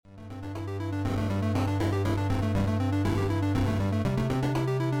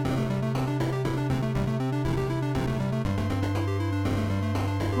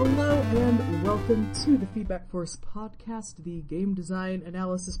and welcome to the Feedback Force podcast, the game design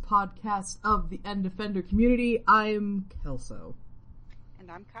analysis podcast of the End Defender community. I'm Kelso.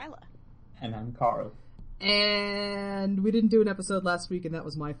 And I'm Kyla. And I'm Carl. And we didn't do an episode last week, and that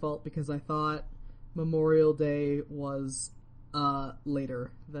was my fault because I thought Memorial Day was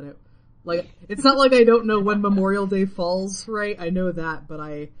later than it. Like, it's not like I don't know when Memorial Day falls, right? I know that, but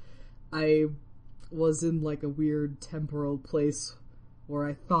I was in like a weird temporal place where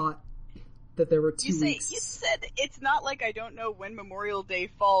I thought that there were 2 weeks. You said it's not like I don't know when Memorial Day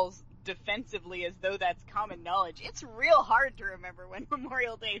falls defensively as though that's common knowledge. It's real hard to remember when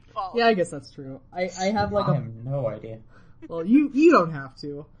Memorial Day falls. Yeah, I guess that's true. I have like I have no idea. Well, you don't have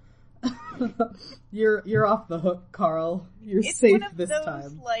to. You're off the hook, Carl. You're safe one of this those,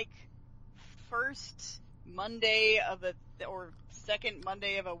 time. Like, first Monday of or second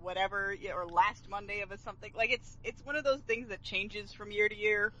Monday of a whatever, or last Monday of a something. Like, it's one of those things that changes from year to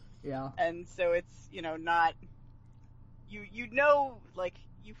year. Yeah. And so it's, not, you know, like,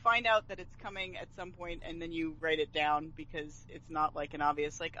 you find out that it's coming at some point and then you write it down because it's not like an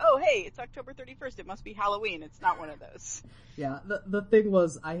obvious, like, oh, hey, it's October 31st, it must be Halloween. It's not one of those. Yeah, the thing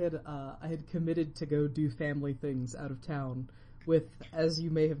was, I had committed to go do family things out of town with, as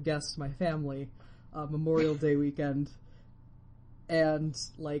you may have guessed, my family, Memorial Day weekend. And,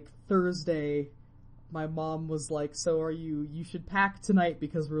 like, Thursday, my mom was like, so you should pack tonight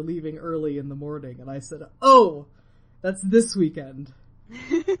because we're leaving early in the morning. And I said, oh, that's this weekend.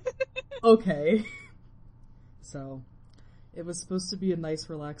 Okay. So, it was supposed to be a nice,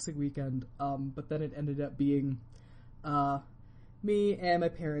 relaxing weekend, but then it ended up being, me and my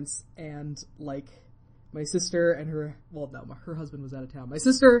parents and, like, my sister and her husband was out of town. My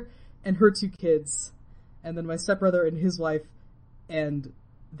sister and her 2 kids, and then my stepbrother and his wife and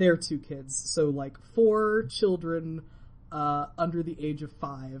their 2 kids. So, like, 4 children, under the age of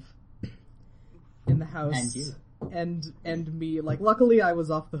 5 in the house. And you. And me. Like, luckily I was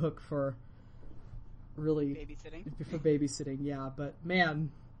off the hook for babysitting, yeah, but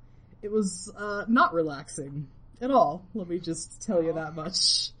man, it was, not relaxing at all. Let me just tell you that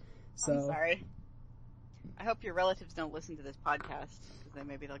much. So. I'm sorry. I hope your relatives don't listen to this podcast, because then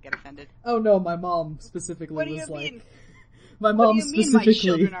maybe they'll get offended. Oh no, my mom specifically what do was you like... Mean? My mom what do you specifically... mean my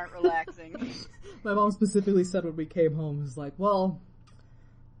children aren't relaxing? My mom specifically said when we came home, was like, well,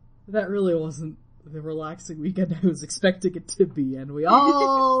 that really wasn't the relaxing weekend I was expecting it to be, and we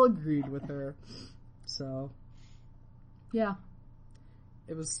all agreed with her. So, yeah.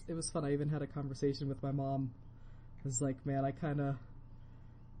 It was fun. I even had a conversation with my mom. I was like, man,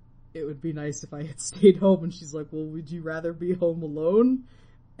 it would be nice if I had stayed home, and she's like, well, would you rather be home alone?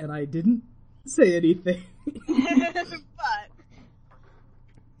 And I didn't say anything. But.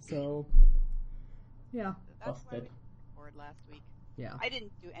 So, yeah. That's why we recorded last week. Yeah. I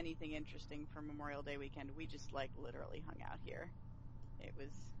didn't do anything interesting for Memorial Day weekend. We just, like, literally hung out here. It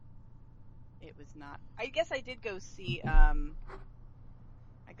was not... I guess I did go see, I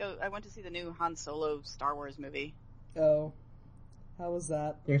went to see the new Han Solo Star Wars movie. Oh. How was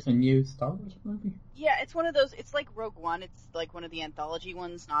that? There's a new Star Wars movie? Yeah, it's one of those... It's like Rogue One. It's like one of the anthology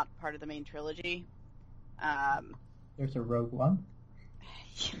ones, not part of the main trilogy. There's a Rogue One?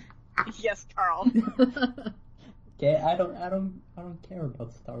 Yes, Carl. Okay, I don't care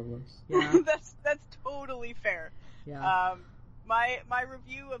about Star Wars. Yeah. That's totally fair. Yeah. My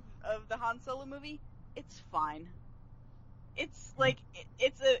review of the Han Solo movie, it's fine. It's like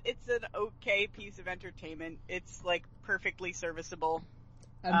it's an okay piece of entertainment. It's like perfectly serviceable.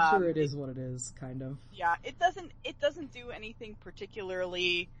 I'm sure it is what it is, kind of. Yeah, it doesn't do anything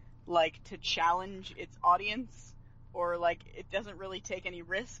particularly like to challenge its audience, or like it doesn't really take any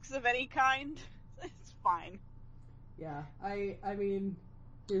risks of any kind. It's fine. Yeah, I mean,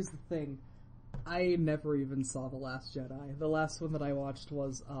 here's the thing. I never even saw The Last Jedi. The last one that I watched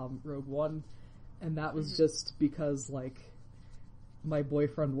was Rogue One, and that was just because, like, my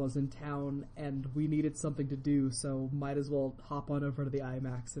boyfriend was in town and we needed something to do, so might as well hop on over to the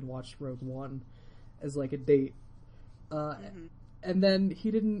IMAX and watch Rogue One as, like, a date. And then he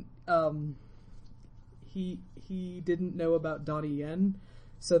didn't, he didn't know about Donnie Yen,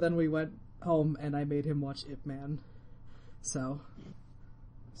 so then we went home and I made him watch Ip Man. So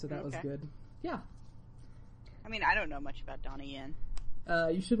that was good. Yeah. I mean, I don't know much about Donnie Yen.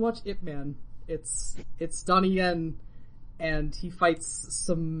 You should watch Ip Man. It's Donnie Yen, and he fights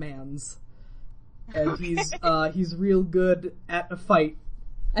some mans. And he's real good at a fight.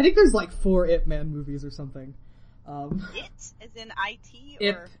 I think there's like 4 Ip Man movies or something. It, as in IT,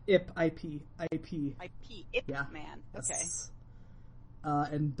 or? IP. Ip yeah. Man. Okay. Yes.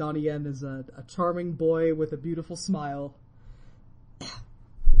 And Donnie Yen is a charming boy with a beautiful smile.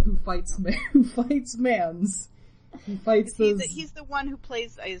 who fights mans. He fights those. He's the one who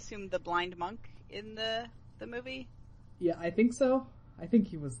plays, I assume, the blind monk in the movie? Yeah, I think so. I think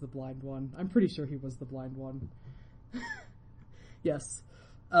he was the blind one. I'm pretty sure he was the blind one. Yes.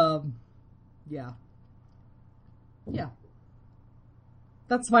 Yeah. Yeah.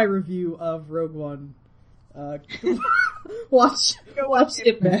 That's my review of Rogue One. Watch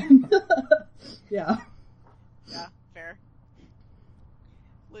Ip Man. Yeah. Yeah, fair.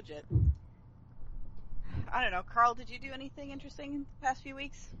 Legit. I don't know. Carl, did you do anything interesting in the past few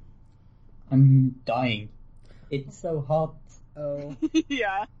weeks? I'm dying. It's so hot. Oh.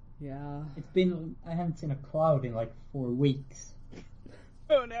 Yeah. Yeah. I haven't seen a cloud in like 4 weeks.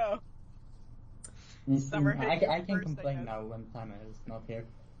 Oh no. Summer hit I you can first, complain guess. now when Tana is not here.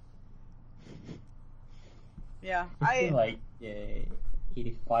 Yeah, It's been like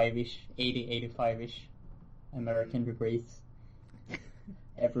 85-ish, 85-ish American degrees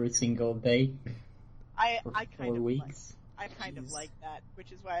every single day for I 4 kind of weeks. I kind of Jeez. like that,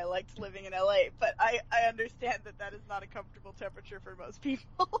 which is why I liked living in LA. But I understand that is not a comfortable temperature for most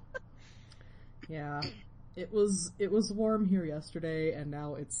people. Yeah. It was warm here yesterday, and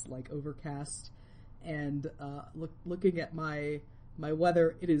now it's like overcast. And looking at my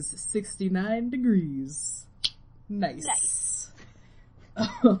weather, it is 69 degrees. Nice.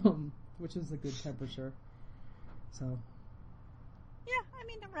 Which is a good temperature. So. Yeah, I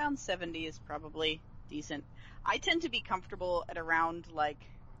mean around 70 is probably decent. I tend to be comfortable at around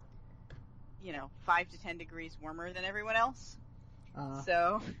 5 to 10 degrees warmer than everyone else.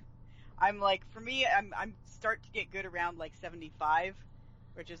 So I'm like, for me, I'm start to get good around 75,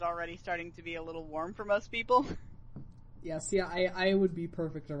 which is already starting to be a little warm for most people. Yes, yeah, I would be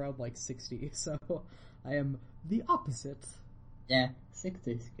perfect around 60, so I am the opposite. Yeah,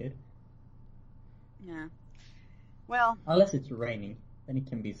 60 is good. Yeah. Well, Unless it's raining, then it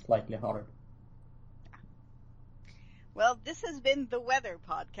can be slightly hotter. well, this has been the Weather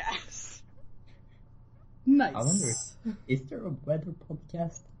Podcast. Nice. I wonder, is there a weather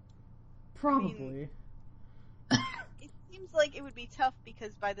podcast? Probably. It seems like it would be tough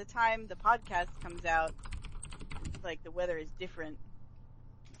because by the time the podcast comes out, the weather is different.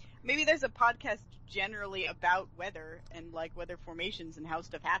 Maybe there's a podcast generally about weather and weather formations and how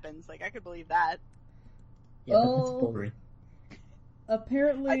stuff happens. I could believe that. Yeah, but Oh. that's boring.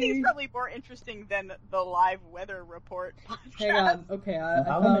 Apparently. I think it's probably more interesting than the live weather report podcast. Hang on, okay,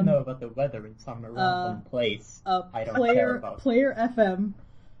 I want to know about the weather in some random place. I don't care about. Player FM,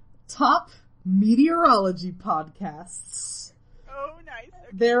 top meteorology podcasts. Oh, nice. Okay.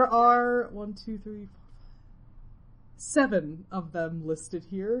 There are 7 of them listed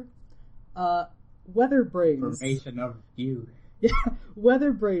here. Weather Brains. Information of you. Yeah,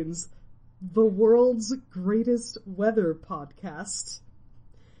 Weather Brains, the world's greatest weather podcast.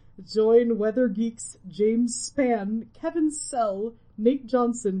 Join Weather Geeks James Spann, Kevin Sell, Nate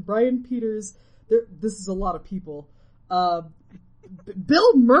Johnson, Brian Peters. This is a lot of people.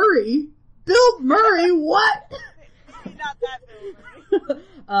 Bill Murray. Bill Murray, what? Maybe not that Bill Murray.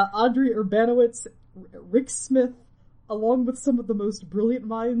 Audrey Urbanowitz, Rick Smith, along with some of the most brilliant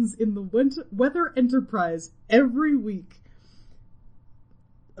minds in the weather enterprise every week.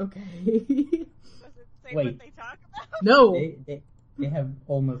 Okay. Does it say Wait. what they talk about? No. They have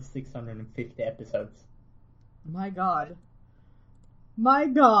almost 650 episodes. My God. My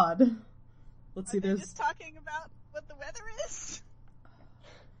God. Let's see, Are they there's... just talking about what the weather is?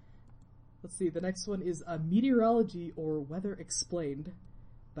 Let's see, the next one is Meteorology or Weather Explained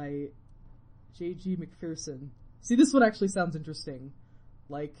by J.G. McPherson. See, this one actually sounds interesting.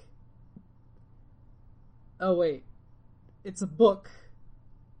 Oh wait. It's a book.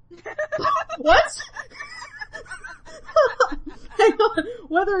 What? Hang on.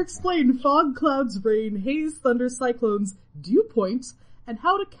 Weather Explained, Fog, Clouds, Rain, Haze, Thunder, Cyclones, Dew Point, and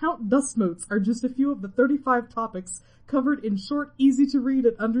How to Count Dust Motes are just a few of the 35 topics covered in short, easy-to-read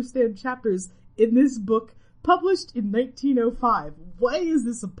and understand chapters in this book, published in 1905. Why is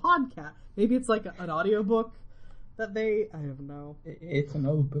this a podcast? Maybe it's an audiobook that I don't know. It's an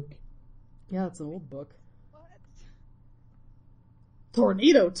old book. Yeah, it's an old book. What?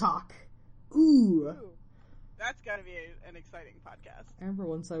 Tornado Talk. Ooh. Ooh, that's gotta be an exciting podcast. I remember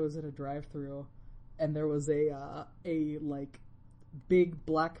once I was in a drive-thru, and there was a big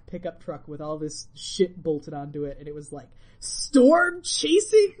black pickup truck with all this shit bolted onto it, and it was storm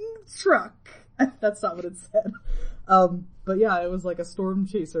chasing truck. That's not what it said. But yeah, it was a storm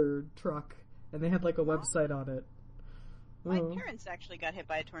chaser truck, and they had a website on it. My parents actually got hit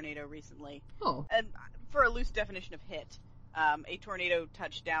by a tornado recently. Oh. And for a loose definition of hit, a tornado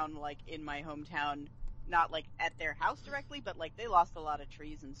touched down in my hometown not like at their house directly, but like they lost a lot of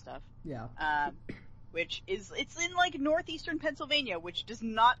trees and stuff. Yeah. Which is, it's in like northeastern Pennsylvania, which does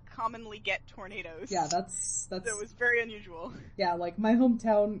not commonly get tornadoes. Yeah, that's So it was very unusual. Yeah, like my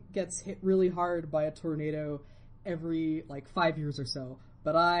hometown gets hit really hard by a tornado every like 5 years or so.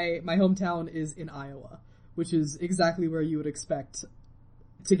 But my hometown is in Iowa, which is exactly where you would expect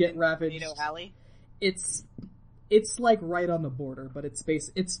to get ravaged. Tornado Alley. It's like right on the border, but it's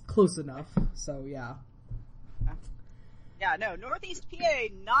close enough. So yeah. Yeah, no, Northeast PA,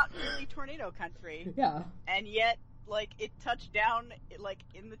 not really tornado country. Yeah. And yet, like, it touched down, like,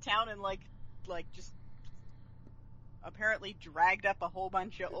 in the town and, like, just apparently dragged up a whole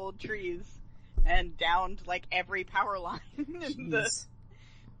bunch of old trees and downed, like, every power line in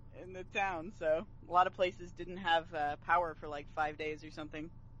the town. So, a lot of places didn't have power for, like, 5 days or something.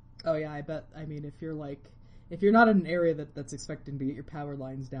 Oh yeah, I bet. I mean, if you're not in an area that's expecting to get your power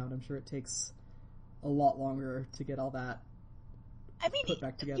lines down, I'm sure it takes a lot longer to get all that put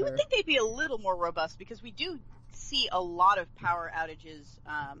back together. You would think they'd be a little more robust, because we do see a lot of power outages,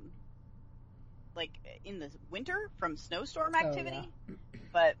 like in the winter from snowstorm activity. Oh, yeah.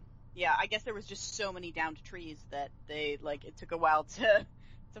 But yeah, I guess there was just so many downed trees that it took a while to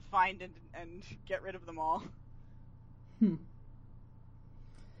find and get rid of them all.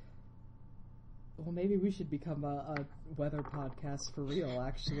 Well, maybe we should become a weather podcast for real.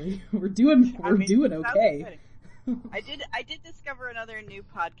 Actually, we're doing okay. I did discover another new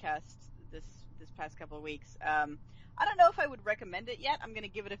podcast this past couple of weeks. I don't know if I would recommend it yet. I'm going to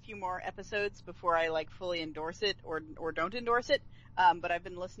give it a few more episodes before I like fully endorse it or don't endorse it. But I've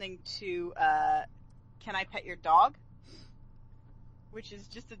been listening to Can I Pet Your Dog? Which is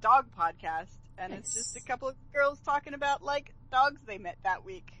just a dog podcast, and It's just a couple of girls talking about like dogs they met that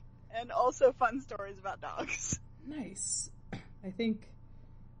week, and also fun stories about dogs. Nice. I think.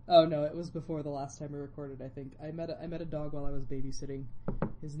 Oh no, it was before the last time we recorded. I think I met a dog while I was babysitting.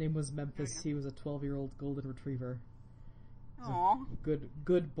 His name was Memphis. He was a 12-year-old golden retriever. Aww.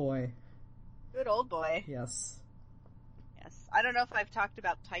 Good boy. Good old boy. Yes. Yes. I don't know if I've talked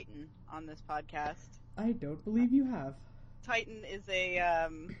about Titan on this podcast. I don't believe you have. Titan is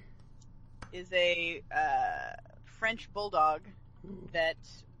a French bulldog that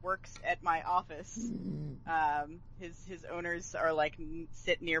works at my office. His owners are like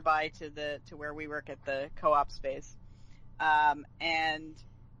sit nearby to where we work at the co-op space. And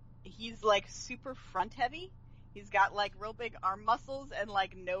he's like super front heavy. He's got like real big arm muscles and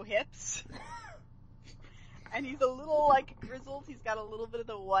like no hips. And he's a little like grizzled. He's got a little bit of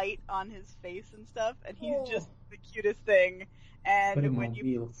the white on his face and stuff, and he's just the cutest thing. And Put him when on you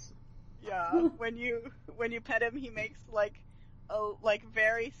wheels. when you pet him, he makes like a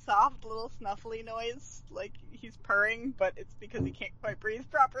very soft little snuffly noise, like he's purring, but it's because he can't quite breathe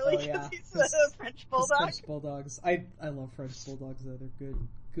properly because he's a French bulldog. French bulldogs. I love French bulldogs though. They're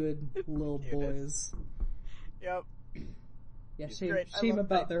good little boys. Yep. Yeah, shame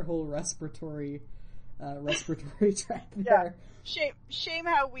about their whole respiratory tract there. Yeah. Shame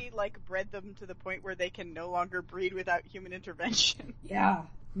how we like bred them to the point where they can no longer breed without human intervention. Yeah,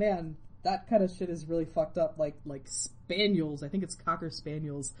 man, that kind of shit is really fucked up. Like spaniels, I think it's Cocker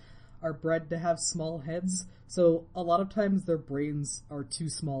Spaniels, are bred to have small heads, so a lot of times their brains are too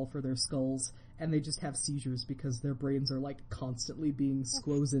small for their skulls, and they just have seizures because their brains are like constantly being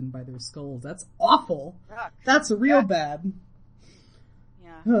squozen by their skulls. That's awful. That's real bad.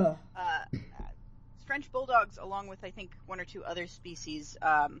 Yeah. French bulldogs, along with I think one or two other species,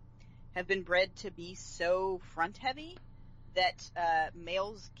 have been bred to be so front heavy that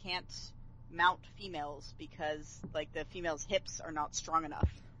males can't mount females because like the female's hips are not strong enough.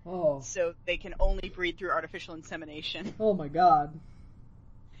 Oh. So they can only breed through artificial insemination. Oh my god.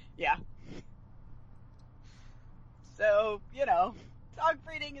 Yeah. So, dog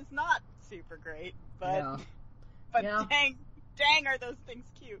breeding is not super great, but dang are those things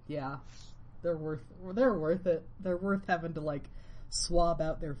cute. Yeah. They're worth it. They're worth having to like swab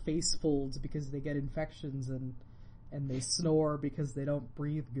out their face folds because they get infections and they snore because they don't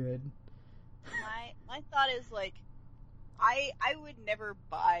breathe good. My thought is like I would never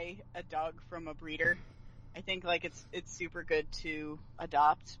buy a dog from a breeder. I think like it's super good to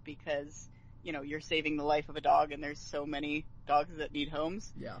adopt because you're saving the life of a dog, and there's so many dogs that need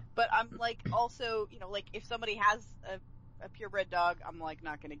homes. Yeah. But I'm like also like if somebody has a purebred dog, I'm like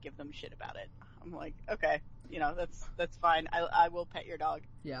not gonna give them shit about it. I'm like, okay, that's fine. I will pet your dog.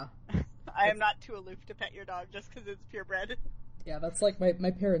 Yeah. I am not too aloof to pet your dog just because it's purebred. Yeah, that's like my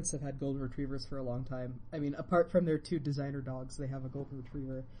parents have had golden retrievers for a long time. I mean, apart from their two designer dogs, they have a golden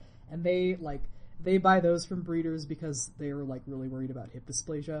retriever, and they buy those from breeders because they were like really worried about hip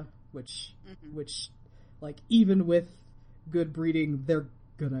dysplasia, which like, even with good breeding, they're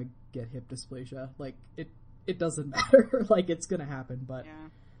gonna get hip dysplasia. Like, it doesn't matter. Like, it's gonna happen, but, Yeah.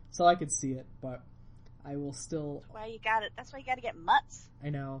 so I could see it, but I will still, That's why you gotta get mutts. I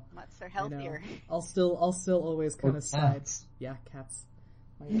know. Mutts are I know. healthier. I'll still always kind Or of side. cats. Yeah, cats.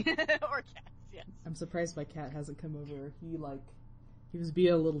 Or cats, yes. I'm surprised my cat hasn't come over. He was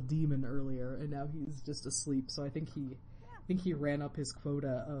being a little demon earlier, and now he's just asleep. So I think he ran up his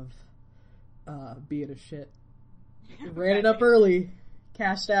quota of being a shit. He ran it up early,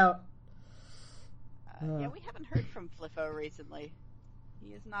 cashed out. Yeah, we haven't heard from Fliffo recently.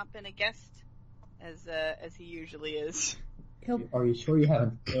 He has not been a guest as he usually is. Are you sure you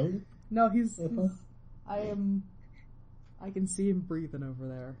haven't killed? No, I can see him breathing over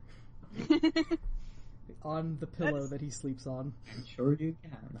there on the pillow that he sleeps on. I'm sure you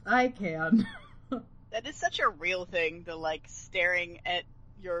can. I can. That is such a real thing, the like staring at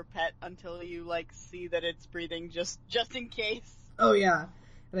your pet until you like see that it's breathing just in case. Oh yeah,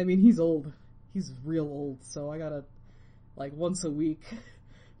 and I mean he's old. He's real old, so I gotta like once a week.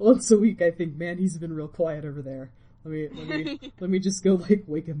 I think, man, he's been real quiet over there. Let me just go like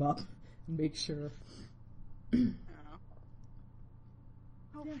wake him up and make sure.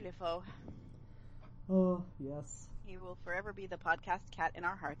 Oh, Fliffo. Oh yes, He will forever be the podcast cat in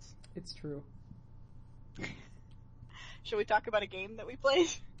our hearts. it's true. Shall we talk about a game that we played?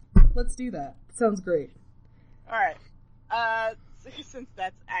 Let's do that. Sounds great. Alright. Since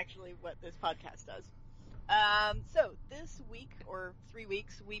that's actually what this podcast does. So this week, or 3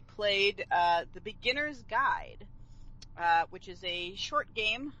 weeks, we played, The Beginner's Guide, which is a short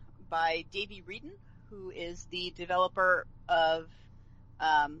game by Davey Wreden, who is the developer of,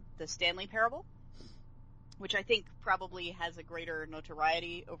 the Stanley Parable, which I think probably has a greater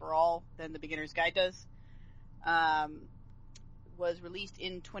notoriety overall than The Beginner's Guide does. Was released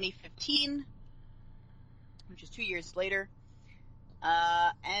in 2015, which is 2 years later.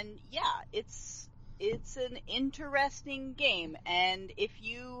 And yeah, it's an interesting game, and if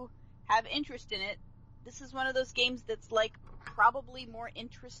you have interest in it, this is one of those games that's like probably more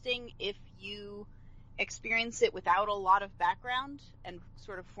interesting if you experience it without a lot of background and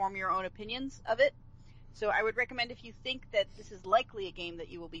sort of form your own opinions of it. So I would recommend, if you think that this is likely a game that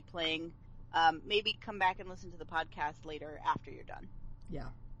you will be playing, maybe come back and listen to the podcast later after you're done. Yeah,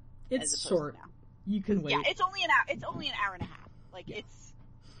 as it's opposed to short. now. You can wait. Yeah, it's only an hour. It's only an hour and a half. Like Yeah.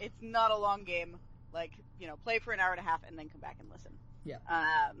 it's not a long game. Like, play for an hour and a half and then come back and listen. Yeah.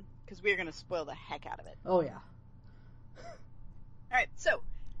 Because we're gonna spoil the heck out of it. Oh yeah. All right. So,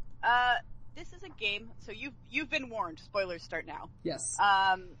 this is a game. So you've been warned. Spoilers start now. Yes.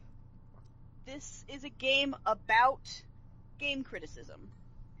 This is a game about game criticism.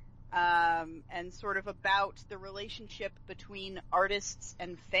 And sort of about the relationship between artists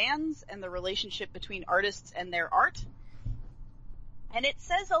and fans, and the relationship between artists and their art. And it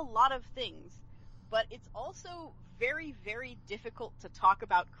says a lot of things, but it's also very, very difficult to talk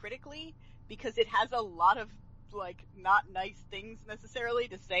about critically, because it has a lot of, like, not nice things necessarily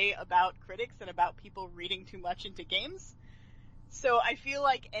to say about critics and about people reading too much into games. So I feel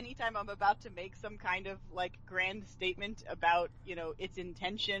like anytime I'm about to make some kind of, like, grand statement about, its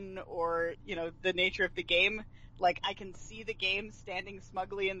intention or, the nature of the game, like, I can see the game standing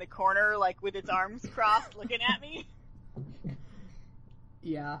smugly in the corner, like, with its arms crossed, looking at me.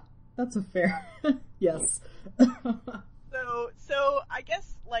 Yeah, that's a fair. Yes. So I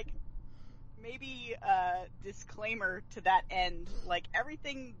guess, like, maybe a disclaimer to that end, like,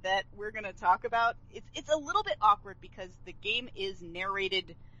 everything that we're gonna talk about, it's a little bit awkward because the game is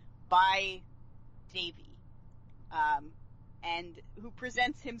narrated by Davey, and who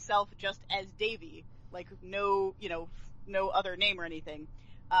presents himself just as Davey, like, no other name or anything.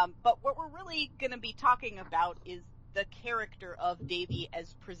 But what we're really gonna be talking about is the character of Davey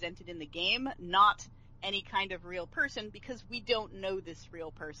as presented in the game, not any kind of real person, because we don't know this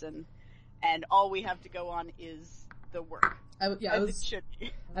real person. And all we have to go on is the work. I was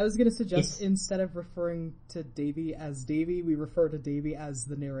gonna suggest, instead of referring to Davey as Davey, we refer to Davey as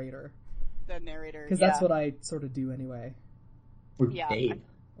the narrator. The narrator, because that's what I sort of do anyway. Or Dave.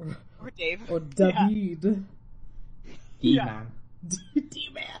 Or Dave. Or David. D-Man.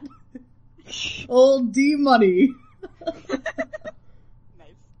 D-Man. Old D-Money.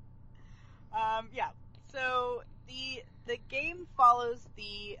 Nice. Yeah. So the game follows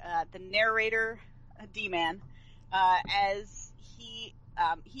the narrator, D-Man, as he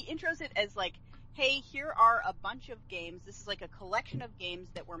intros it as like, hey, here are a bunch of games. This is like a collection of games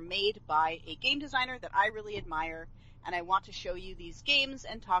that were made by a game designer that I really admire, and I want to show you these games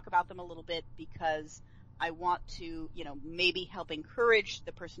and talk about them a little bit because I want to, maybe help encourage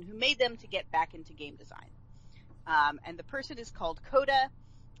the person who made them to get back into game design. And the person is called Coda,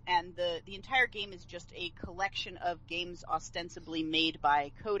 and the entire game is just a collection of games ostensibly made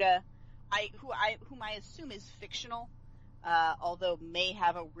by Coda, whom I assume is fictional, although may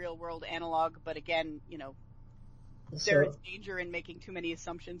have a real world analog. But again, there is danger in making too many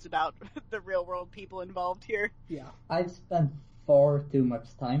assumptions about the real world people involved here. Yeah. I've spent far too much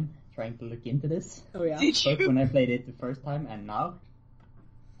time trying to look into this. Oh yeah. Did you? Both when I played it the first time and now.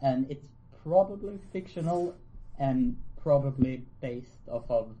 And it's probably fictional and probably based off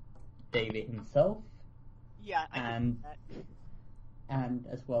of David himself. Yeah, I can see that. And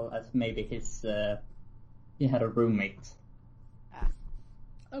as well as maybe he had a roommate.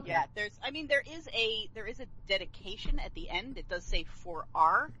 Okay. Yeah, there is a dedication at the end. It does say for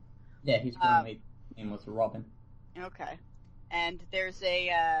R. Yeah, his roommate name was Robin. Okay. And there's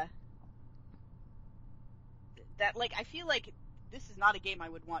I feel like this is not a game I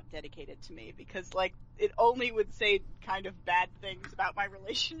would want dedicated to me, because it only would say kind of bad things about my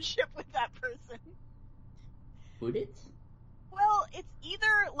relationship with that person. Would it? Well, it's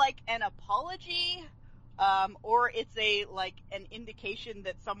either an apology, or it's an indication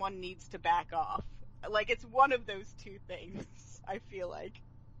that someone needs to back off. It's one of those two things, I feel like.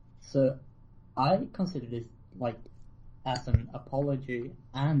 So, I consider this as an apology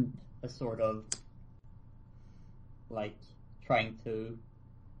and a sort of trying to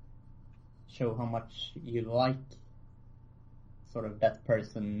show how much you like sort of that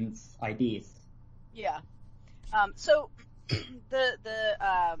person's ideas. Yeah. So to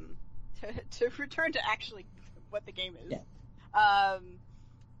return to actually what the game is. Yeah.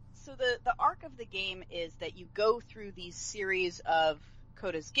 So the arc of the game is that you go through these series of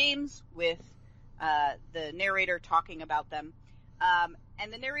Coda's games with the narrator talking about them.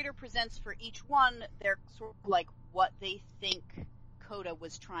 And the narrator presents for each one their sort of what they think Coda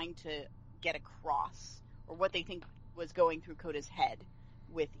was trying to get across, or what they think was going through Coda's head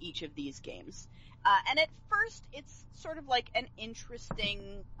with each of these games. And at first, it's sort of an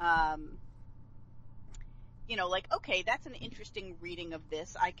interesting, okay, that's an interesting reading of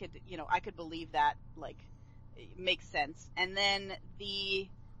this. I could believe that, it makes sense. And then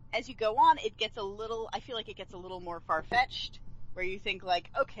as you go on, I feel like it gets a little more far-fetched, where you think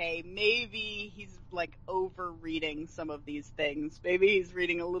okay, maybe he's over-reading some of these things. Maybe he's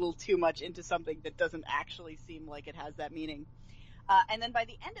reading a little too much into something that doesn't actually seem like it has that meaning. And then by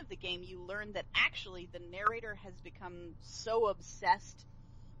the end of the game, you learn that actually the narrator has become so obsessed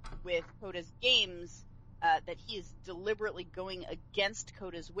with Coda's games that he is deliberately going against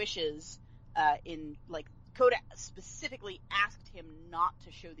Coda's wishes. Coda specifically asked him not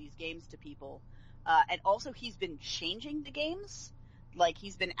to show these games to people. And also he's been changing the games.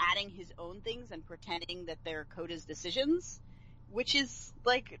 He's been adding his own things and pretending that they're Coda's decisions, which is,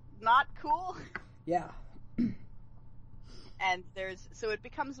 not cool. Yeah. And so it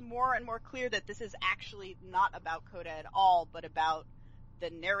becomes more and more clear that this is actually not about Coda at all, but about the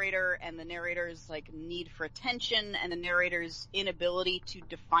narrator and the narrator's need for attention and the narrator's inability to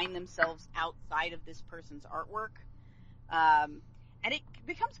define themselves outside of this person's artwork. And it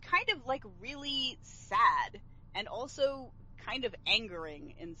becomes kind of really sad and also kind of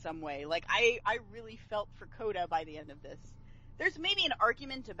angering in some way. I really felt for Coda by the end of this. There's maybe an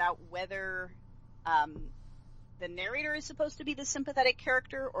argument about whether the narrator is supposed to be the sympathetic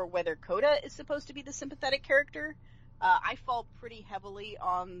character or whether Coda is supposed to be the sympathetic character. I fall pretty heavily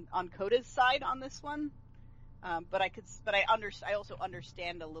on Coda's side on this one. But I also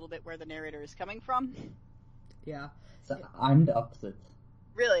understand a little bit where the narrator is coming from. Yeah. So I'm the opposite.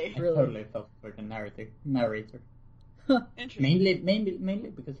 Really? I totally felt for the narrator. Interesting.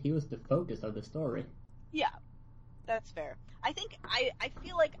 Mainly because he was the focus of the story. Yeah, that's fair. I think I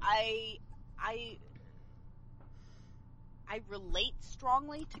feel like I relate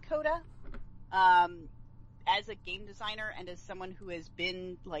strongly to Coda, as a game designer and as someone who has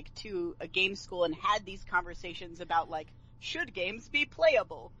been to a game school and had these conversations about should games be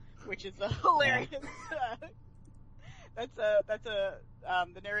playable, which is a hilarious.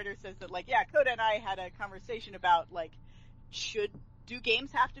 The narrator says that Coda and I had a conversation about do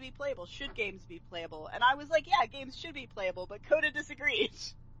games have to be playable? Should games be playable? And I was yeah, games should be playable, but Coda disagreed.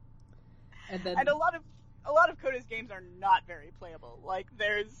 And a lot of Coda's games are not very playable.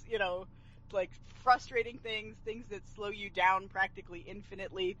 There's frustrating things that slow you down practically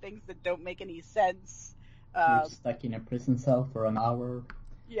infinitely, things that don't make any sense. You're stuck in a prison cell for an hour.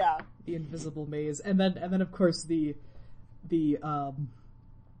 Yeah. The invisible maze, and then of course the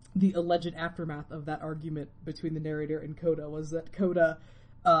alleged aftermath of that argument between the narrator and Coda was that Coda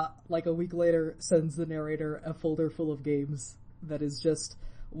like a week later, sends the narrator a folder full of games that is just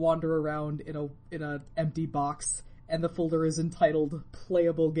wander around in a empty box, and the folder is entitled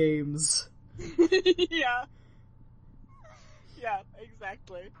Playable Games. Yeah. Yeah,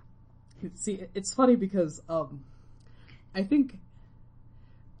 exactly. See, it's funny because, I think,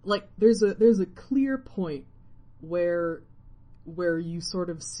 like, there's a clear point where you sort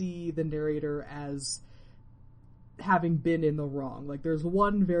of see the narrator as having been in the wrong. Like, there's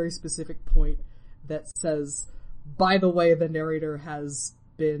one very specific point that says, by the way, the narrator has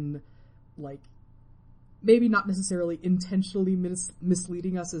been, like, maybe not necessarily intentionally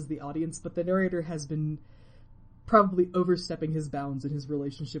misleading us as the audience, but the narrator has been probably overstepping his bounds in his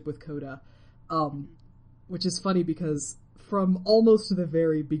relationship with Coda. Which is funny because from almost the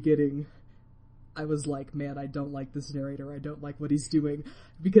very beginning, I was like, man, I don't like this narrator. I don't like what he's doing,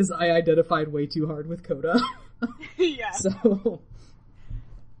 because I identified way too hard with Coda. Yeah. So,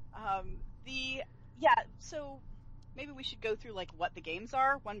 so maybe we should go through, like, what the games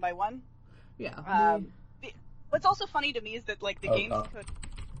are, one by one. yeah. What's also funny to me is that, like, the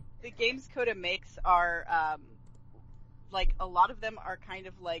games Coda makes are, like, a lot of them are kind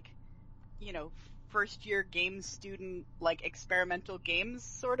of like, you know, first year game student, like, experimental games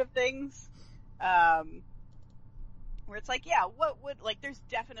sort of things. Where it's like, yeah, what would, like, there's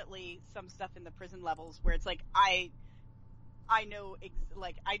definitely some stuff in the prison levels where it's like, I know,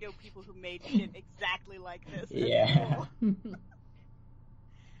 I know people who made shit exactly like this. Yeah.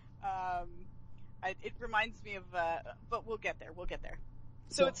 It reminds me of, but we'll get there.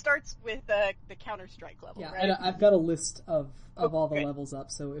 So it starts with the Counter-Strike level, Yeah, right? and I've got a list of all the great. levels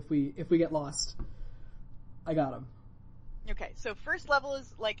up, so if we get lost, I got them. Okay, so first level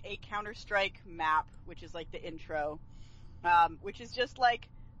is like a Counter-Strike map, which is like the intro, which is just like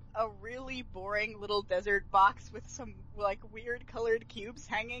a really boring little desert box with some like weird colored cubes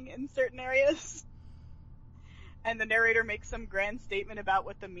hanging in certain areas. And the narrator makes some grand statement about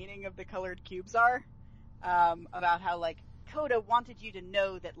what the meaning of the colored cubes are, about how, like, Coda wanted you to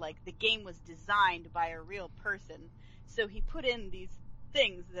know that, like, the game was designed by a real person, so he put in these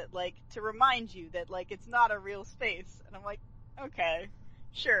things that, like, to remind you that, like, it's not a real space. And I'm like, okay,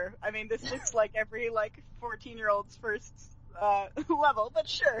 sure. I mean, this looks like every, like, 14-year-old's first level, but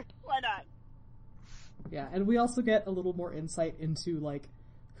sure, why not? Yeah, and we also get a little more insight into, like,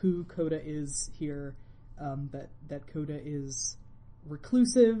 who Coda is here. That Coda is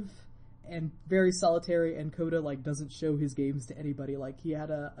reclusive and very solitary, and Coda, like, doesn't show his games to anybody. Like, he had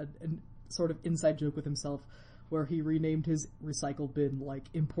a sort of inside joke with himself where he renamed his recycle bin, like,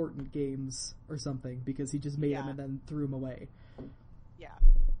 Important Games or something, because he just made them and then threw them away. Yeah.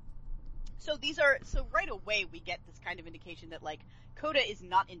 So right away we get this kind of indication that, like, Coda is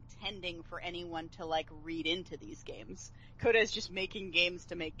not intending for anyone to, like, read into these games. Coda is just making games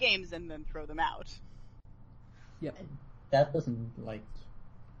to make games and then throw them out. Yep. That doesn't, like,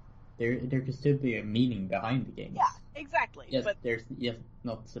 there could still be a meaning behind the games. Yeah, exactly. Yes, but there's just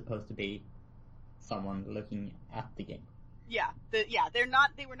not supposed to be someone looking at the game. Yeah, they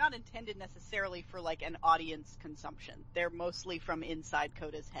were not intended necessarily for, like, an audience consumption. They're mostly from inside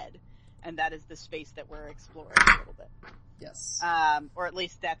Coda's head, and that is the space that we're exploring a little bit. Yes. Or at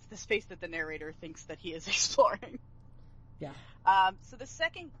least that's the space that the narrator thinks that he is exploring. Yeah. So the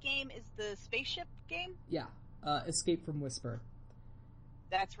second game is the spaceship game? Yeah. Escape from Whisper.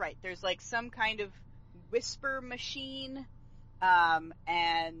 That's right. There's, like, some kind of whisper machine, and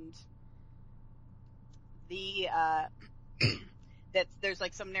there's,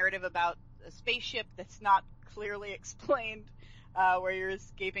 like, some narrative about a spaceship that's not clearly explained, where you're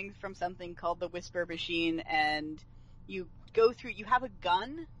escaping from something called the whisper machine, and you have a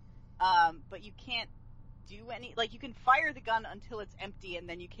gun, but you can't do you can fire the gun until it's empty, and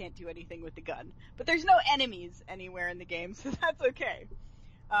then you can't do anything with the gun. But there's no enemies anywhere in the game, so that's okay.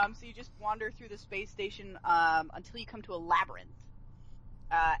 So you just wander through the space station, until you come to a labyrinth.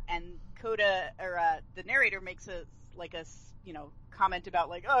 And Coda, the narrator makes a comment about,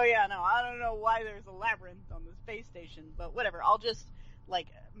 like, oh yeah, no, I don't know why there's a labyrinth on the space station, but whatever, I'll just, like,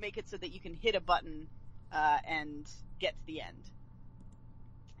 make it so that you can hit a button, and get to the end.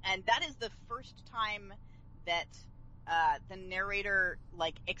 And that is the first time that the narrator,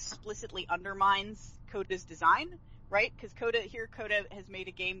 like, explicitly undermines Coda's design, right? Because Coda has made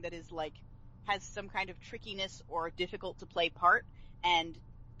a game that is, like, has some kind of trickiness or difficult to play part, and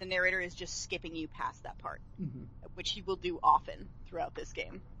the narrator is just skipping you past that part, which he will do often throughout this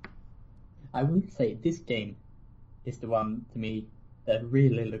game. I would say this game is the one, to me, that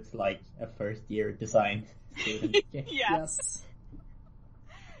really looks like a first-year design student game. Yeah. Yes.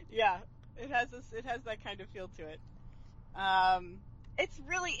 Yeah, it has that kind of feel to it.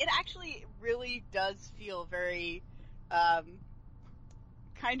 it actually really does feel very,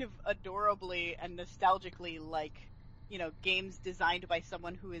 kind of adorably and nostalgically like, games designed by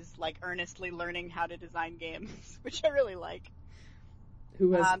someone who is like earnestly learning how to design games, which I really like.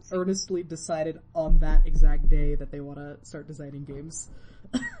 Who has earnestly decided on that exact day that they want to start designing games.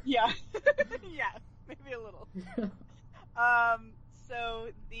 Yeah. Yeah, maybe a little. So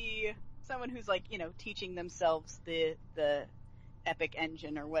someone who's like, teaching themselves the Epic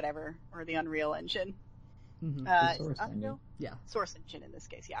engine or whatever, or the Unreal engine. Mm-hmm. The Source engine. Yeah. Source engine in this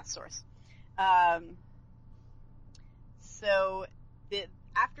case, yeah, Source. So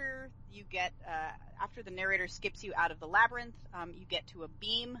after the narrator skips you out of the labyrinth, you get to a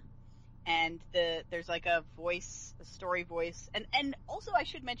beam, and there's like a story voice, and also I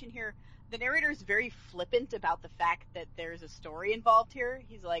should mention here, the narrator is very flippant about the fact that there's a story involved here.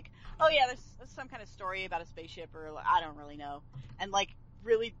 He's like, oh yeah, there's some kind of story about a spaceship, or I don't really know, and like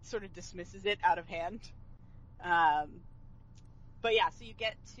really sort of dismisses it out of hand. But yeah, so you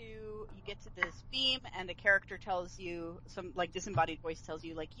get to this beam, and a character tells you, some like disembodied voice tells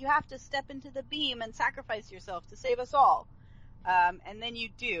you, like, you have to step into the beam and sacrifice yourself to save us all. And then you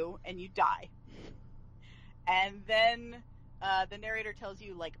do, and you die. And then the narrator tells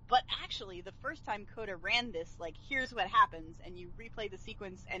you, like, but actually, the first time Coda ran this, like, here's what happens, and you replay the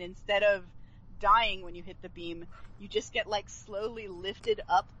sequence, and instead of dying when you hit the beam, you just get like slowly lifted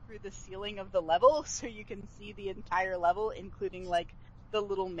up through the ceiling of the level, so you can see the entire level, including like the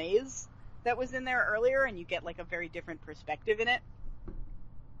little maze that was in there earlier, and you get like a very different perspective in it,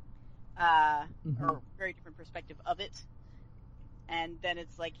 or very different perspective of it. And then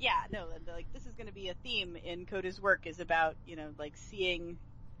it's like, yeah, no, like this is going to be a theme in Coda's work, is about like seeing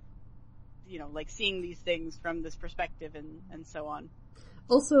these things from this perspective, and so on.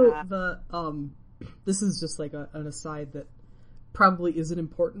 Also, this is just like an aside that probably isn't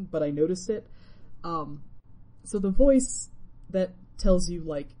important, but I noticed it. So the voice that tells you,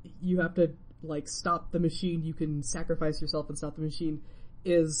 like, you have to, like, stop the machine, you can sacrifice yourself and stop the machine,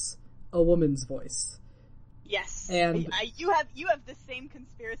 is a woman's voice. Yes. And you have the same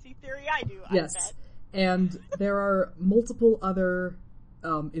conspiracy theory I do, yes. I bet. And there are multiple other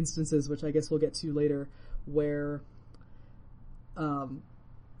instances, which I guess we'll get to later, where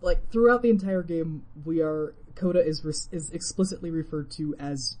like throughout the entire game, Coda is explicitly referred to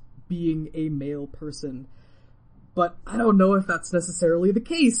as being a male person, but I don't know if that's necessarily the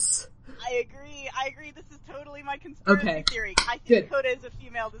case. I agree. This is totally my conspiracy theory. I think Good. Coda is a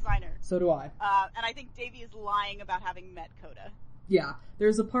female designer. So do I. And I think Davey is lying about having met Coda. Yeah,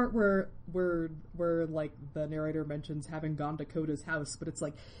 there's a part where like the narrator mentions having gone to Coda's house, but it's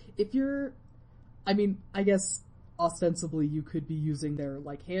like, I guess ostensibly you could be using their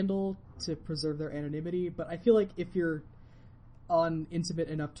like handle to preserve their anonymity, but I feel like if you're on intimate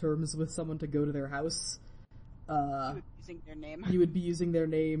enough terms with someone to go to their house, you would be using their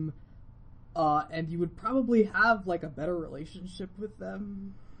name, and you would probably have like a better relationship with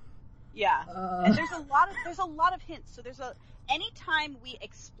them. Yeah, and there's a lot of hints. So anytime we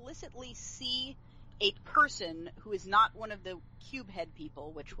explicitly see a person who is not one of the cube head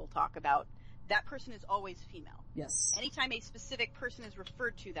people, which we'll talk about, that person is always female. Yes. Anytime a specific person is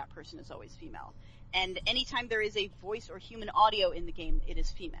referred to, that person is always female. And anytime there is a voice or human audio in the game, it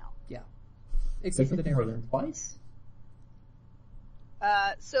is female. Yeah. Except for the narrator. Twice?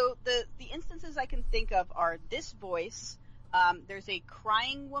 So the instances I can think of are this voice. There's a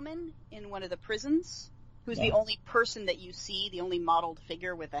crying woman in one of the prisons who's the only person that you see, the only modeled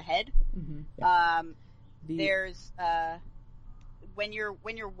figure with a head. Mm-hmm. Yeah. There's when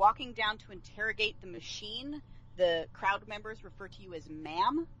you're walking down to interrogate the machine, the crowd members refer to you as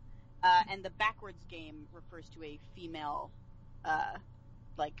ma'am, and the backwards game refers to a female,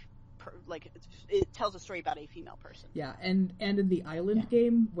 it tells a story about a female person. Yeah, and in the island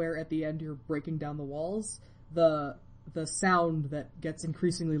game, where at the end you're breaking down the walls, the sound that gets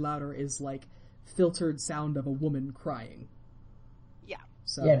increasingly louder is like filtered sound of a woman crying. Yeah.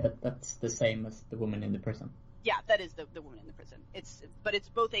 So. Yeah, but that's the same as the woman in the prison. Yeah, that is the woman in the prison. It's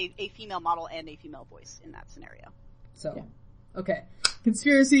both a female model and a female voice in that scenario. So, okay.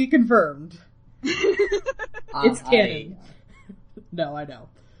 Conspiracy confirmed. It's canon. No, I know.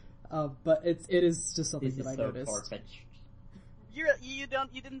 But it is just something that I noticed. This is so far-fetched. You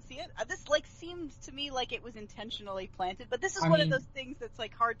didn't see it? This like seemed to me like it was intentionally planted, but this is one of those things that's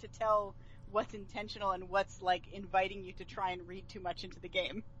like hard to tell what's intentional and what's like inviting you to try and read too much into the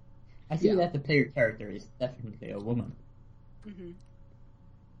game. I see that the player character is definitely a woman. Mm-hmm.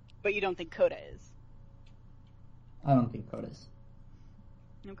 But you don't think Coda is? I don't think Coda is.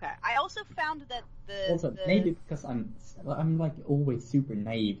 Okay. I also found that Also, maybe because I'm like always super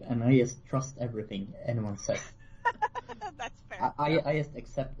naive and I just trust everything anyone says. That's fair. I just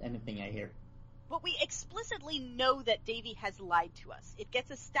accept anything I hear. But we explicitly know that Davy has lied to us. It gets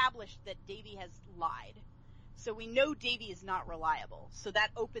established that Davy has lied. So we know Davy is not reliable. So that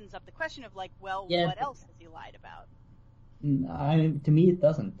opens up the question of like, well, what else has he lied about? To me, it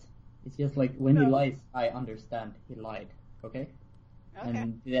doesn't. It's just like when he No. lies, I understand he lied. Okay. Okay.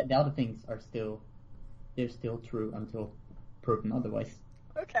 And the other things are they're still true until proven otherwise.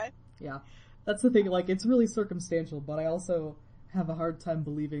 Okay. Yeah. That's the thing, like, it's really circumstantial, but I also have a hard time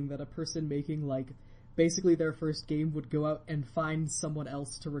believing that a person making, like, basically their first game would go out and find someone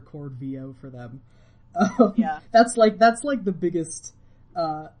else to record VO for them. Yeah. That's like the biggest,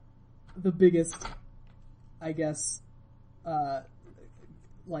 I guess,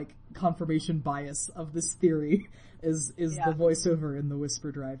 like, confirmation bias of this theory is Yeah. the voiceover in the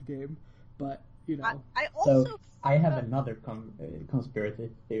Whisper Drive game. But, you know. I also... So I have another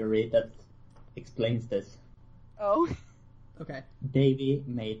conspiracy theory that explains this. Oh. Okay. Davey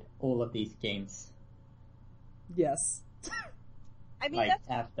made all of these games Yes. I mean, like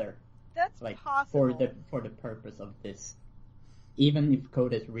after, that's like possible. for the purpose of this. Even if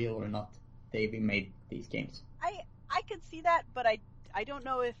code is real or not, Davey made these games. I could see that, but I don't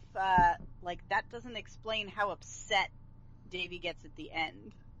know if like that doesn't explain how upset Davy gets at the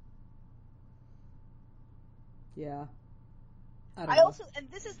end. Yeah. I don't I know. also, and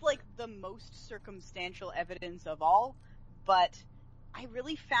this is like the most circumstantial evidence of all, but I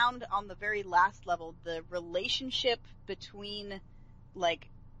really found on the very last level the relationship between like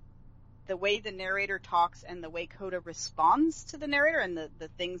the way the narrator talks and the way Coda responds to the narrator and the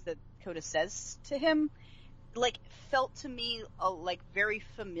things that Coda says to him, like felt to me like very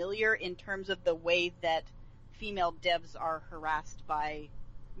familiar in terms of the way that female devs are harassed by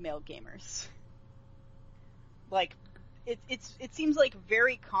male gamers. Like, it seems like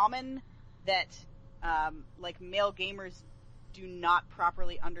very common that like male gamers do not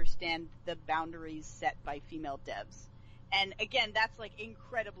properly understand the boundaries set by female devs. And again, that's like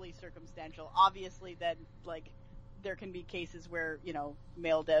incredibly circumstantial. Obviously then like there can be cases where, you know,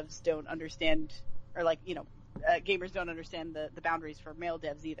 male devs don't understand, or like, you know, gamers don't understand the boundaries for male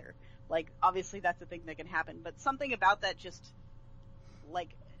devs either. Like, obviously that's a thing that can happen, but something about that just like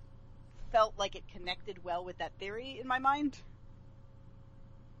felt like it connected well with that theory in my mind.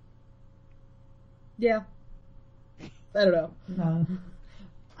 Yeah. I don't know. No.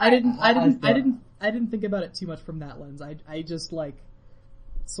 I didn't think about it too much from that lens. I just like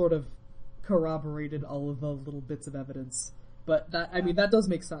sort of corroborated all of the little bits of evidence. But that, I mean, that does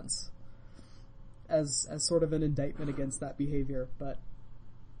make sense as sort of an indictment against that behavior, but.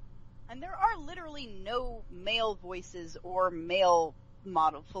 And there are literally no male voices or male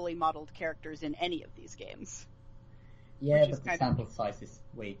fully modeled characters in any of these games. Yeah, Which is but the kind sample size is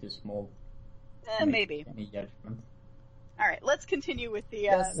way too small. to make Maybe. Any judgment. Alright, let's continue with the,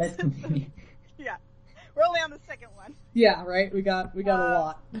 Yes. Let's continue. yeah. We're only on the second one. Yeah, right? We got a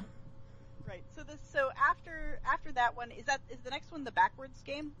lot. Right. So after that one, is the next one the backwards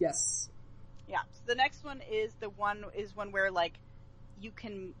game? Yes. Yeah. So the next one is one where like you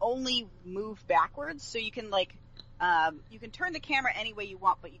can only move backwards, so you can like you can turn the camera any way you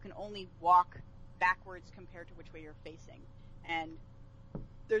want, but you can only walk backwards compared to which way you're facing. And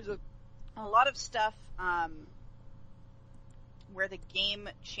there's a lot of stuff where the game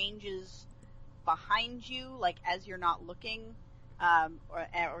changes behind you, like as you're not looking,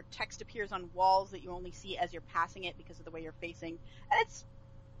 or text appears on walls that you only see as you're passing it because of the way you're facing. And it's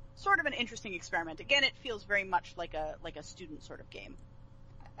sort of an interesting experiment. Again, it feels very much like a student sort of game.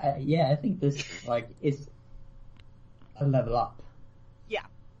 Yeah, I think this like is a level up. Yeah.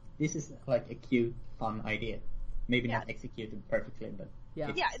 This is like a cute, fun idea. Maybe Yeah. not executed perfectly, but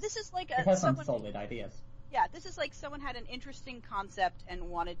Yeah. Yeah, this is like it has some solid ideas. Yeah, this is like someone had an interesting concept and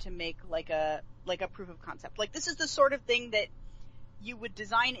wanted to make like a proof of concept. Like this is the sort of thing that you would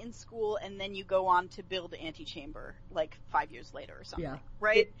design in school and then you go on to build Antichamber like 5 years later or something. Yeah.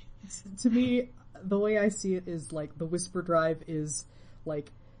 Right? To me, the way I see it is like the Whisper Drive is like,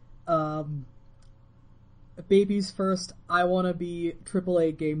 babies first, I want to be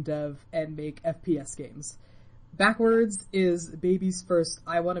AAA game dev and make FPS games. Backwards is babies first,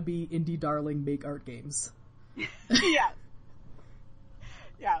 I want to be indie darling, make art games. Yeah.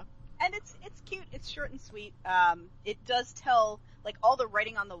 Yeah. And it's cute, it's short and sweet. It does tell, like, all the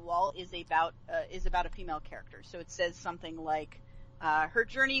writing on the wall is about a female character. So it says something like, her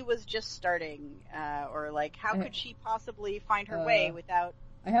journey was just starting, or like, how could she possibly find her way without...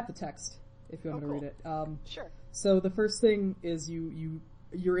 I have the text, if you want me to cool. read it. Sure. So the first thing is you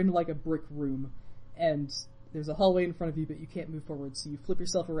you're in like a brick room, and there's a hallway in front of you, but you can't move forward, so you flip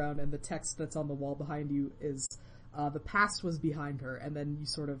yourself around, and the text that's on the wall behind you is, the past was behind her, and then you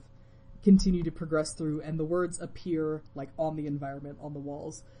sort of continue to progress through, and the words appear, like, on the environment, on the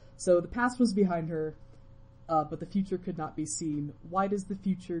walls. So the past was behind her, but the future could not be seen. Why does the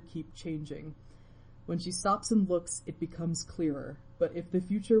future keep changing? When she stops and looks, it becomes clearer. But if the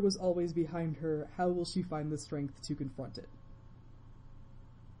future was always behind her, how will she find the strength to confront it?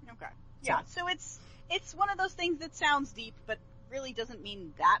 Okay. Yeah, so it's one of those things that sounds deep, but really doesn't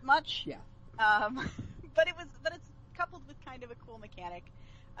mean that much. Yeah. But it's coupled with kind of a cool mechanic.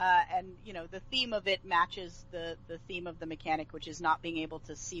 And, you know, the theme of it matches the theme of the mechanic, which is not being able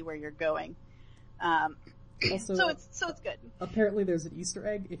to see where you're going. Also, so it's good. Apparently there's an Easter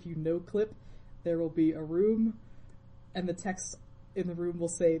egg. If you no-clip, there will be a room, and the text in the room will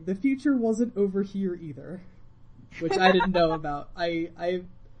say, "The future wasn't over here either," which I didn't know about. I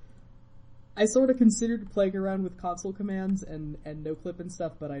sort of considered playing around with console commands and no-clip and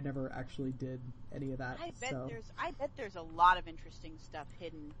stuff, but I never actually did any of that. I bet there's a lot of interesting stuff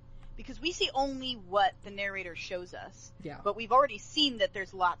hidden, because we see only what the narrator shows us. Yeah. But we've already seen that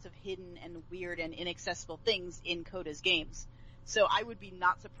there's lots of hidden and weird and inaccessible things in Coda's games. So I would be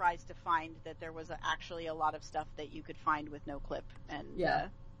not surprised to find that there was actually a lot of stuff that you could find with no clip and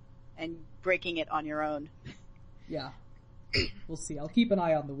breaking it on your own. Yeah. We'll see. I'll keep an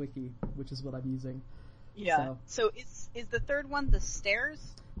eye on the wiki, which is what I'm using. Yeah. So is the third one the stairs?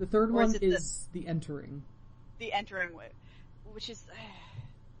 The third one is the entering. The entering, which is...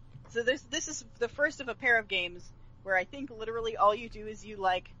 So this is the first of a pair of games where I think literally all you do is you,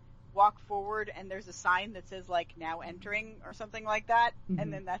 like, walk forward and there's a sign that says, like, now entering or something like that,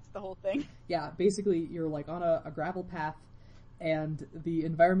 and then that's the whole thing. Yeah, basically you're, like, on a gravel path, and the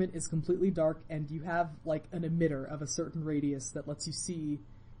environment is completely dark, and you have, like, an emitter of a certain radius that lets you see,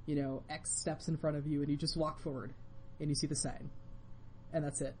 you know, X steps in front of you, and you just walk forward, and you see the sign. And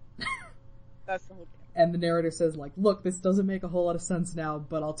that's it. That's the whole game. And the narrator says, like, look, this doesn't make a whole lot of sense now,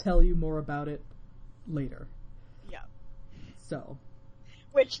 but I'll tell you more about it later. Yeah. So.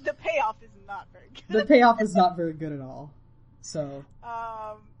 Which, the payoff is not very good. The payoff is not very good at all. So.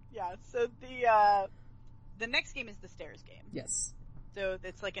 Yeah, so the next game is the stairs game. Yes. So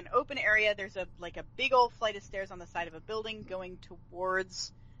it's like an open area. There's a big old flight of stairs on the side of a building going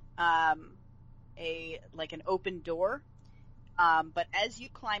towards an open door. But as you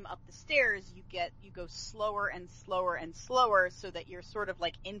climb up the stairs, you go slower and slower and slower, so that you're sort of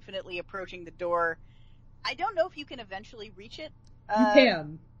like infinitely approaching the door. I don't know if you can eventually reach it. You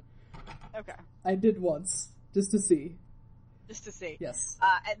can. Okay. I did once, just to see. Just to see. Yes.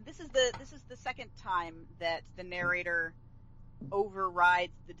 And this is the second time that the narrator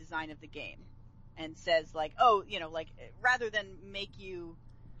overrides the design of the game and says, like, oh, you know, like, rather than make you,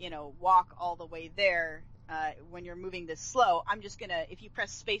 you know, walk all the way there, when you're moving this slow, I'm just gonna, if you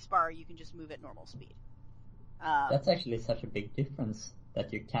press spacebar, you can just move at normal speed. That's actually such a big difference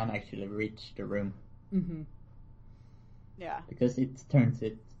that you can actually reach the room. Mm-hmm. Yeah. Because it turns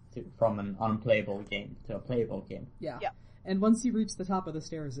it from an unplayable game to a playable game. Yeah. And once you reach the top of the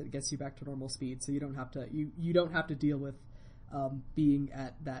stairs, it gets you back to normal speed, so you don't have to, you don't have to deal with, being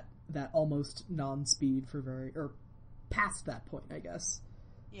at that almost non-speed or past that point, I guess.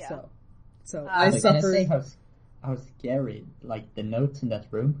 Yeah. So I suffered. Can I say how scary, like, the notes in that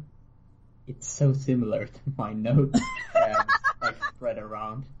room? It's so similar to my notes, like, spread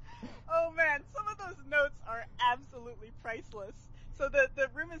around. Oh man, some of those notes are absolutely priceless. So the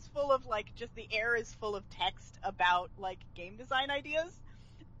room is full of, like, just the air is full of text about, like, game design ideas,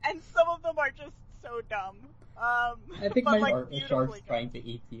 and some of them are just so dumb. I think the shark's trying to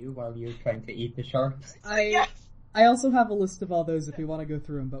eat you while you're trying to eat the sharks. Yes. I also have a list of all those if we want to go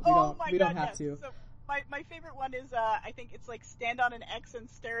through them, but we don't have to. So my favorite one is, I think it's like stand on an X and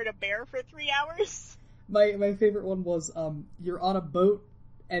stare at a bear for 3 hours. My favorite one was, you're on a boat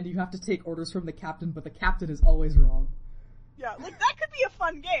and you have to take orders from the captain, but the captain is always wrong. Yeah, like, that could be a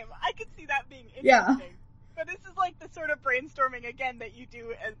fun game. I could see that being interesting. Yeah. But this is like the sort of brainstorming, again, that you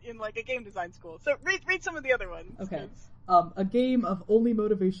do in like a game design school. So read some of the other ones. Okay. A game of only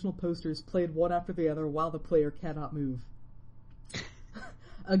motivational posters played one after the other while the player cannot move.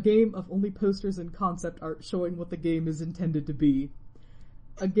 A game of only posters and concept art showing what the game is intended to be.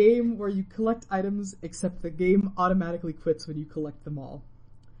 A game where you collect items except the game automatically quits when you collect them all.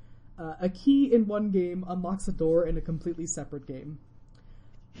 A key in one game unlocks a door in a completely separate game.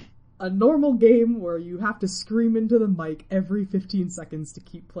 A normal game where you have to scream into the mic every 15 seconds to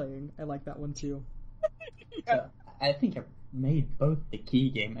keep playing. I like that one too. Yeah. I think made both the key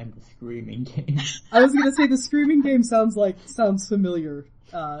game and the screaming game. I was gonna say the screaming game sounds familiar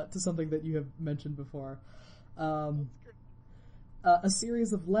to something that you have mentioned before. A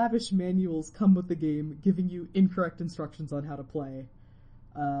series of lavish manuals come with the game, giving you incorrect instructions on how to play.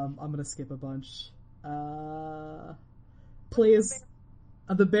 I'm gonna skip a bunch. Play as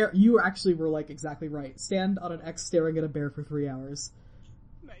the bear. You actually were like exactly right. Stand on an X staring at a bear for 3 hours.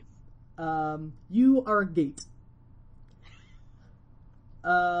 Nice. You are a gate.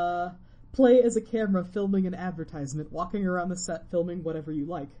 Play as a camera filming an advertisement, walking around the set filming whatever you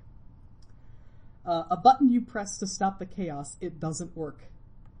like. A button you press to stop the chaos, it doesn't work.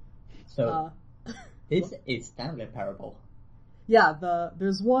 So, this is Stanley Parable. Yeah,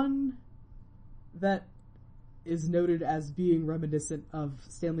 there's one that is noted as being reminiscent of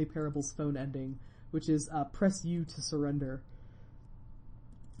Stanley Parable's phone ending, which is press U to surrender.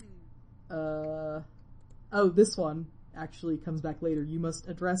 This one actually comes back later. You must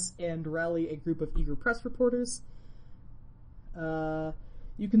address and rally a group of eager press reporters.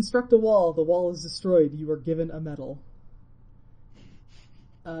 You construct a wall. The wall is destroyed. You are given a medal.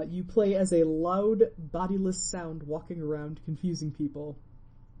 You play as a loud, bodiless sound walking around, confusing people.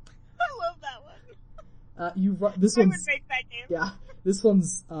 I love that one. I would make that game. Yeah, this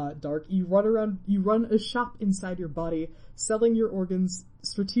one's dark. You run a shop inside your body, selling your organs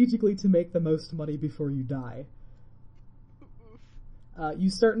strategically to make the most money before you die. You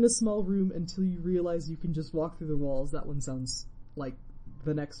start in a small room until you realize you can just walk through the walls. That one sounds like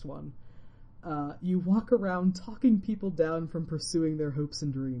the next one. You walk around talking people down from pursuing their hopes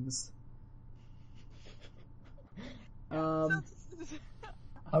and dreams. I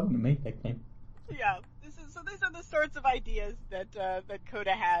want to make that game. Yeah, these are the sorts of ideas that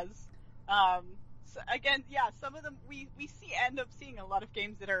Coda has. So again, yeah, some of them we end up seeing a lot of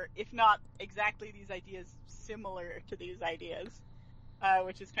games that are, if not exactly these ideas, similar to these ideas,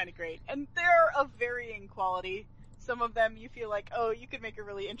 which is kind of great. And they're of varying quality. Some of them you feel like, oh, you could make a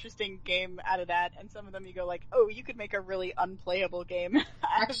really interesting game out of that, and some of them you go like, oh, you could make a really unplayable game out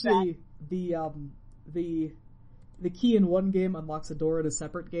Actually, of the key in one game unlocks a door in a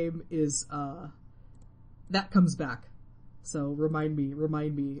separate game is that comes back. So remind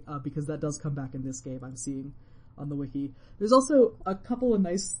me, because that does come back in this game I'm seeing on the wiki. There's also a couple of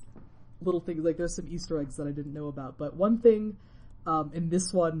nice little things, like there's some Easter eggs that I didn't know about, but one thing in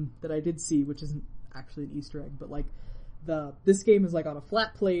this one that I did see, which isn't actually an Easter egg, but like this game is like on a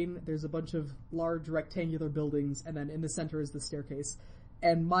flat plane, there's a bunch of large rectangular buildings, and then in the center is the staircase.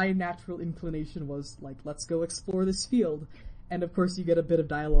 And my natural inclination was like, let's go explore this field. And of course you get a bit of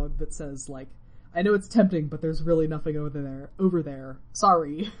dialogue that says like, I know it's tempting, but there's really nothing over there.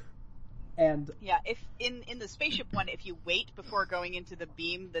 Sorry. And yeah, if in the spaceship one, if you wait before going into the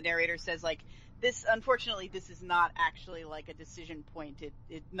beam, the narrator says like, unfortunately, this is not actually like a decision point.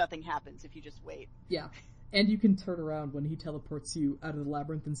 Nothing happens if you just wait. Yeah. And you can turn around when he teleports you out of the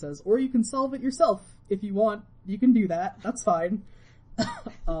labyrinth and says, or you can solve it yourself if you want. You can do that. That's fine.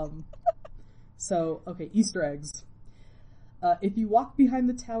 Okay, Easter eggs. If you walk behind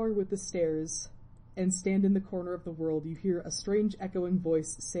the tower with the stairs and stand in the corner of the world, you hear a strange echoing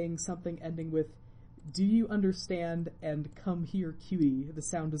voice saying something ending with, "Do you understand?" and "Come here, cutie." The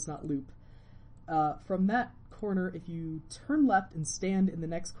sound does not loop. From that corner, if you turn left and stand in the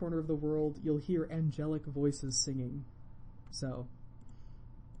next corner of the world, you'll hear angelic voices singing. So,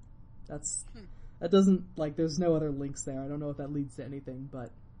 that doesn't, like, there's no other links there. I don't know if that leads to anything,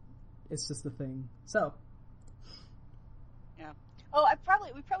 but it's just the thing. So. Yeah. Oh,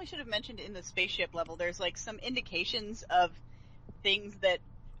 we probably should have mentioned in the spaceship level, there's, like, some indications of things that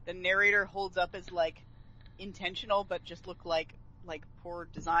the narrator holds up as, like, intentional, but just look like poor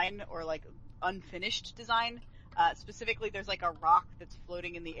design, or, like, unfinished design. Specifically, there's, like, a rock that's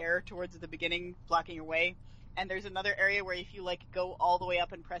floating in the air towards the beginning, blocking your way. And there's another area where if you, like, go all the way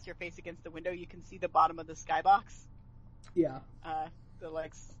up and press your face against the window, you can see the bottom of the skybox. Yeah.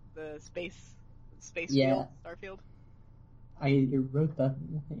 The space yeah. field, Starfield. I wrote that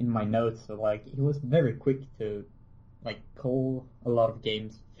in my notes, so, like, he was very quick to, like, call a lot of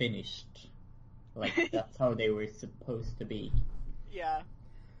games finished. Like, that's how they were supposed to be. Yeah.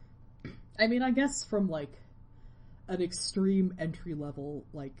 I mean, I guess from, like, an extreme entry-level,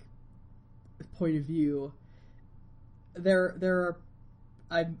 like, point of view, there are,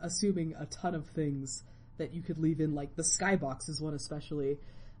 I'm assuming, a ton of things that you could leave in, like, the skybox is one especially,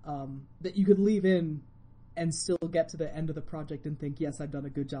 that you could leave in and still get to the end of the project and think, yes, I've done a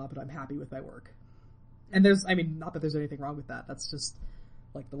good job and I'm happy with my work. And there's, I mean, not that there's anything wrong with that, that's just,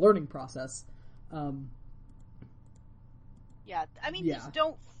 like, the learning process. Yeah, I mean, Yeah. these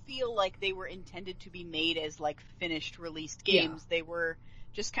don't feel like they were intended to be made as like finished released games. They were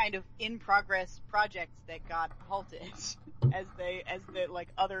just kind of in progress projects that got halted as the like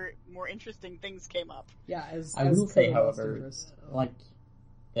other more interesting things came up. Yeah, as I will say, Coda lost however, interest. like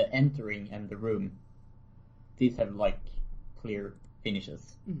the entering and the room, these have like clear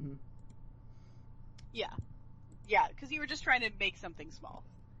finishes. Mm-hmm. Yeah, because you were just trying to make something small,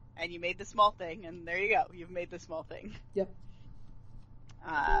 and you made the small thing, and there you go. You've made the small thing. Yep.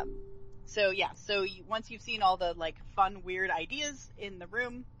 So once you've seen all the like fun, weird ideas in the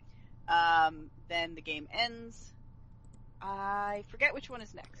room, then the game ends. I forget which one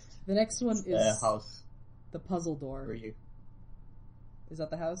is next. The next one It's is the house the puzzle door. where you. Is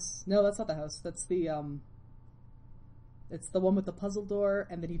that the house? No, that's not the house. That's the it's the one with the puzzle door,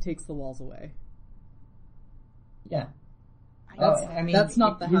 and then he takes the walls away. Yeah. That's- I mean, that's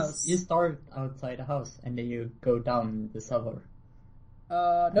not the house. You start outside the house and then you go down the cellar.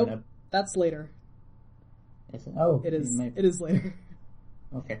 Nope. And, That's later. It is. maybe. It is later.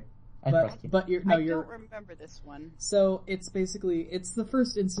 Okay. I trust you. But you're I you're. don't remember this one. So it's basically it's the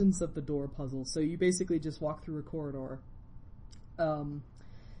first instance of the door puzzle. So you basically just walk through a corridor.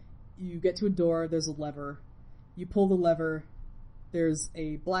 You get to a door. There's a lever. You pull the lever. There's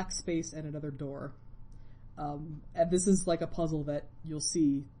a black space and another door. And this is like a puzzle that you'll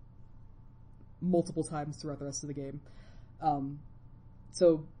see multiple times throughout the rest of the game.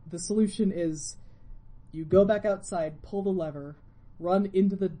 So the solution is you go back outside, pull the lever, run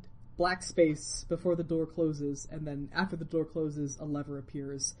into the black space before the door closes, and then after the door closes, a lever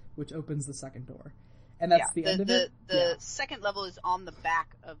appears, which opens the second door. And that's the end of it? The second level is on the back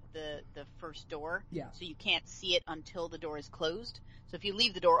of the first door. Yeah. So you can't see it until the door is closed. So if you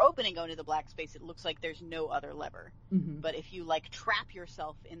leave the door open and go into the black space, it looks like there's no other lever. Mm-hmm. But if you like trap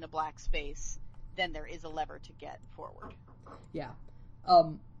yourself in the black space, then there is a lever to get forward. Yeah.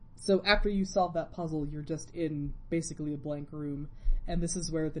 So after you solve that puzzle, you're just in basically a blank room, and this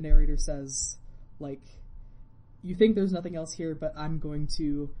is where the narrator says, like, you think there's nothing else here, but I'm going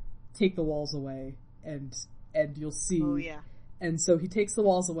to take the walls away, and you'll see. Oh yeah. And so he takes the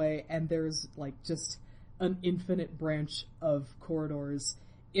walls away, and there's, like, just an infinite branch of corridors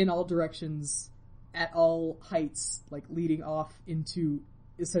in all directions, at all heights, like, leading off into,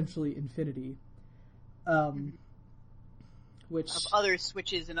 essentially, infinity. Which... Of other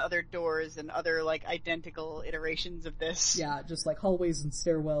switches and other doors and other, like, identical iterations of this. Yeah, just, like, hallways and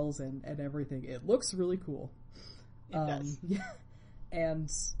stairwells and everything. It looks really cool. It does. Yeah. And...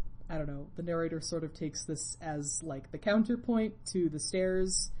 I don't know, the narrator sort of takes this as, like, the counterpoint to the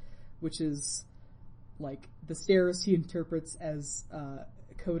stairs, which is, like, the stairs he interprets as,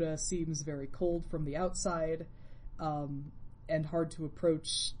 Coda seems very cold from the outside, and hard to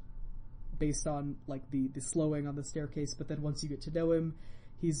approach based on, like, the slowing on the staircase, but then once you get to know him,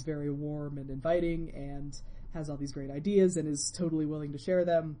 he's very warm and inviting, and has all these great ideas, and is totally willing to share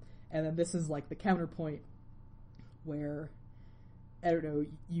them, and then this is, like, the counterpoint, where... I don't know,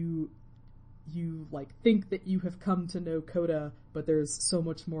 you like think that you have come to know Coda, but there's so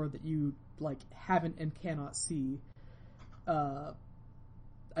much more that you like haven't and cannot see.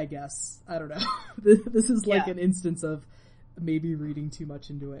 I guess. I don't know. This is like an instance of maybe reading too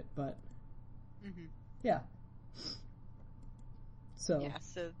much into it, but yeah. So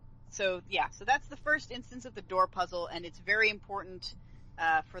that's the first instance of the door puzzle, and it's very important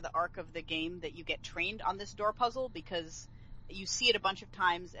for the arc of the game that you get trained on this door puzzle, because you see it a bunch of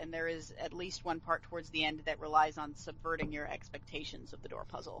times, and there is at least one part towards the end that relies on subverting your expectations of the door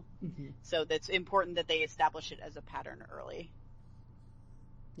puzzle. Mm-hmm. So that's important that they establish it as a pattern early.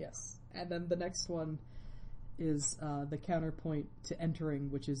 Yes. And then the next one is the counterpoint to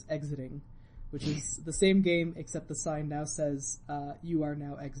entering, which is exiting, which is the same game, except the sign now says, you are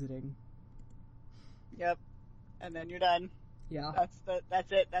now exiting. Yep. And then you're done. Yeah.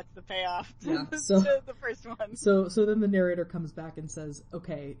 That's it. That's the payoff to, yeah. So, to the first one. So then the narrator comes back and says,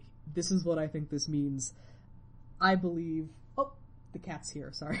 okay, this is what I think this means. I believe... Oh, the cat's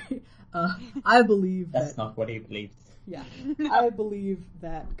here, sorry. I believe That's not what he believes. Yeah. I believe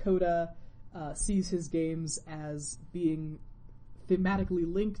that Coda sees his games as being thematically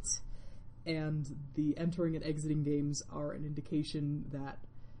linked, and the entering and exiting games are an indication that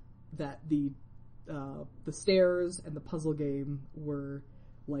the stairs and the puzzle game were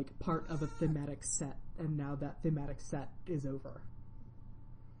like part of a thematic set, and now that thematic set is over.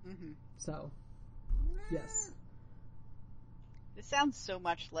 Mm-hmm. So, yes. This sounds so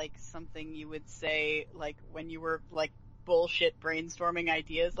much like something you would say, like, when you were, like, bullshit brainstorming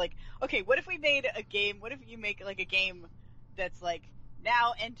ideas. Like, okay, what if we made a game, what if you make, like, a game that's, like,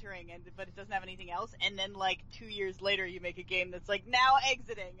 now entering, but it doesn't have anything else, and then like 2 years later you make a game that's like now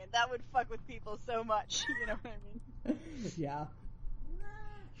exiting, and that would fuck with people so much. You know what I mean? Yeah.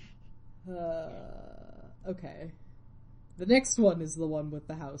 Okay. The next one is the one with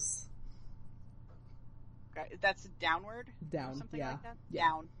the house. Okay, that's downward? Down, Or something yeah. like that? Yeah.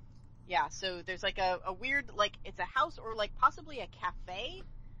 Down. Yeah, so there's like a weird, like, it's a house or like possibly a cafe,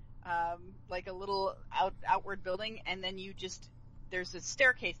 like a little outward building, and then there's a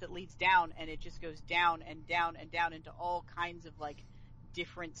staircase that leads down, and it just goes down and down and down into all kinds of like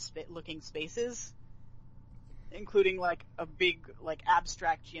different looking spaces, including like a big, like,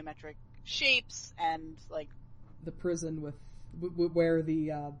 abstract geometric shapes and like The prison with where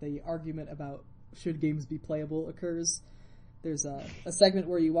the argument about should games be playable occurs. There's a segment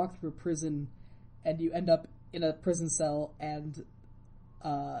where you walk through a prison and you end up in a prison cell, and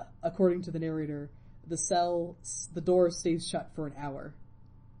according to the narrator, the door stays shut for an hour,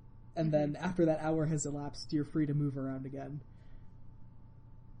 and then after that hour has elapsed, you're free to move around again.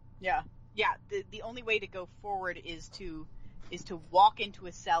 Yeah. The only way to go forward is to walk into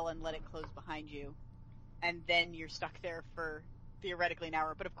a cell and let it close behind you, and then you're stuck there for theoretically an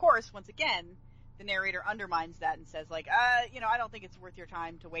hour. But of course, once again, the narrator undermines that and says like, I don't think it's worth your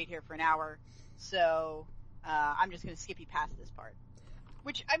time to wait here for an hour, so I'm just going to skip you past this part.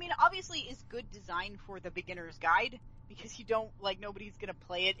 Which, I mean, obviously is good design for the beginner's guide, because you don't, like, nobody's going to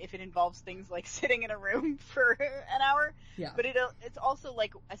play it if it involves things like sitting in a room for an hour. Yeah. But it's also,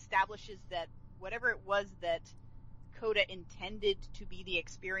 like, establishes that whatever it was that Coda intended to be the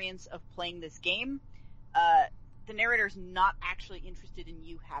experience of playing this game, the narrator's not actually interested in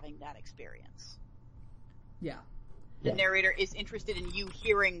you having that experience. Yeah. The narrator is interested in you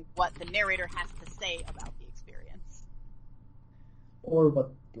hearing what the narrator has to say about the experience. Or what,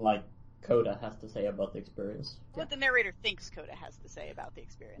 like, Coda has to say about the experience. What the narrator thinks Coda has to say about the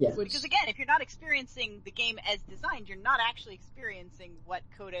experience. Yes. Because again, if you're not experiencing the game as designed, you're not actually experiencing what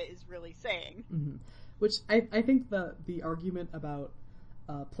Coda is really saying. Mm-hmm. Which I think the argument about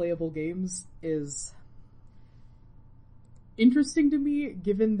playable games is interesting to me,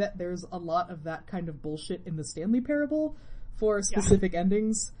 given that there's a lot of that kind of bullshit in the Stanley Parable for specific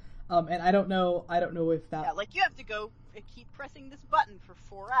endings. And I don't know if that... Yeah, like you have to go and keep pressing this button for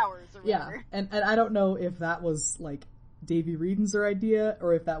 4 hours or whatever. Yeah, and I don't know if that was, like, Davey Reden's idea,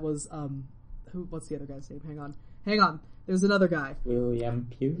 or if that was, what's the other guy's name? Hang on. There's another guy. William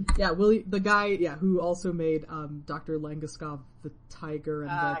Pugh? Yeah, the guy, who also made, Dr. Langeskov the Tiger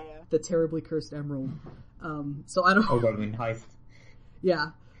and the Terribly Cursed Emerald. So I don't... Overwhelming Heist. Yeah.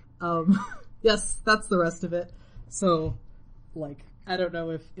 Yes, that's the rest of it. So, like, I don't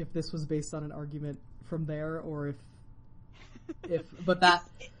know if this was based on an argument from there, or but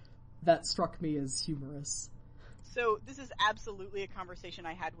that struck me as humorous. So this is absolutely a conversation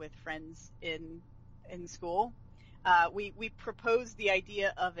I had with friends in school. We proposed the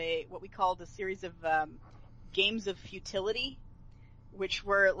idea of what we called a series of games of futility, which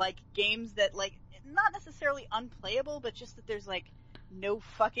were like games that, like, not necessarily unplayable, but just that there's like no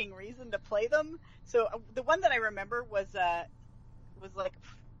fucking reason to play them. So the one that I remember was like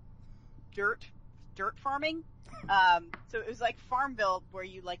dirt farming. So it was like Farmville, where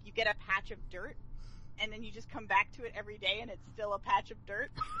you get a patch of dirt, and then you just come back to it every day, and it's still a patch of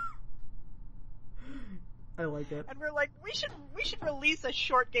dirt. I like it. And we're like, we should release a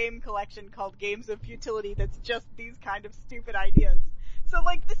short game collection called Games of Futility that's just these kind of stupid ideas. So,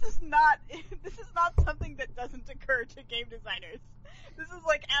 like, this is not something that doesn't occur to game designers. This is,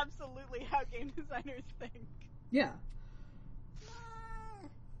 like, absolutely how game designers think. Yeah.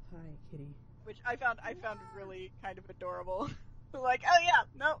 Hi, kitty. Which I found really kind of adorable. Like, oh yeah,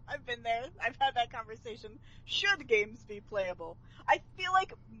 no, I've been there. I've had that conversation. Should games be playable? I feel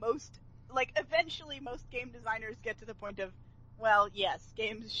like eventually most game designers get to the point of, well, yes,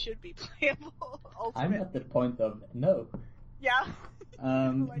 games should be playable. I'm at the point of no. Yeah.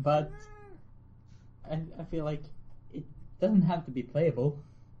 But I feel like it doesn't have to be playable,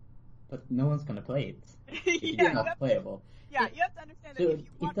 but no one's gonna play it. It's not playable. Yeah, you have to understand that So if you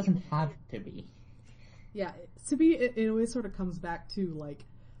want it doesn't have to be. Yeah, to me, it in a way sort of comes back to, like,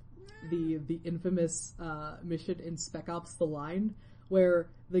 the infamous mission in Spec Ops: The Line, where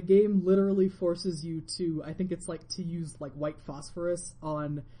the game literally forces you to, I think it's like, to use, like, white phosphorus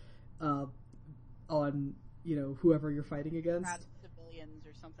on whoever you're fighting against. Civilians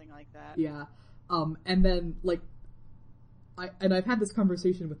or something like that. Yeah. And then, like, I've had this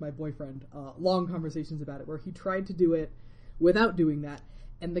conversation with my boyfriend, long conversations about it, where he tried to do it without doing that,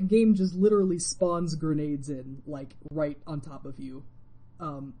 and the game just literally spawns grenades in, like, right on top of you.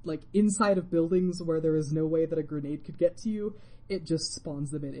 like inside of buildings where there is no way that a grenade could get to you, it just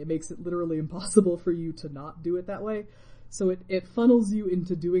spawns them in. It makes it literally impossible for you to not do it that way. So it funnels you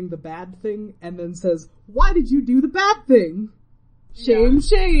into doing the bad thing and then says, why did you do the bad thing? Shame,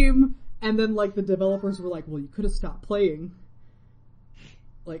 shame! And then, like, the developers were like, well, you could have stopped playing.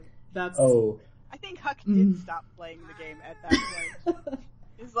 Like, that's... Oh. I think Huck did stop playing the game at that point.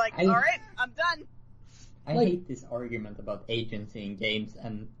 He's like, alright, I'm done. I hate this argument about agency in games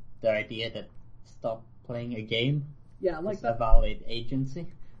and the idea that stop playing a game is a valid agency.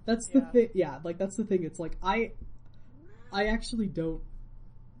 That's the thing, that's the thing. It's like, I actually don't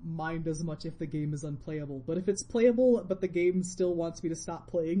mind as much if the game is unplayable, but if it's playable but the game still wants me to stop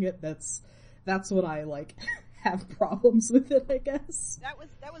playing it, that's what I, like, have problems with it, I guess. That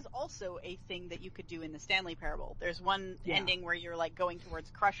was also a thing that you could do in the Stanley Parable. There's one ending where you're, like, going towards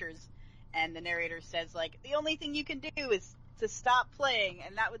Crushers, and the narrator says, like, the only thing you can do is to stop playing,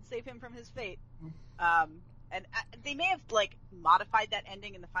 and that would save him from his fate. And they may have, like, modified that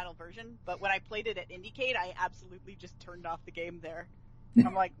ending in the final version, but when I played it at Indiecade, I absolutely just turned off the game there.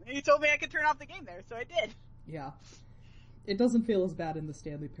 I'm like, you told me I could turn off the game there, so I did. Yeah. It doesn't feel as bad in the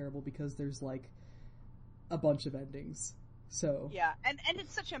Stanley Parable because there's, like, a bunch of endings. So. Yeah, and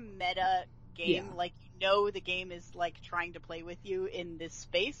it's such a meta game. Yeah. Like, you know the game is, like, trying to play with you in this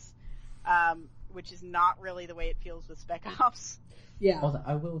space, which is not really the way it feels with Spec Ops. Yeah. Also,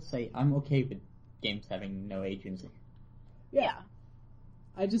 I will say, I'm okay with games having no agency. Yeah.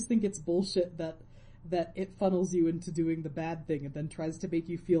 I just think it's bullshit that it funnels you into doing the bad thing and then tries to make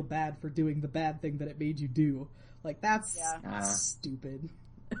you feel bad for doing the bad thing that it made you do. Like, that's stupid.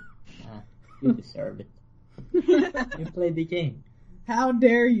 You deserve it. You played the game. How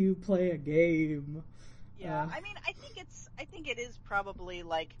dare you play a game? Yeah, I mean, I think it is probably,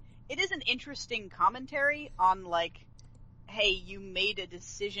 like, it is an interesting commentary on, like, hey, you made a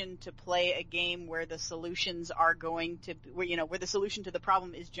decision to play a game where the solutions are going to, where the solution to the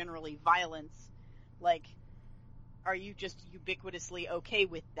problem is generally violence. Like, are you just ubiquitously okay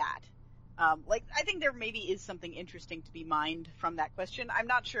with that? Like, I think there maybe is something interesting to be mined from that question. I'm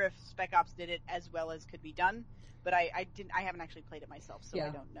not sure if Spec Ops did it as well as could be done, but I haven't actually played it myself, so I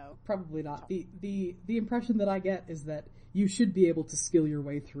don't know. Probably not. The impression that I get is that you should be able to skill your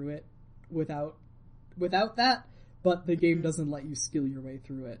way through it without that, but the game doesn't let you skill your way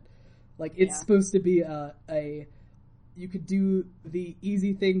through it. Like, it's supposed to be you could do the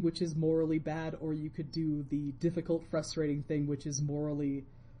easy thing, which is morally bad, or you could do the difficult, frustrating thing, which is morally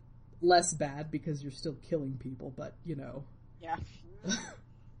less bad because you're still killing people, but, you know. Yeah.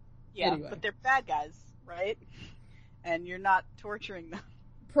 Yeah, anyway. But they're bad guys, right? And you're not torturing them.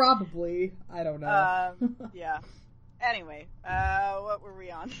 Probably. I don't know. Yeah. Anyway, what were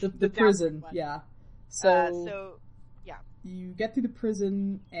we on? The prison, yeah. So, yeah. You get through the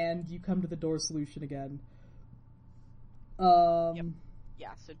prison, and you come to the door solution again. Yep. Yeah,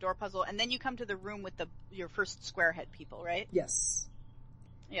 so door puzzle, and then you come to the room with your first squarehead people, right? Yes.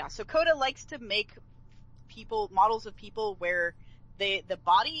 Yeah, so Coda likes to make models of people where the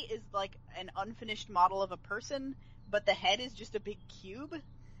body is like an unfinished model of a person, but the head is just a big cube,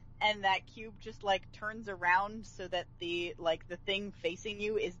 and that cube just, like, turns around so that the thing facing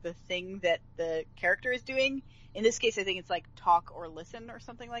you is the thing that the character is doing. In this case, I think it's like talk or listen or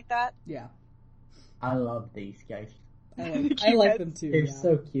something like that. Yeah. I love these guys. I like them too. They're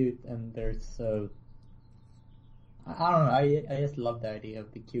so cute, and they're so... I don't know, I just love the idea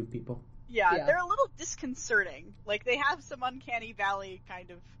of the cute people. Yeah, they're a little disconcerting. Like, they have some Uncanny Valley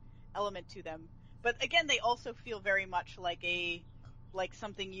kind of element to them. But again, they also feel very much like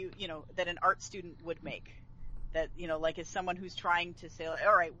something that an art student would make. That, like, as someone who's trying to say,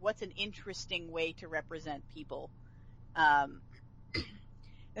 all right, what's an interesting way to represent people?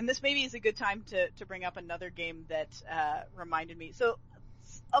 And this maybe is a good time to bring up another game that reminded me. So,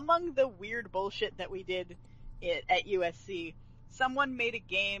 among the weird bullshit that we did at USC, someone made a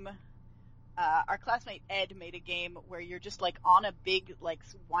game, our classmate Ed made a game where you're just, like, on a big, like,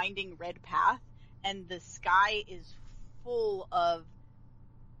 winding red path, and the sky is full of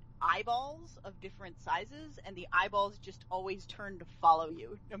eyeballs of different sizes, and the eyeballs just always turn to follow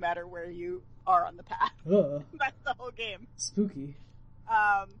you, no matter where you are on the path. That's the whole game. Spooky.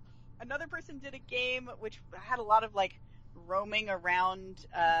 Another person did a game which had a lot of, like, roaming around,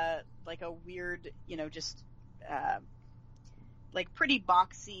 like a weird, just, like, pretty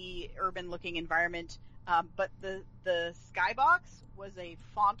boxy, urban-looking environment, but the skybox was a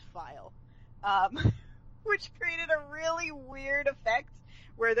font file, which created a really weird effect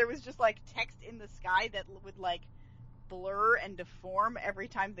where there was just, like, text in the sky that would, like, blur and deform every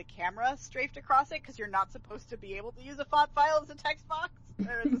time the camera strafed across it, because you're not supposed to be able to use a font file as a text box,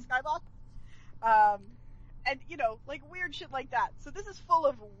 or as a skybox. And, you know, like weird shit like that. So this is full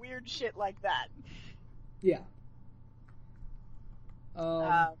of weird shit like that. Yeah.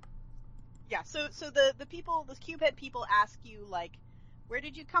 Yeah, so the people, the Cubehead people ask you, like, where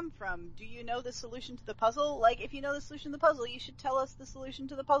did you come from? Do you know the solution to the puzzle? Like, if you know the solution to the puzzle, you should tell us the solution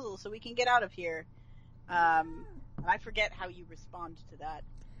to the puzzle so we can get out of here. I forget how you respond to that.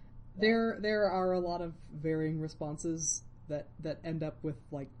 There are a lot of varying responses that end up with,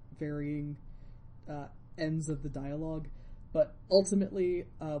 like, varying ends of the dialogue. But ultimately,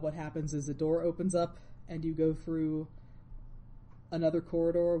 what happens is a door opens up and you go through another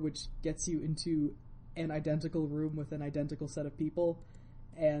corridor which gets you into an identical room with an identical set of people,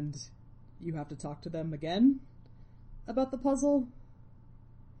 and you have to talk to them again about the puzzle.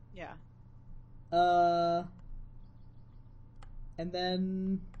 Yeah. And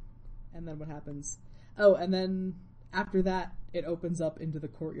then what happens? Oh, and then after that, it opens up into the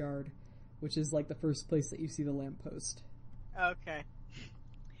courtyard, which is like the first place that you see the lamppost. Okay.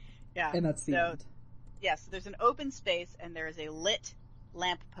 Yeah. And that's the end. Yeah, so there's an open space and there is a lit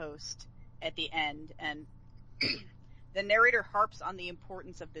lamppost at the end, and the narrator harps on the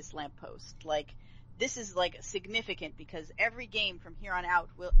importance of this lamppost. Like, this is like significant because every game from here on out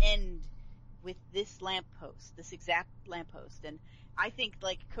will end with this lamppost, this exact lamppost. And I think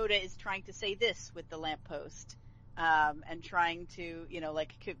like Coda is trying to say this with the lamppost, and trying to, you know,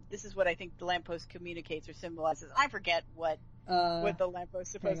 like, this is what I think the lamppost communicates or symbolizes. I forget what the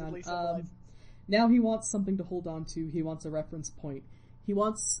lamppost supposedly symbolizes. Now he wants something to hold on to. He wants a reference point. He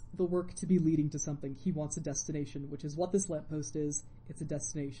wants the work to be leading to something. He wants a destination, which is what this lamppost is. It's a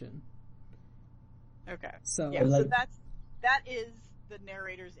destination. Okay. So, yeah, so that is the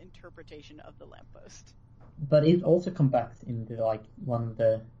narrator's interpretation of the lamppost. But it also comes back into, like, one of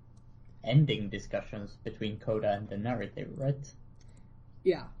the ending discussions between Coda and the narrator, right?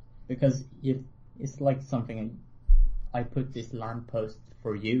 Yeah. Because it's like something, I put this lamppost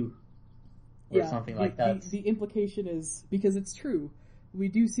for you, or something like that. The implication is, because it's true, we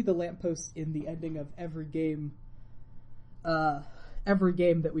do see the lamppost in the ending of every game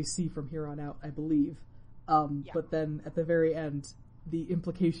that we see from here on out, I believe. But then at the very end, the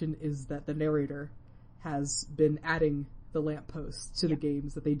implication is that the narrator has been adding the lampposts to the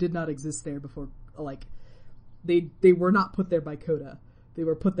games, that they did not exist there before. Like, they were not put there by Coda. They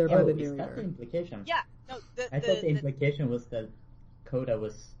were put there by the narrator. Is that the implication? Yeah. No, I thought the implication was that Coda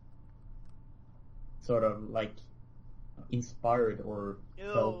was sort of like inspired or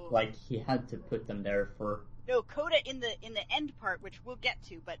felt like he had to put them there for. No, Coda in the end part, which we'll get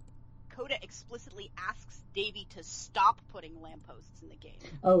to, but Coda explicitly asks Davey to stop putting lampposts in the game.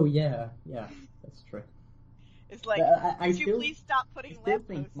 Oh yeah, that's true. It's like, could you please stop putting lampposts? I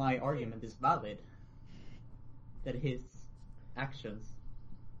still think my argument is valid. That his actions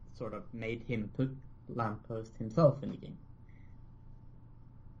sort of made him put lamppost himself in the game.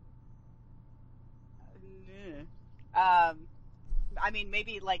 I mean,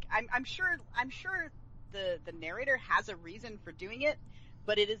 maybe like I'm sure the narrator has a reason for doing it,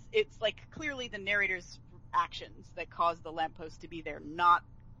 but it's like clearly the narrator's actions that cause the lamppost to be there, not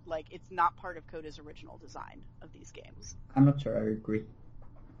like it's not part of Coda's original design of these games. I'm not sure I agree.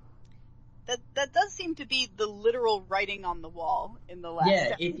 That does seem to be the literal writing on the wall in the last.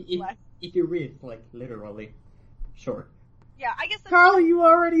 Yeah, if you read it like literally, sure. Yeah, I guess. Carl, you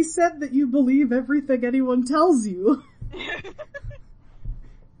already said that you believe everything anyone tells you.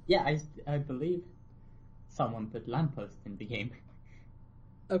 Yeah, I believe someone put lamppost in the game.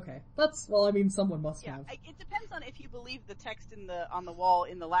 Okay, someone must have. It depends on if you believe the text on the wall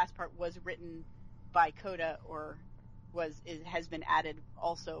in the last part was written by Coda or has been added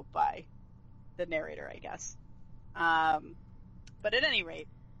also by the narrator, I guess. But at any rate,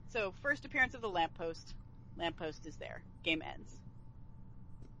 so first appearance of the lamppost. Lamppost is there. Game ends.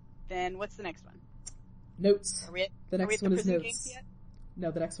 Then what's the next one? Notes. The next one is Notes. Yet?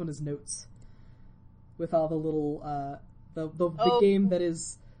 No, the next one is Notes. With all the little, the game that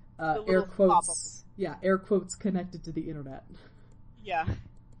is, air quotes. Pop-ups. Yeah, air quotes connected to the internet. Yeah.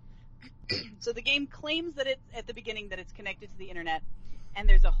 So the game claims that it's, at the beginning, that it's connected to the internet, and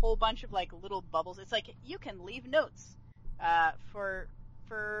there's a whole bunch of, like, little bubbles. It's like, you can leave notes, for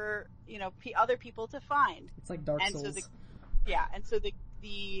other people to find. It's like Dark Souls. So the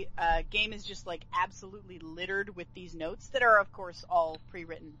game is just like absolutely littered with these notes that are, of course, all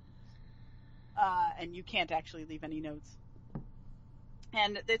pre-written, and you can't actually leave any notes.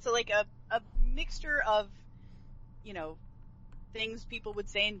 And it's like a mixture of, things people would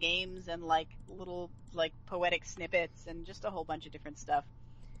say in games and like little like poetic snippets and just a whole bunch of different stuff.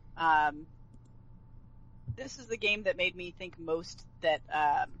 This is the game that made me think most that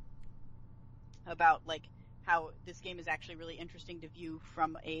about like how this game is actually really interesting to view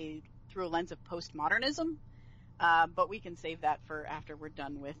through a lens of postmodernism. But we can save that for after we're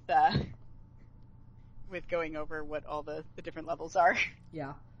done with going over what all the different levels are.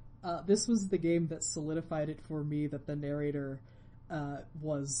 Yeah. This was the game that solidified it for me that the narrator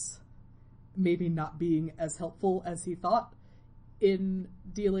was maybe not being as helpful as he thought in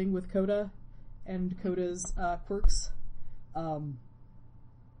dealing with Coda and Coda's quirks.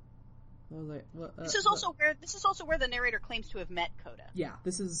 This is also where the narrator claims to have met Coda. Yeah,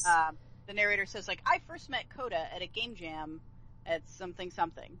 this is... the narrator says, like, I first met Coda at a game jam at something.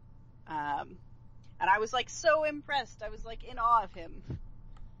 And I was, like, so impressed. I was, like, in awe of him.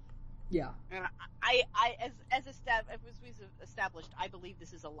 Yeah. And as we've established, I believe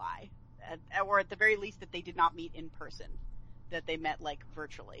this is a lie. Or at the very least that they did not meet in person. That they met, like,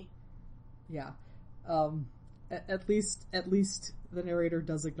 virtually. Yeah. At least the narrator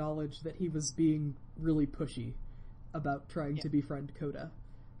does acknowledge that he was being really pushy about trying to befriend Coda.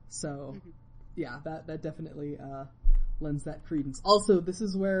 So, yeah, that definitely lends that credence. Also, this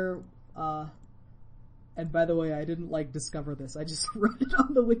is where, and by the way, I didn't discover this. I just wrote it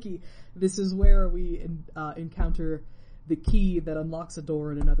on the wiki. This is where we encounter the key that unlocks a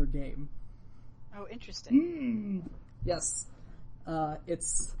door in another game. Oh, interesting. Yes,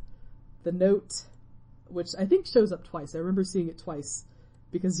 it's the note, which I think shows up twice. I remember seeing it twice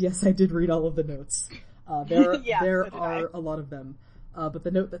because yes, I did read all of the notes. There are a lot of them. But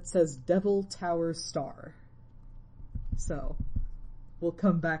the note that says Devil Tower Star. So, we'll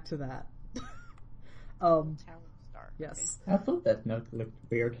come back to that. Tower Star. Yes. I thought that note looked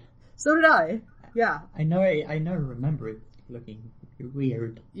weird. So did I. Yeah. I know remember it looking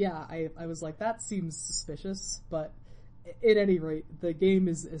weird. Yeah, I was like, that seems suspicious, but at any rate, the game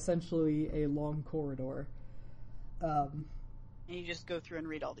is essentially a long corridor. And you just go through and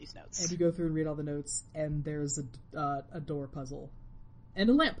read all these notes. And you go through and read all the notes, and there's a door puzzle. And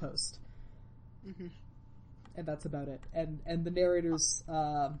a lamppost. Mm-hmm. And that's about it. And the narrators,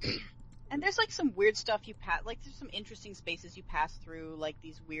 and there's like some weird stuff you pass, like there's some interesting spaces you pass through, like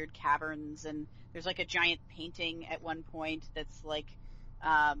these weird caverns, and there's like a giant painting at one point that's like,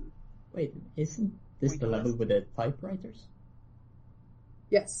 Wait, isn't this the level with the typewriters?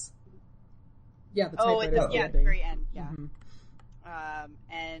 Yes. Yeah, the typewriters. At the very end, yeah. Mm-hmm.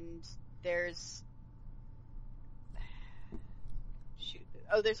 And there's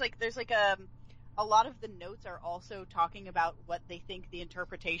there's a lot of the notes are also talking about what they think the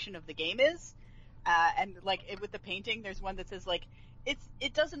interpretation of the game is, and like with the painting, there's one that says like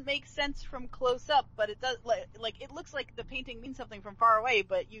it doesn't make sense from close up, but it does like it looks like the painting means something from far away,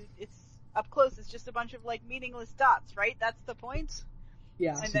 but it's up close, it's just a bunch of like meaningless dots, right? That's the point.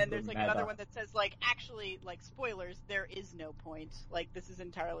 Yeah. And then there's like another one that says like actually like spoilers, there is no point. Like this is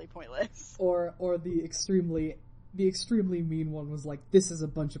entirely pointless. Or the extremely mean one was like, this is a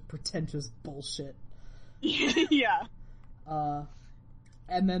bunch of pretentious bullshit. Yeah.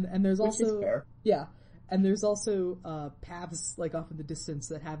 And there's Which also, is fair. yeah, and there's also, paths, like, off in the distance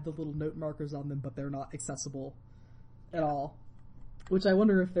that have the little note markers on them, but they're not accessible at all. Which I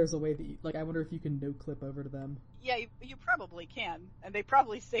wonder if there's a way that I wonder if you can no-clip over to them. Yeah, you probably can, and they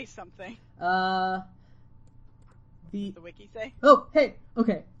probably say something. The wiki say? Oh, hey!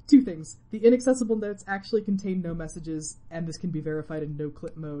 Okay, two things. The inaccessible notes actually contain no messages, and this can be verified in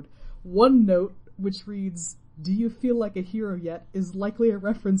no-clip mode. One note, which reads, "Do you feel like a hero yet?" is likely a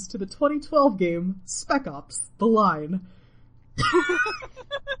reference to the 2012 game Spec Ops: The Line.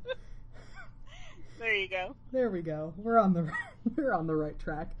 There you go. There we go. We're on the right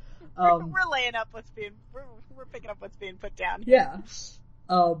track. We're laying up we're picking up what's being put down. Yeah.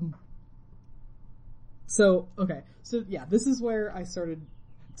 So yeah, this is where I started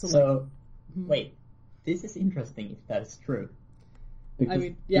to wait, this is interesting if that's true. I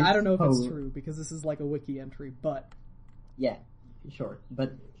mean, yeah, I don't know if it's true because this is like a wiki entry, but yeah, sure.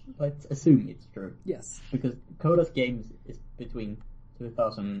 But let's assume it's true. Yes. Because Coda's games is between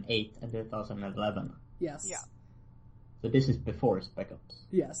 2008 and 2011. Yes. Yeah. So this is before Spec Ops.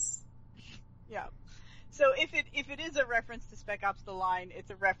 Yes. Yeah. So if it is a reference to Spec Ops: The Line,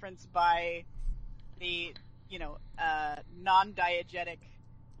 it's a reference by the non-diegetic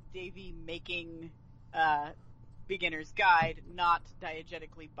Davey making beginner's guide, not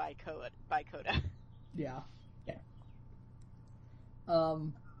diegetically by Coda. Yeah. Yeah.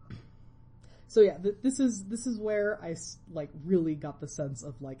 So yeah, this is where I really got the sense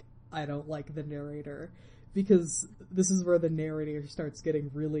of I don't like the narrator because this is where the narrator starts getting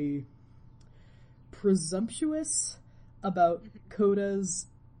really presumptuous about Coda's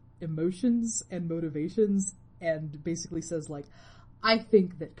emotions and motivations, and basically says, like, I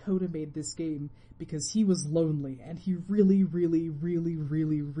think that Coda made this game because he was lonely and he really, really, really,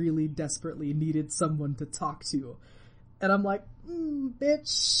 really, really desperately needed someone to talk to. And I'm like,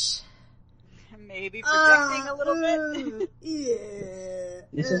 bitch. Maybe projecting a little bit. Yeah.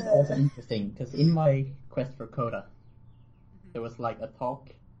 This is also interesting, because in my quest for Coda, there was like a talk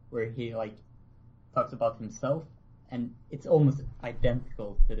where he like talks about himself, and it's almost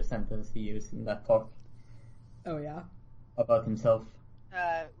identical to the sentence he used in that talk Oh, yeah? about himself.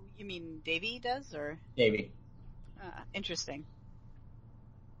 You mean Davey does, or? Davey. Interesting.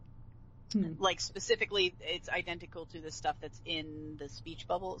 Hmm. Like, specifically, it's identical to the stuff that's in the speech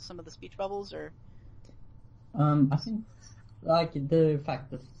bubble, some of the speech bubbles, or? I think, like, the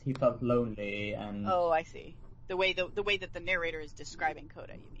fact that he felt lonely and... Oh, I see. The way that the narrator is describing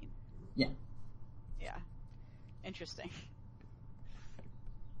Coda, you mean? Yeah. Yeah. Interesting.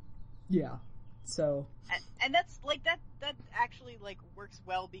 Yeah. So... And that's, like, that actually, like, works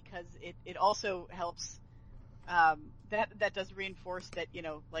well because it also helps, that does reinforce that, you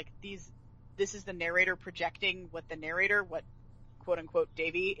know, like, this is the narrator projecting what quote-unquote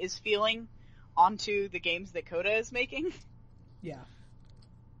Davey is feeling onto the games that Coda is making. Yeah.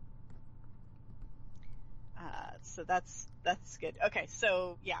 So that's good. Okay,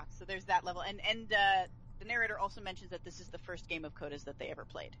 so yeah, so there's that level, and the narrator also mentions that this is the first game of Coda's that they ever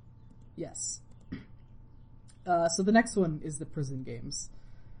played. Yes. So the next one is the prison games.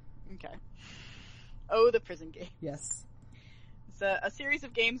 Okay. Oh, the prison game. Yes. It's a series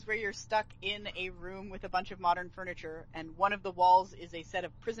of games where you're stuck in a room with a bunch of modern furniture, and one of the walls is a set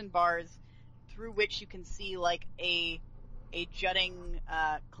of prison bars through which you can see like a jutting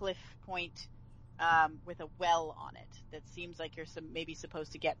cliff point with a well on it that seems like you're maybe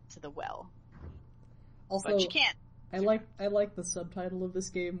supposed to get to the well. Also, but you can't. I like the subtitle of this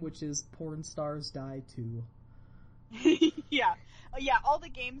game, which is Porn Stars Die Too. Yeah. All the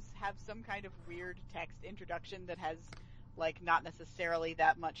games have some kind of weird text introduction that has, like, not necessarily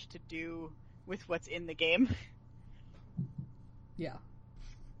that much to do with what's in the game. Yeah.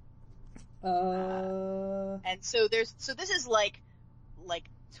 And so this is like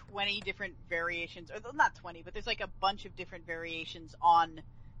 20 different variations, or not 20, but there's like a bunch of different variations on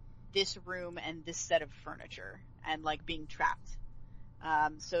this room and this set of furniture and like being trapped.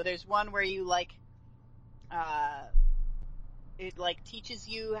 So there's one where you like, it like teaches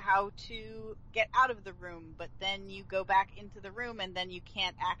you how to get out of the room, but then you go back into the room and then you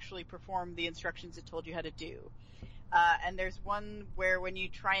can't actually perform the instructions it told you how to do. And there's one where when you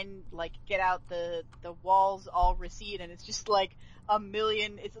try and like get out, the walls all recede and it's just like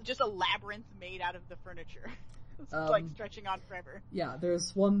it's just a labyrinth made out of the furniture. It's like stretching on forever. Yeah,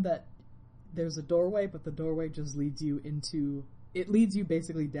 there's one that there's a doorway, but the doorway just leads you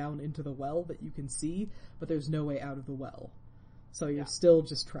basically down into the well that you can see, but there's no way out of the well. So you're still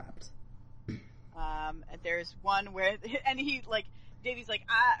just trapped. And there's one where, and he like, Davey's like,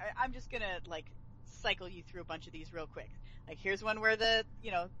 I'm just gonna like cycle you through a bunch of these real quick. Like here's one where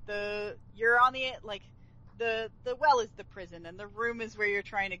you're on the, like, the well is the prison and the room is where you're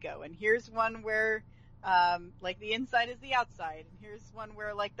trying to go. And here's one where, like the inside is the outside. And here's one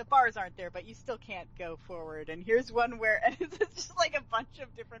where like the bars aren't there, but you still can't go forward. And here's one where, and it's just like a bunch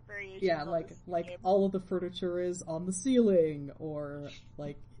of different variations. Yeah, like all of the furniture is on the ceiling, or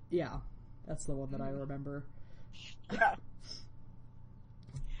like, yeah, that's the one that I remember. Yeah.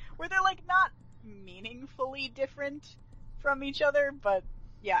 Where they're like not meaningfully different from each other, but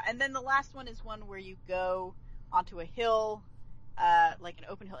yeah. And then the last one is one where you go onto a hill, like an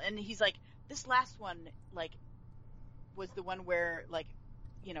open hill, and he's like, this last one, like, was the one where, like,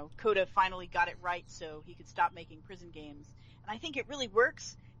 you know, Coda finally got it right so he could stop making prison games. And I think it really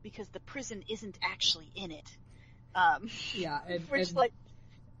works because the prison isn't actually in it. Yeah,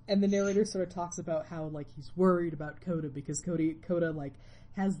 and the narrator sort of talks about how, like, he's worried about Coda because Coda like,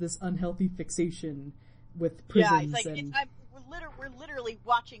 has this unhealthy fixation with prisons. Yeah, it's like, we're literally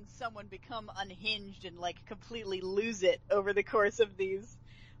watching someone become unhinged and, like, completely lose it over the course of these,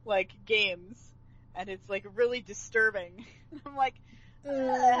 like, games. And it's, like, really disturbing. I'm like,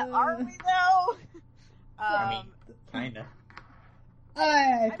 are we though? I mean, kinda.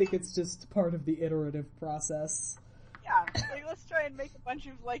 I think it's just part of the iterative process. Yeah, like, let's try and make a bunch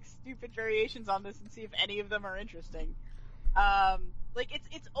of, like, stupid variations on this and see if any of them are interesting. Like,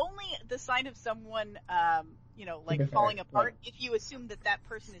 it's only the sign of someone, you know, like, falling apart if you assume that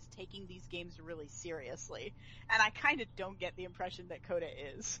person is taking these games really seriously. And I kind of don't get the impression that Coda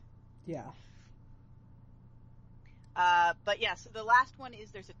is. Yeah. But yeah, so the last one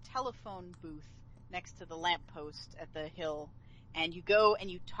is there's a telephone booth next to the lamppost at the hill, and you go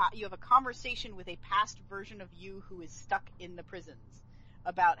and you have a conversation with a past version of you who is stuck in the prisons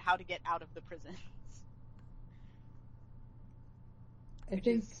about how to get out of the prisons. I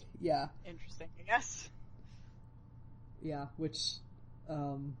think, yeah. Interesting, I guess. Yeah, which,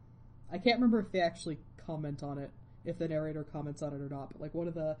 I can't remember if they actually comment on it, if the narrator comments on it or not, but like one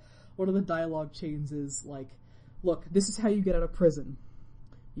of the dialogue chains is like, look, this is how you get out of prison.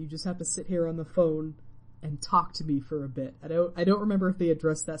 You just have to sit here on the phone and talk to me for a bit. I don't remember if they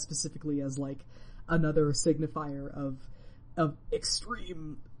addressed that specifically as like another signifier of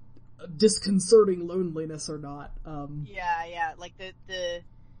extreme disconcerting loneliness or not. Yeah, like the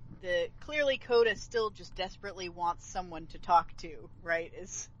clearly Coda still just desperately wants someone to talk to, right?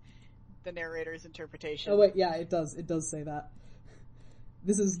 Is the narrator's interpretation. Oh wait, yeah, it does say that.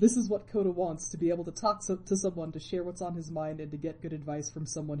 This is what Coda wants, to be able to talk to someone, to share what's on his mind, and to get good advice from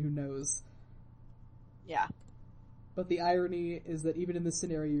someone who knows. Yeah. But the irony is that even in this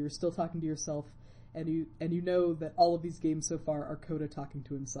scenario, you're still talking to yourself, and you know that all of these games so far are Coda talking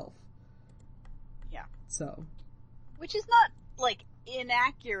to himself. Yeah. So. Which is not, like,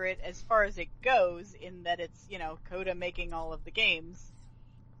 inaccurate as far as it goes, in that it's, Coda making all of the games.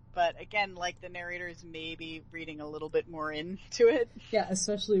 But again, like, the narrator's maybe reading a little bit more into it. Yeah,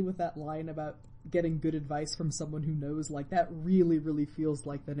 especially with that line about getting good advice from someone who knows, like, that really, really feels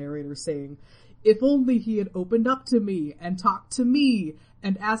like the narrator saying, if only he had opened up to me and talked to me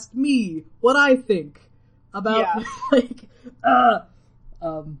and asked me what I think about,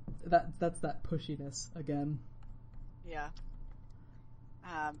 that's that pushiness again. Yeah.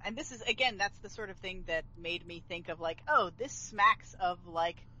 And this is, again, that's the sort of thing that made me think of, like, oh, this smacks of,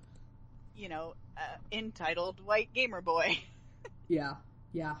 like, entitled White Gamer Boy. Yeah.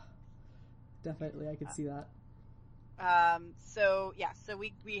 Definitely, I could see that. So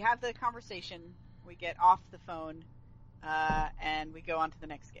we have the conversation, we get off the phone, and we go on to the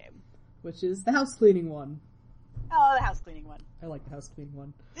next game. Which is the house cleaning one. Oh, the house cleaning one. I like the house cleaning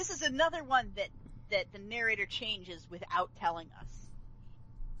one. This is another one that the narrator changes without telling us.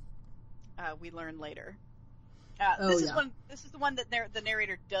 We learn later. This is the one that the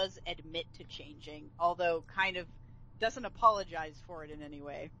narrator does admit to changing, although kind of doesn't apologize for it in any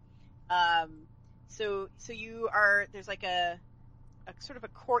way. So there's like a sort of a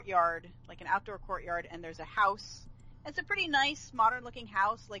courtyard, like an outdoor courtyard, and there's a house. It's a pretty nice, modern looking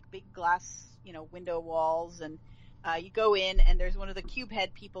house, like big glass, window walls, and you go in and there's one of the cube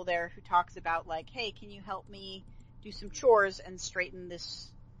head people there who talks about like, hey, can you help me do some chores and straighten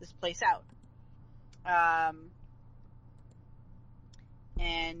this place out?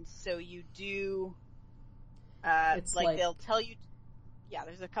 And so you do, it's like they'll tell you,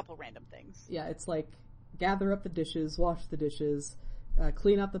 there's a couple random things. Yeah, it's like, gather up the dishes, wash the dishes,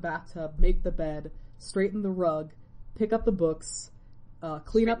 clean out the bathtub, make the bed, straighten the rug, pick up the books,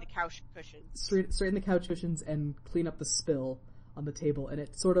 straighten the couch cushions. Straighten the couch cushions and clean up the spill on the table. And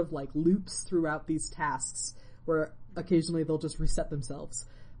it sort of like loops throughout these tasks where occasionally they'll just reset themselves.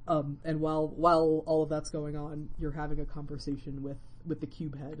 And while all of that's going on, you're having a conversation with the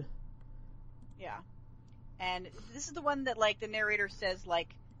cube head. Yeah. And this is the one that, like, the narrator says,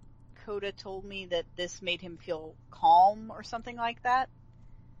 like, Coda told me that this made him feel calm or something like that.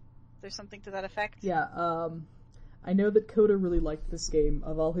 There's something to that effect? Yeah, I know that Coda really liked this game.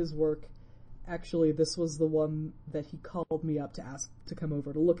 Of all his work, actually, this was the one that he called me up to ask to come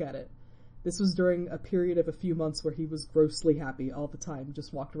over to look at it. This was during a period of a few months where he was grossly happy all the time,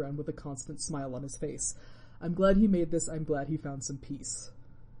 just walked around with a constant smile on his face. I'm glad he made this. I'm glad he found some peace.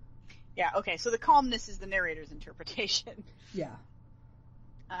 Yeah, okay, so the calmness is the narrator's interpretation. Yeah.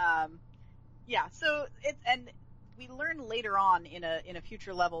 So and we learn later on in a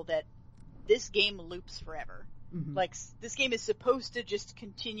future level that this game loops forever. Mm-hmm. Like, this game is supposed to just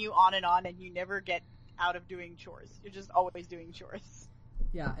continue on, and you never get out of doing chores. You're just always doing chores.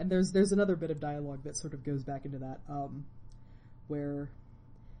 Yeah, and there's another bit of dialogue that sort of goes back into that, where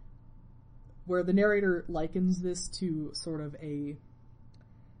the narrator likens this to sort of a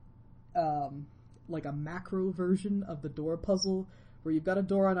like a macro version of the door puzzle, where you've got a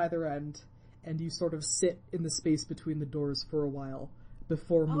door on either end, and you sort of sit in the space between the doors for a while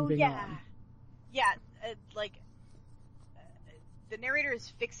before moving on. Yeah, the narrator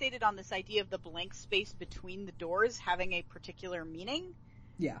is fixated on this idea of the blank space between the doors having a particular meaning.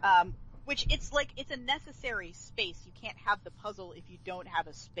 Yeah. Which it's a necessary space. You can't have the puzzle if you don't have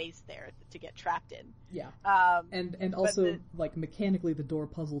a space there to get trapped in. Yeah. And also, like, mechanically the door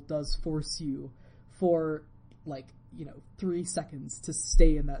puzzle does force you for, 3 seconds to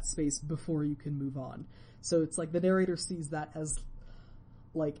stay in that space before you can move on. So it's like the narrator sees that as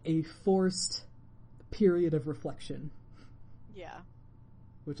like a forced period of reflection. Yeah.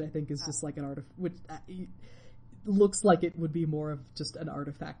 Which I think is just like an which looks like it would be more of just an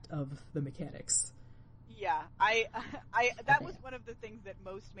artifact of the mechanics. Yeah, that was one of the things that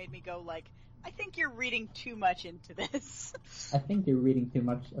most made me go like, I think you're reading too much into this. I think you're reading too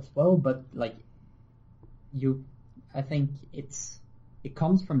much as well, but like, I think it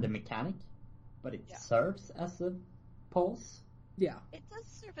comes from the mechanic, but it serves as a pause. Yeah. It does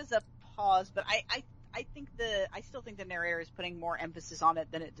serve as a pause, but I still think the narrator is putting more emphasis on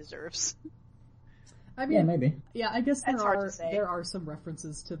it than it deserves. I mean, yeah, maybe. Yeah, I guess there are some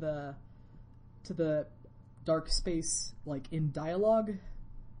references to the dark space, like in dialogue,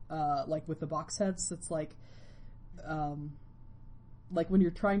 like with the box heads. It's like when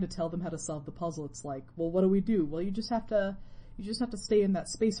you're trying to tell them how to solve the puzzle, it's like, well, what do we do? Well, you just have to stay in that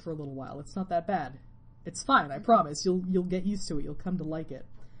space for a little while. It's not that bad. It's fine, I promise. You'll get used to it. You'll come to like it.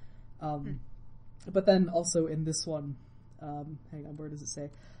 But then also in this one, hang on, where does it say?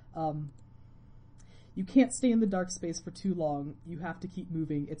 You can't stay in the dark space for too long. You have to keep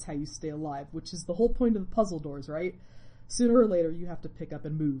moving. It's how you stay alive, which is the whole point of the puzzle doors, right? Sooner or later, you have to pick up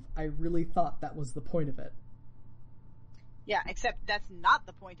and move. I really thought that was the point of it. Yeah, except that's not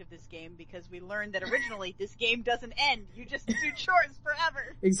the point of this game, because we learned that originally this game doesn't end. You just do chores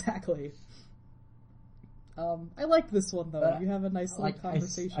forever. Exactly. I like this one, though. You have a nice little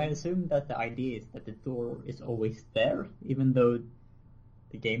conversation. I assume that the idea is that the door is always there, even though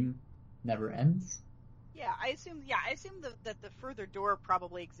the game never ends. Yeah, I assume that the further door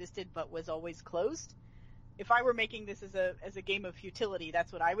probably existed but was always closed. If I were making this as a game of futility,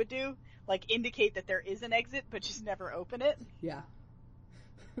 that's what I would do. Like, indicate that there is an exit, but just never open it. Yeah.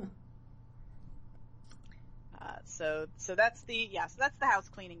 So that's the house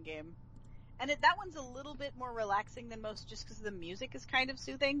cleaning game. And that one's a little bit more relaxing than most, just because the music is kind of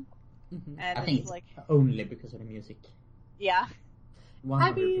soothing. Mm-hmm. And I think it's only because of the music. Yeah. 100%.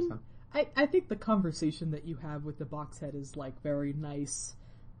 I mean, I think the conversation that you have with the box head is like very nice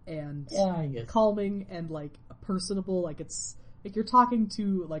and calming and like personable. Like it's like you're talking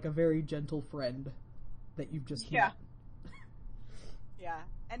to like a very gentle friend that you've just met. Yeah,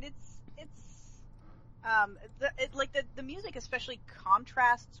 and the music especially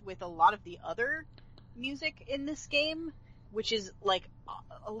contrasts with a lot of the other music in this game, which is like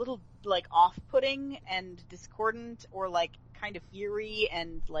a little like off-putting and discordant, or like kind of eerie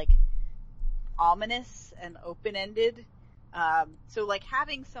and like ominous and open-ended. So like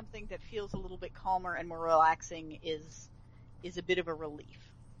having something that feels a little bit calmer and more relaxing is a bit of a relief,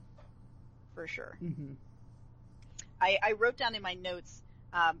 for sure. Mm-hmm. I wrote down in my notes.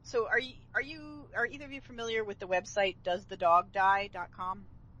 So are either of you familiar with the website doesthedogdie.com?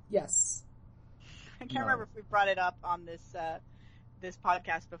 Yes. I can't remember if we brought it up on this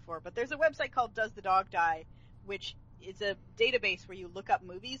podcast before, but there's a website called Does the Dog Die, which is a database where you look up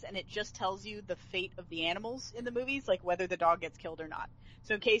movies and it just tells you the fate of the animals in the movies, like whether the dog gets killed or not.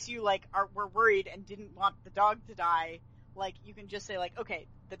 So in case you were worried and didn't want the dog to die, like you can just say like, okay,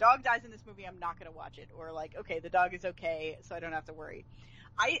 the dog dies in this movie, I'm not going to watch it. Or like, okay, the dog is okay, so I don't have to worry.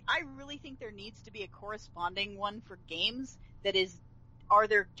 I really think there needs to be a corresponding one for games that is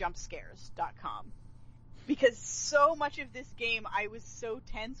aretherejump-scares.com. Because so much of this game, I was so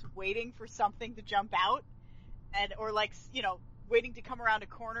tense waiting for something to jump out, or like, you know, waiting to come around a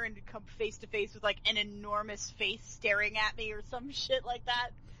corner and to come face to face with like an enormous face staring at me or some shit like that.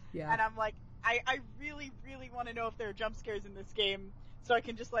 Yeah. And I'm like, I really, really want to know if there are jump scares in this game so I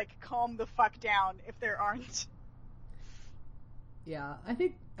can just like calm the fuck down if there aren't. Yeah, I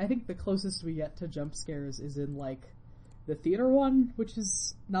think the closest we get to jump scares is in like the theater one, which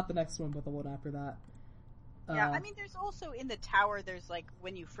is not the next one, but the one after that. Yeah, I mean, there's also in the tower. There's like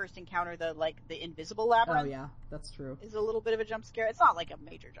when you first encounter the invisible labyrinth. Oh yeah, that's true. Is a little bit of a jump scare. It's not like a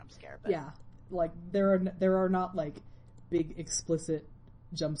major jump scare, but yeah, like there are not like big explicit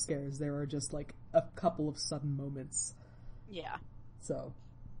jump scares. There are just like a couple of sudden moments. Yeah. So.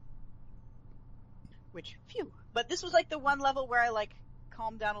 Which, phew. But this was like the one level where I like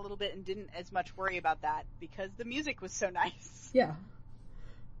calmed down a little bit and didn't as much worry about that because the music was so nice. Yeah.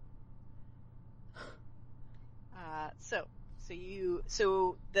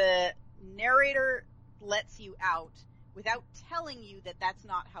 So the narrator lets you out without telling you that that's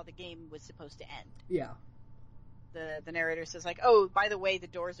not how the game was supposed to end. Yeah. The narrator says like, oh, by the way, the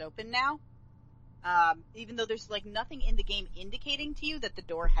door's open now. Even though there's like nothing in the game indicating to you that the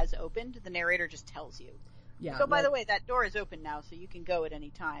door has opened, the narrator just tells you. Yeah. So by the way, that door is open now, so you can go at any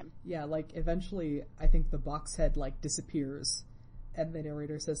time. Yeah, like eventually, I think the box head like disappears, and the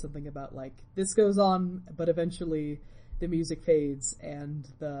narrator says something about, like, this goes on, but eventually the music fades and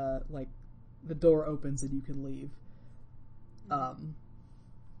the door opens and you can leave.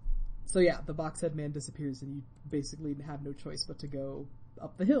 So yeah, the Boxhead Man disappears and you basically have no choice but to go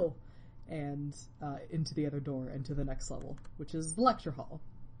up the hill and into the other door and to the next level, which is the lecture hall.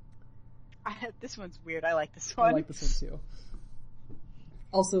 This one's weird. I like this one. I like this one too.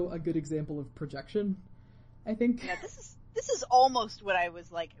 Also a good example of projection, I think. Yeah, this is almost what I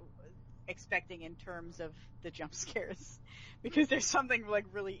was like expecting in terms of the jump scares, because there's something like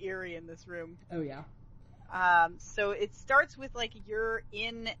really eerie in this room. Oh yeah. So it starts with like you're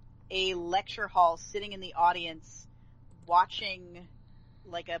in a lecture hall sitting in the audience watching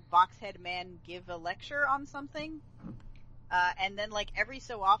like a Boxhead Man give a lecture on something. And then like every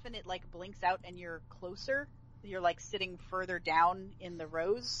so often it like blinks out and you're closer. You're like sitting further down in the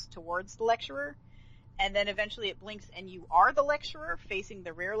rows towards the lecturer. And then eventually it blinks and you are the lecturer facing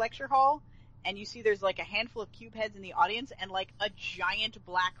the rear lecture hall. And you see there's like a handful of cube heads in the audience and like a giant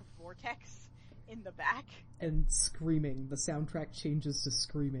black vortex in the back. And screaming. The soundtrack changes to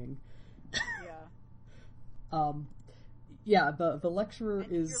screaming. Yeah. Yeah, the lecturer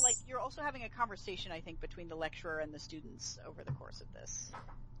and is... You're also having a conversation, I think, between the lecturer and the students over the course of this.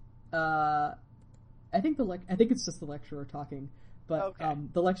 I think it's just the lecturer talking, but okay.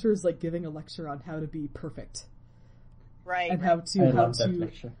 The lecturer is like giving a lecture on how to be perfect. Right. And right. how love to that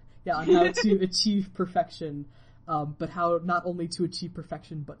lecture. Yeah, on how to achieve perfection. But how not only to achieve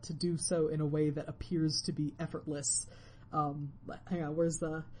perfection, but to do so in a way that appears to be effortless. Hang on, where's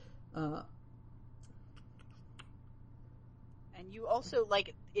the... And you also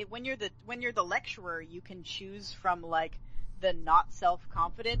like it when you're the lecturer, you can choose from like the not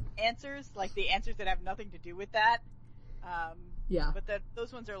self-confident answers, like the answers that have nothing to do with that. Yeah. But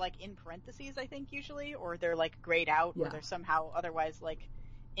those ones are like in parentheses, I think usually, or they're like grayed out, Yeah. or they're somehow otherwise like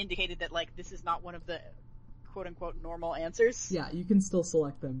indicated that like this is not one of the quote unquote normal answers. Yeah, you can still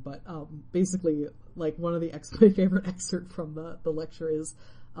select them, but basically, like one of my favorite excerpt from the lecture is,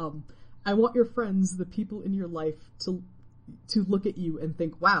 I want your friends, the people in your life, to look at you and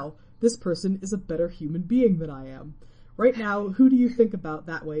think, wow, this person is a better human being than I am. Right now, who do you think about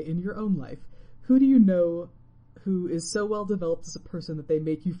that way in your own life? Who do you know who is so well developed as a person that they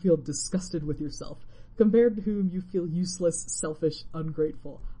make you feel disgusted with yourself, compared to whom you feel useless, selfish,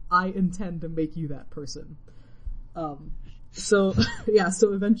 ungrateful? I intend to make you that person. So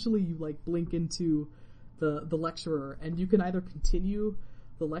eventually you like blink into the lecturer, and you can either continue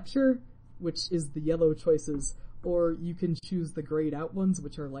the lecture, which is the yellow choices, or you can choose the grayed out ones,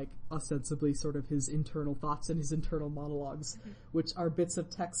 which are like ostensibly sort of his internal thoughts and his internal monologues, which are bits of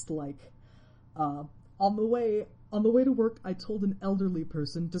text like, on the way to work, I told an elderly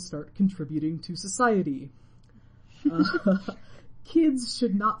person to start contributing to society. Kids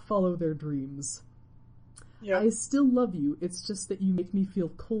should not follow their dreams. Yep. I still love you, it's just that you make me feel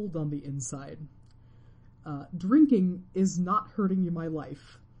cold on the inside. Drinking is not hurting my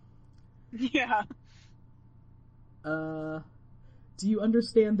life. Yeah. Do you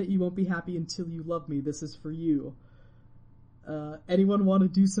understand that you won't be happy until you love me? This is for you. Anyone want to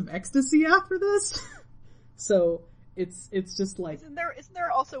do some ecstasy after this? So it's just like... Isn't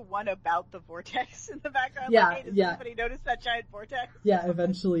there also one about the vortex in the background? Yeah, like, hey, does anybody notice that giant vortex? Yeah,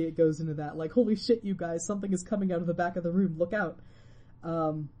 eventually it goes into that. Like, holy shit, you guys, something is coming out of the back of the room. Look out.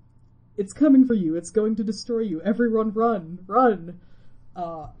 It's coming for you. It's going to destroy you. Everyone run. Run.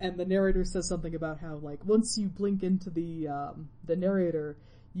 And the narrator says something about how, like, once you blink into the narrator,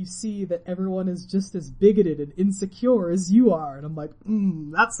 you see that everyone is just as bigoted and insecure as you are. And I'm like,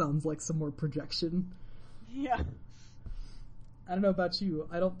 that sounds like some more projection. Yeah. I don't know about you.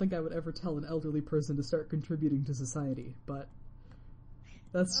 I don't think I would ever tell an elderly person to start contributing to society, but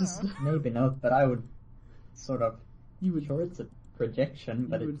that's just... Maybe not, but I would sort of... You would... Sure, it's a projection,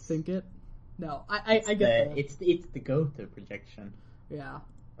 but you would it's... think it? No, I get that. It's the go-to projection. Yeah.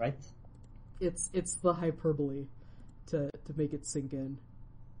 Right? It's the hyperbole to make it sink in.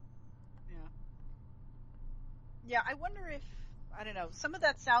 Yeah. Yeah, I wonder if, I don't know, some of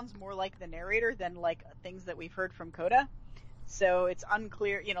that sounds more like the narrator than like things that we've heard from Coda. So it's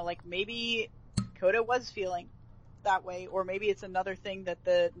unclear, like maybe Coda was feeling that way, or maybe it's another thing that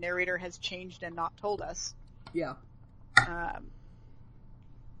the narrator has changed and not told us. Yeah.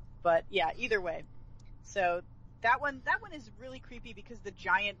 But yeah, either way. So that one is really creepy because the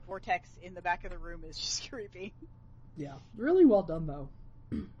giant vortex in the back of the room is just creepy. Yeah. Really well done though.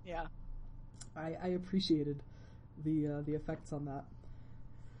 Yeah. I appreciated the effects on that.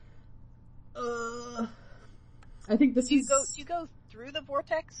 I think this do you go through the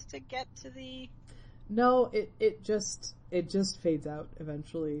vortex to get to the... No, it just fades out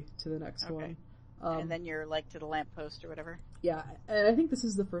eventually to the next Okay. one. And then you're like to the lamppost or whatever. Yeah, and I think this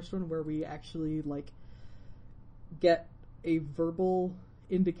is the first one where we actually like get a verbal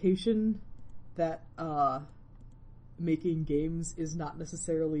indication that making games is not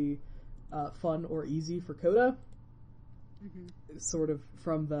necessarily fun or easy for Coda. Mm-hmm. Sort of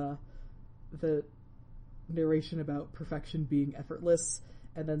from the narration about perfection being effortless,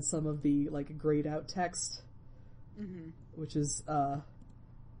 and then some of the like grayed out text, Mm-hmm. which is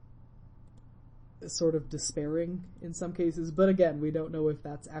sort of despairing in some cases. But again, we don't know if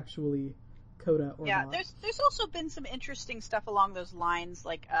that's actually Coda or Yeah, not. there's also been some interesting stuff along those lines,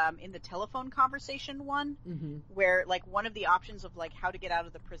 like in the telephone conversation one, Mm-hmm. where like one of the options of like how to get out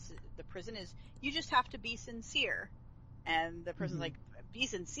of the prison is you just have to be sincere, and the person's Mhm. like, be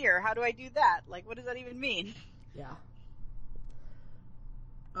sincere? How do I do that? Like, what does that even mean? Yeah.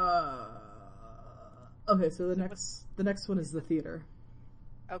 Okay, so the next one is the theater.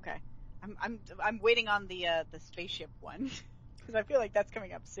 Okay, I'm waiting on the spaceship one because I feel like that's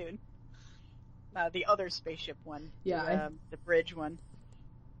coming up soon. The other spaceship one, Yeah, the bridge one.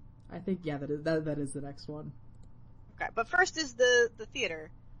 I think that is the next one. Okay, but first is the theater.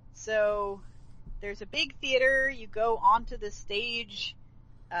 So there's a big theater. You go onto the stage,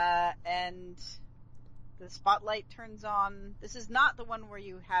 and the spotlight turns on. This is not the one where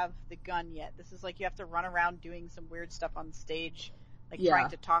you have the gun yet. This is like you have to run around doing some weird stuff on stage, like Yeah. trying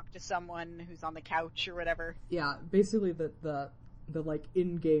to talk to someone who's on the couch or whatever. Yeah, basically the like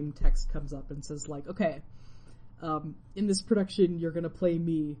in-game text comes up and says like, okay, in this production you're gonna play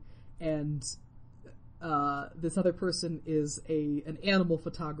me, and this other person is an animal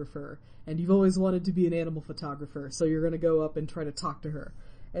photographer, and you've always wanted to be an animal photographer, so you're gonna go up and try to talk to her.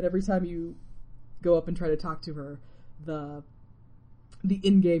 And every time you go up and try to talk to her, the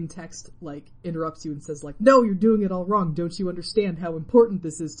in-game text like interrupts you and says like, no, you're doing it all wrong. Don't you understand how important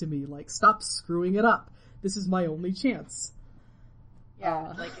this is to me? Like, stop screwing it up. This is my only chance.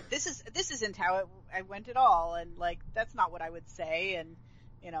 Yeah, like this isn't how I went at all, and like that's not what I would say, and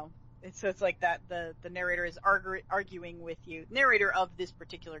you know, it's like that the narrator is arguing with you, narrator of this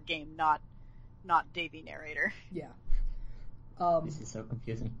particular game, not Davey narrator. Yeah. This is so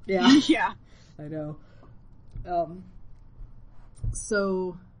confusing. Yeah. Yeah. I know.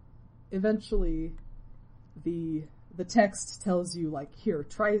 So eventually the text tells you like, here,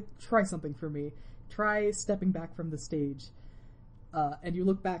 try something for me. Try stepping back from the stage. And you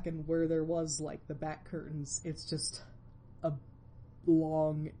look back, and where there was like the back curtains, it's just a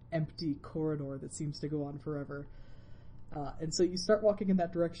long, empty corridor that seems to go on forever. And so you start walking in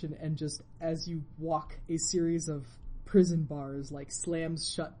that direction, and just as you walk, a series of prison bars like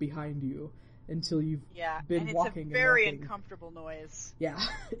slams shut behind you until you've been and walking. It's a very and walking. uncomfortable noise. Yeah,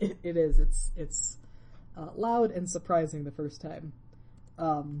 it is. It's loud and surprising the first time.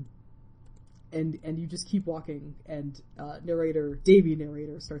 And you just keep walking, and Davey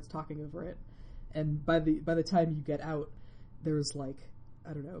narrator starts talking over it, and by the time you get out, there's like,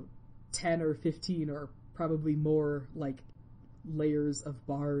 I don't know, 10 or 15 or probably more like layers of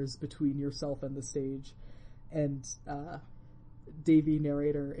bars between yourself and the stage, and Davey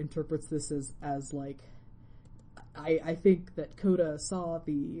narrator interprets this as like, I think that Coda saw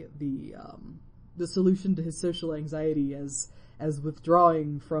the solution to his social anxiety as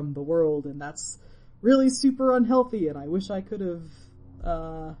withdrawing from the world, and that's really super unhealthy, and I wish I could have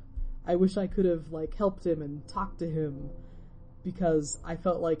like helped him and talked to him, because I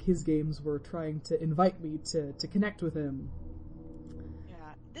felt like his games were trying to invite me to connect with him. Yeah.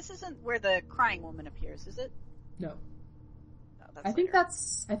 This isn't where the crying woman appears, is it? No. No, that's I think later.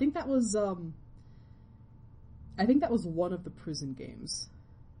 I think that was one of the prison games.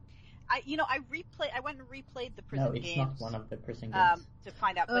 I went and replayed the prison No, it's games. not one of the prison games. To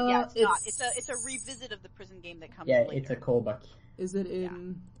find out, but yeah, it's not. it's- It's a revisit of the prison game that comes Yeah, later. it's a callback. Is it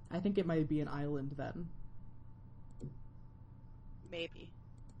in... I think it might be an island then. Maybe.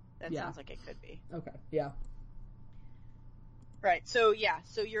 That Yeah. sounds like it could be. Okay, yeah. Right, so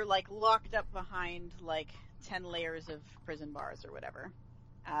you're like locked up behind like 10 layers of prison bars or whatever.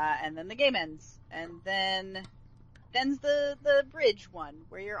 And then the game ends. And then's the bridge one,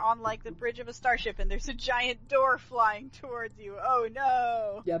 where you're on like the bridge of a starship and there's a giant door flying towards you. Oh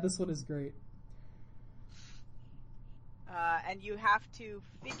no! Yeah, this one is great. And you have to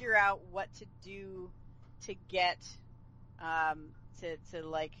figure out what to do to get, to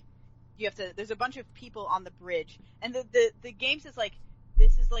like, you have to, there's a bunch of people on the bridge, and the game says like,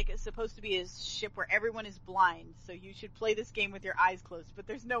 this is like supposed to be a ship where everyone is blind, so you should play this game with your eyes closed, but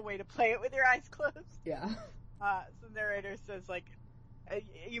there's no way to play it with your eyes closed. Yeah. So the narrator says like,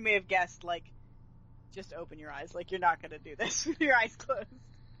 you may have guessed, like, just open your eyes. Like, you're not going to do this with your eyes closed.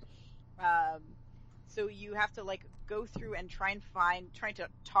 So you have to, like, go through and trying to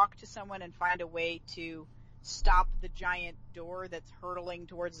talk to someone and find a way to stop the giant door that's hurtling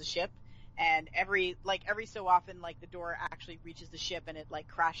towards the ship. And every so often, like, the door actually reaches the ship and it, like,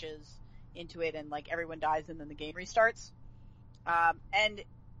 crashes into it and, like, everyone dies and then the game restarts. And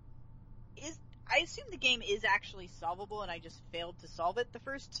I assume the game is actually solvable, and I just failed to solve it the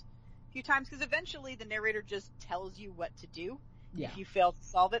first few times, because eventually the narrator just tells you what to do if you fail to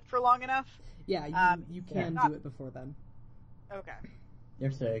solve it for long enough. Yeah, you can do it before then. Okay.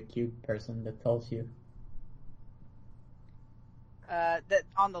 There's a cube person that tells you. That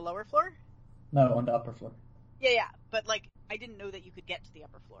on the lower floor? No, on the upper floor. Yeah, but, like, I didn't know that you could get to the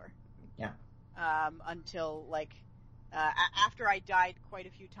upper floor. Yeah. Until, like, after I died quite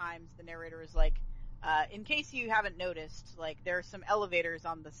a few times, the narrator was like, in case you haven't noticed, like, there are some elevators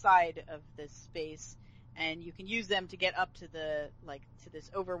on the side of this space, and you can use them to get up to to this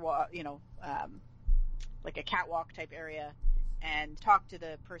overwalk, like a catwalk type area, and talk to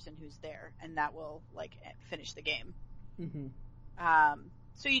the person who's there, and that will, like, finish the game. Mm-hmm.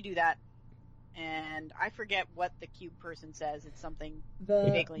 So you do that, and I forget what the cube person says. It's something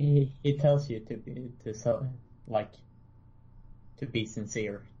vaguely. He tells you to be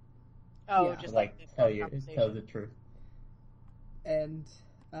sincere. Oh, Yeah. just like tell the truth. And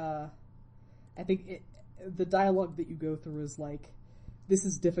I think the dialogue that you go through is like, this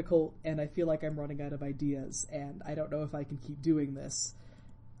is difficult, and I feel like I'm running out of ideas, and I don't know if I can keep doing this.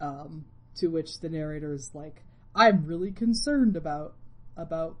 To which the narrator is like, I'm really concerned about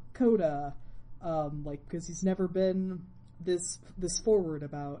Coda, like, because he's never been this forward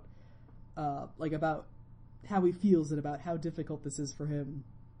about about how he feels and about how difficult this is for him.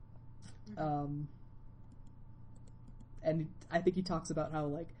 And I think he talks about how,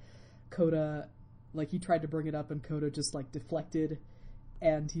 like, Coda, like, he tried to bring it up and Coda just, like, deflected,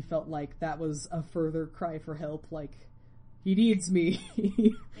 and he felt like that was a further cry for help, like, he needs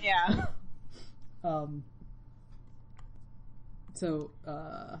me. Yeah. So,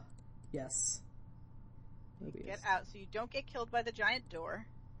 yes. Get out so you don't get killed by the giant door.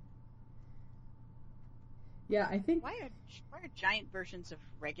 Yeah, I think... Why are giant versions of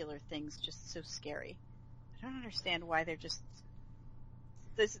regular things just so scary? I don't understand why they're just...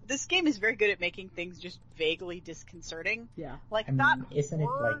 This game is very good at making things just vaguely disconcerting. Yeah. Like, isn't it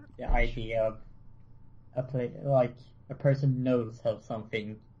like the idea of a person knows how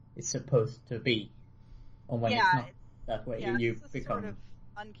something is supposed to be, and when it's not that way, you it's a become sort of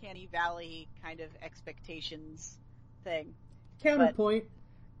uncanny valley kind of expectations thing. Counterpoint,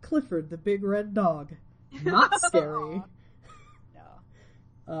 Clifford the big red dog. Not scary.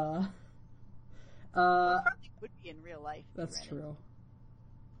 No. It probably would be in real life. That's true.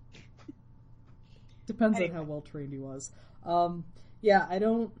 Depends on how well trained he was. Yeah, I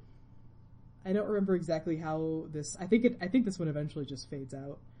don't remember exactly how this. I think this one eventually just fades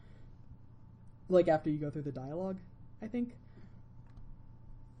out. Like after you go through the dialogue, I think.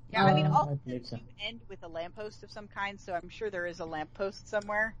 Yeah, I mean, all I believe so. you end with a lamppost of some kind, so I'm sure there is a lamppost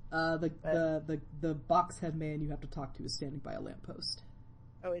somewhere. The box head man you have to talk to is standing by a lamppost.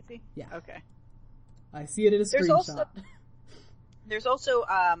 Oh, is he? Yeah. Okay. I see it in a screenshot. There's also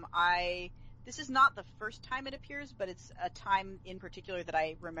this is not the first time it appears, but it's a time in particular that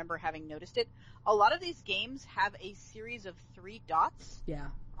I remember having noticed it. A lot of these games have a series of 3 dots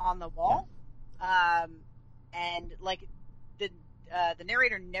on the wall. Yeah. And like the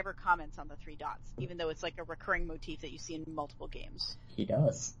narrator never comments on the 3 dots, even though it's like a recurring motif that you see in multiple games. He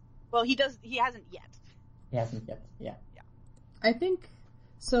does. Well, he does. He hasn't yet. He hasn't yet. Yeah. Yeah. I think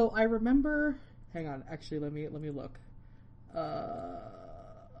so. I remember. Hang on. Actually, let me look. What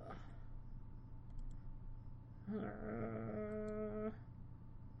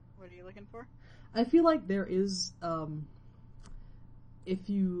are you looking for? I feel like there is. If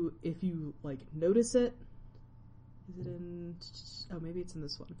you like notice it. Is it in... Oh, maybe it's in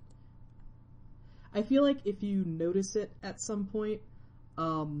this one. I feel like if you notice it at some point,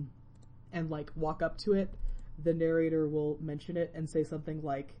 and, like, walk up to it, the narrator will mention it and say something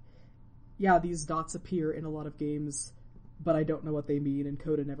like, yeah, these dots appear in a lot of games, but I don't know what they mean, and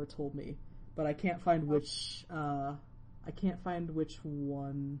Coda never told me. But I can't find which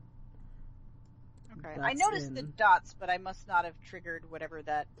one... Okay, I noticed the dots, but I must not have triggered whatever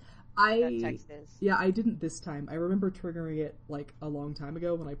that text is. Yeah, I didn't this time. I remember triggering it, like, a long time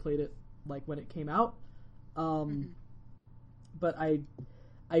ago when I played it, like, when it came out. But I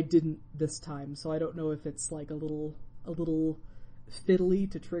didn't this time, so I don't know if it's, like, a little fiddly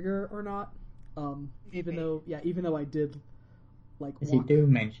to trigger or not. Even though I did, like, if you do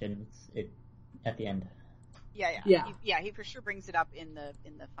mention it at the end. Yeah. He for sure brings it up in the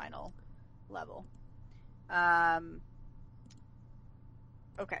final level.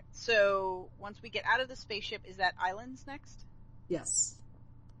 Okay, so once we get out of the spaceship, is that islands next? Yes.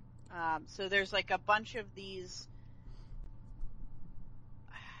 So there's like a bunch of these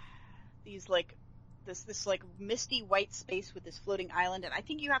like this like misty white space with this floating island, and I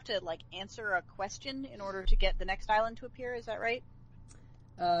think you have to like answer a question in order to get the next island to appear. Is that right?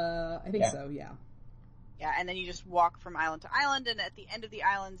 I think so. Yeah. Yeah, and then you just walk from island to island, and at the end of the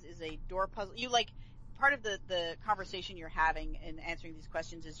islands is a door puzzle. You like part of the conversation you're having in answering these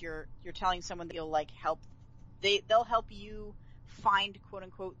questions is you're telling someone that you'll like help. They'll help you find quote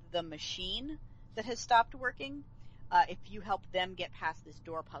unquote the machine that has stopped working if you help them get past this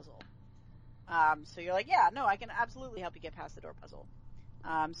door puzzle. So you're like, yeah, no, I can absolutely help you get past the door puzzle.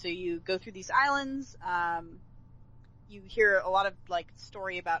 So you go through these islands. You hear a lot of like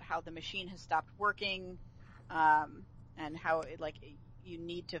story about how the machine has stopped working, and how it, like you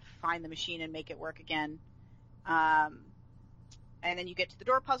need to find the machine and make it work again. And then you get to the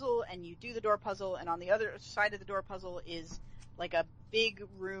door puzzle and you do the door puzzle, and on the other side of the door puzzle is like a big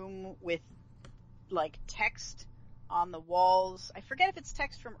room with like text on the walls. I forget if it's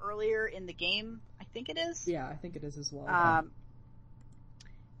text from earlier in the game. I think it is. Yeah, I think it is as well.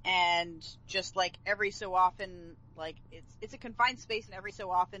 And just like every so often, like it's a confined space, and every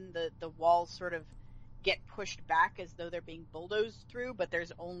so often the walls sort of get pushed back as though they're being bulldozed through, but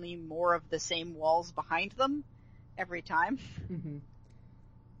there's only more of the same walls behind them every time. Mm-hmm.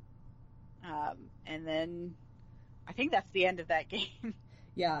 And then I think that's the end of that game.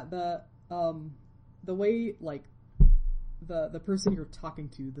 Yeah, the way like the person you're talking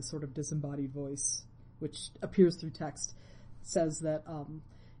to, the sort of disembodied voice, which appears through text, says that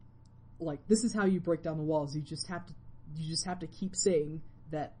like this is how you break down the walls. You just have to keep saying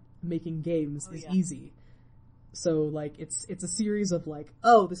that making games is easy. So like it's a series of like,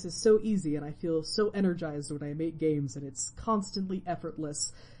 oh, this is so easy, and I feel so energized when I make games, and it's constantly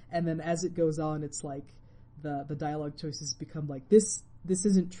effortless. And then as it goes on, it's like the dialogue choices become like, this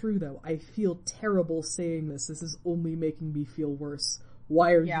isn't true though. I feel terrible saying this. This is only making me feel worse.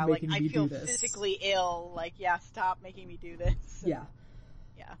 Why are you making me do this? I feel physically ill. Like, yeah, stop making me do this. Yeah.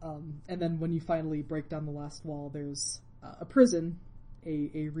 Yeah. And then when you finally break down the last wall, there's a prison,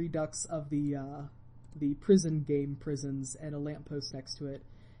 a redux of the prison game prisons, and a lamppost next to it.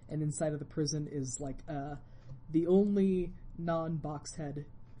 And inside of the prison is like the only non-box head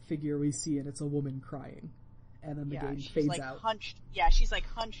figure we see, and it's a woman crying. And then the game fades like out. She's like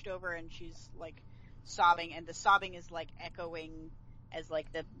hunched over, and she's like sobbing, and the sobbing is like echoing as like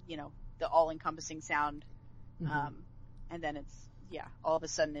the all-encompassing sound. Mm-hmm. And then it's all of a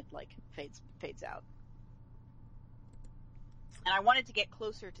sudden it like fades out. And I wanted to get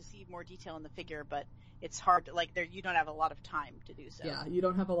closer to see more detail in the figure, but it's hard to, like, you don't have a lot of time to do so. Yeah, you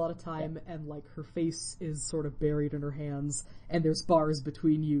don't have a lot of time, and like her face is sort of buried in her hands, and there's bars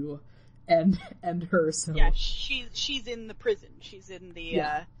between you and her. So yeah, she's in the prison. She's in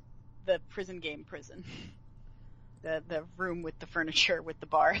the prison game prison. The room with the furniture with the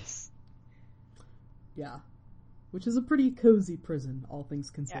bars. Yeah. Which is a pretty cozy prison, all things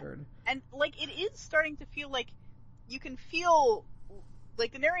considered. Yeah. And like it is starting to feel like you can feel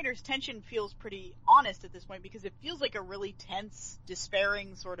like the narrator's tension feels pretty honest at this point, because it feels like a really tense,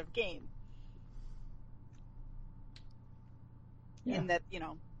 despairing sort of game. Yeah. In that,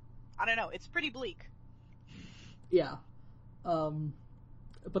 I don't know, it's pretty bleak. Yeah.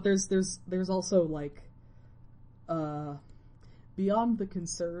 But there's also like beyond the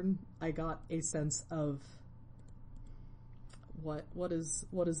concern, I got a sense of what is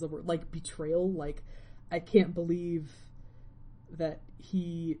the word, like betrayal. Like, I can't believe that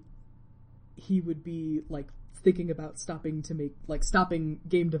he would be like thinking about stopping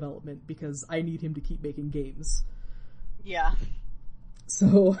game development because I need him to keep making games. Yeah.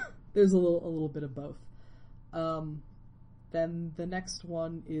 So there's a little bit of both. Then the next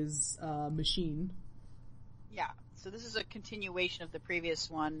one is Machine. Yeah. So this is a continuation of the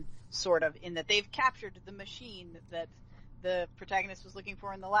previous one, sort of, in that they've captured the machine that the protagonist was looking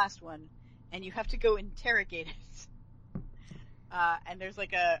for in the last one, and you have to go interrogate it. And there's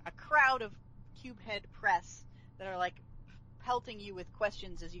like a crowd of Cubehead press that are like pelting you with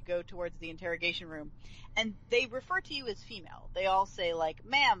questions as you go towards the interrogation room. And they refer to you as female. They all say like,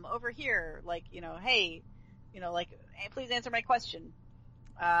 ma'am, over here, like, hey, like, hey, please answer my question.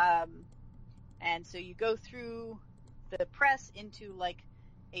 And so you go through the press into like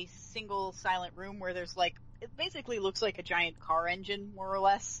a single silent room where there's like, it basically looks like a giant car engine, more or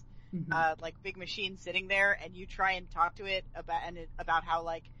less. Mm-hmm. Like big machine sitting there, and you try and talk to it about how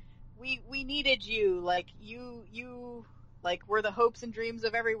like, we needed you, like, you, like, were the hopes and dreams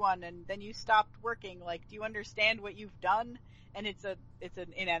of everyone, and then you stopped working, like, do you understand what you've done? And it's an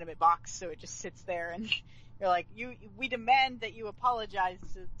inanimate box, so it just sits there, and you're like, we demand that you apologize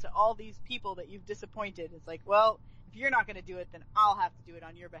to all these people that you've disappointed. It's like, well, if you're not gonna do it, then I'll have to do it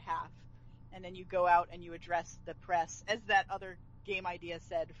on your behalf. And then you go out and you address the press, as that other game idea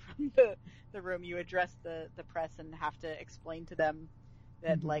said from the room, you address the press and have to explain to them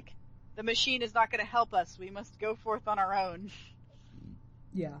that, like, the machine is not going to help us. We must go forth on our own.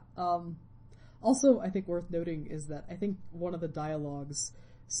 Yeah. Also, I think worth noting is that I think one of the dialogues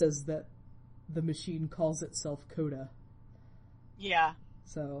says that the machine calls itself Coda. Yeah.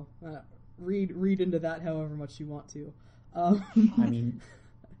 So, read into that however much you want to. I mean,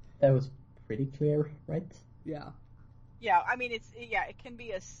 that was pretty clear, right? Yeah. Yeah, I mean, it can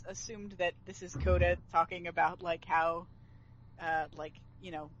be assumed that this is Coda talking about, like, how, like,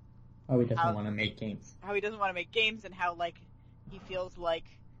 you know... How he doesn't want to make games. How he doesn't want to make games, and how, like, he feels like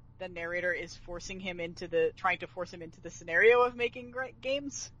the narrator is trying to force him into the scenario of making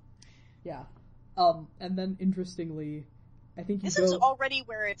games. Yeah. And then, interestingly, I think This is already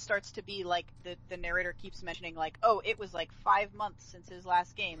where it starts to be, like, the narrator keeps mentioning, like, oh, it was, like, 5 months since his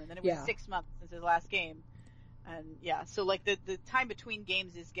last game, and then it was 6 months since his last game. And, yeah, so, like, the time between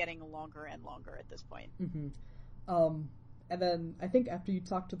games is getting longer and longer at this point. Mm-hmm. And then, I think after you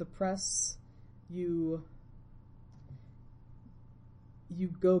talk to the press, you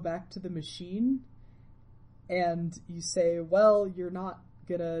go back to the machine, and you say, well, you're not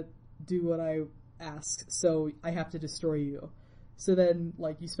gonna do what I ask, so I have to destroy you. So then,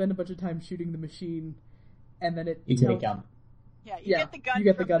 like, you spend a bunch of time shooting the machine, and then you get a gun. Yeah, you get the gun. You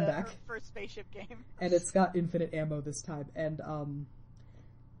get the from gun back. First spaceship game, and it's got infinite ammo this time, and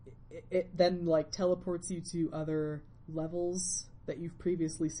it then, like, teleports you to other levels that you've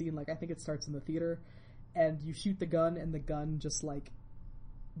previously seen. Like, I think it starts in the theater, and you shoot the gun, and the gun just, like,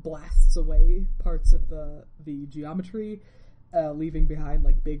 blasts away parts of the geometry, leaving behind,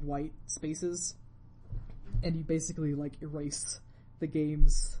 like, big white spaces, and you basically, like, erase the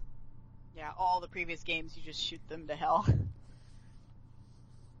games. Yeah, all the previous games, you just shoot them to hell.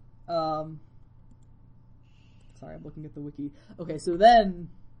 Sorry, I'm looking at the wiki. Okay, so then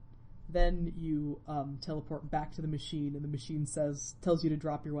you teleport back to the machine, and the machine tells you to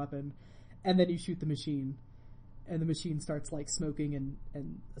drop your weapon, and then you shoot the machine, and the machine starts, like, smoking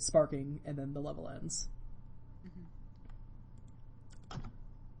and sparking, and then the level ends. Mm-hmm.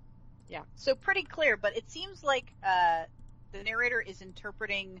 Yeah, so pretty clear, but it seems like the narrator is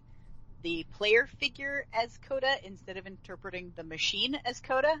interpreting the player figure as Coda instead of interpreting the machine as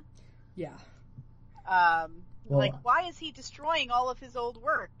Coda. Yeah. Like, why is he destroying all of his old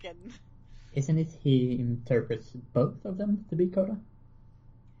work? And isn't it he interprets both of them to be Coda?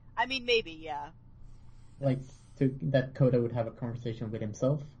 I mean, maybe, yeah. Like, that Coda would have a conversation with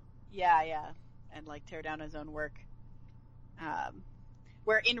himself? Yeah, and, like, tear down his own work.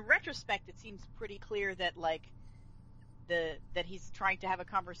 Where, in retrospect, it seems pretty clear that, like, that he's trying to have a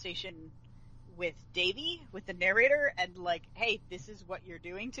conversation with Davey, with the narrator, and, like, hey, this is what you're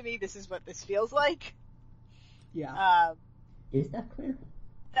doing to me, this is what this feels like. Yeah. Is that clear?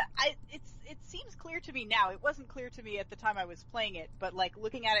 It seems clear to me now. It wasn't clear to me at the time I was playing it, but, like,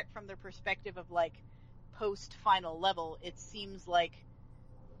 looking at it from the perspective of, like, post-final level, it seems like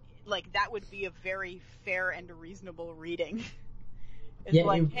that would be a very fair and reasonable reading. It's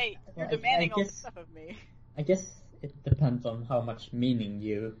hey, you're demanding all this stuff of me. I guess it depends on how much meaning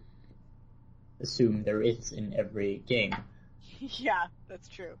you assume there is in every game. Yeah, that's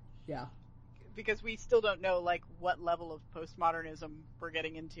true. Yeah. Because we still don't know, like, what level of postmodernism we're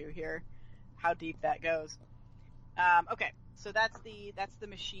getting into here, how deep that goes. Okay, so that's the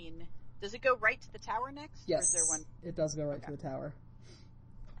machine. Does it go right to the tower next? Yes, or is there one? It does go right to the tower.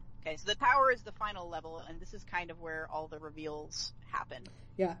 Okay, so the tower is the final level, and this is kind of where all the reveals happen.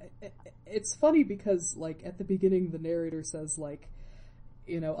 Yeah, it's funny because, like, at the beginning the narrator says, like,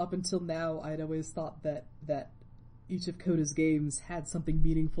 you know, up until now I'd always thought that each of Coda's games had something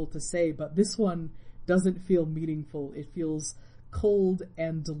meaningful to say, but this one doesn't feel meaningful. It feels cold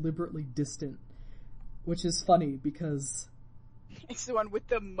and deliberately distant, which is funny because... It's the one with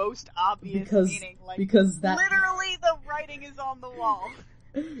the most obvious meaning. Like, because that... Literally the writing is on the wall.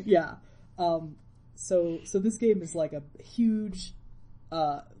 Yeah. So this game is like a huge,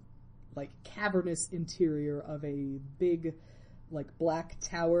 like, cavernous interior of a big, like, black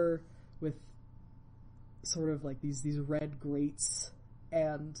tower with sort of like these red grates,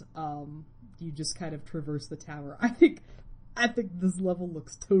 and you just kind of traverse the tower. I think this level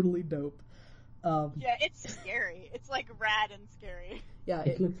looks totally dope. Yeah, it's scary. It's, like, rad and scary. Yeah,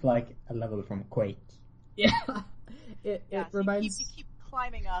 It looks like a level from Quake. yeah. It Yeah, so reminds. you keep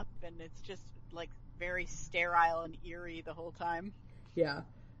climbing up, and it's just like very sterile and eerie the whole time. Yeah.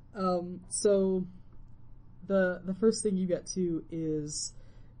 So the first thing you get to is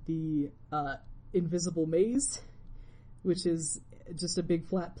the invisible maze, which is just a big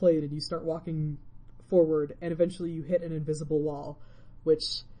flat plate, and you start walking forward, and eventually you hit an invisible wall,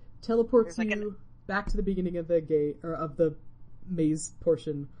 which teleports There's like you back to the beginning of the gate or of the maze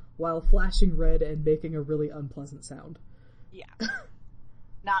portion while flashing red and making a really unpleasant sound. Yeah.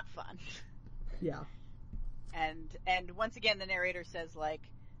 Not fun. Yeah. And once again, the narrator says, like,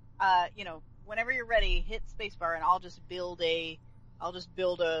 whenever you're ready, hit spacebar, and I'll just build a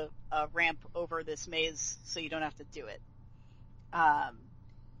ramp over this maze so you don't have to do it.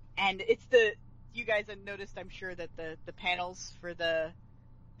 And it's you guys have noticed, I'm sure, that the panels for the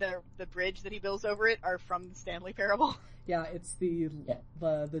bridge that he builds over it are from the Stanley Parable. Yeah, it's the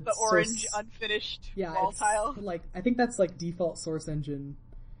orange unfinished wall tile. Like, I think that's like default Source Engine.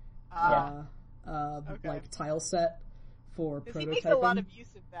 Okay. Like tile set for prototyping. He makes a lot of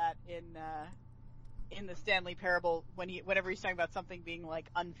use of that in the Stanley Parable whenever he's talking about something being like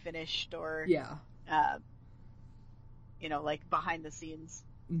unfinished or like behind the scenes.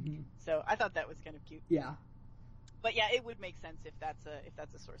 Mm-hmm. So I thought that was kind of cute. Yeah. But yeah, it would make sense if that's a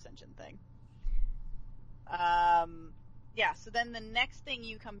Source Engine thing. Yeah. So then the next thing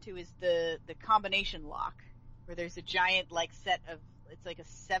you come to is the combination lock, where there's a giant like set of, it's like a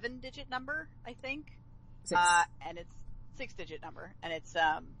 7-digit number, I think. 6. And it's 6-digit number, and it's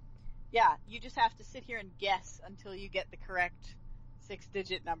you just have to sit here and guess until you get the correct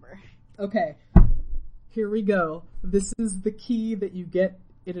 6-digit number. Okay. Here we go. This is the key that you get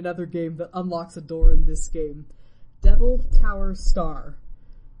in another game that unlocks a door in this game. Devil Tower Star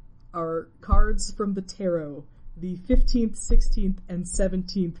are cards from the tarot, the 15th, 16th, and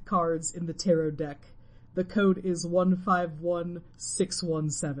 17th cards in the tarot deck. The code is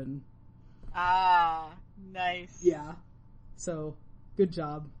 151617. Ah, nice. Yeah. So, good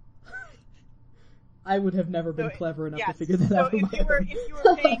job. I would have never been clever enough to figure that out. So if you were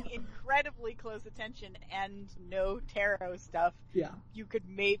paying incredibly close attention and no tarot stuff, you could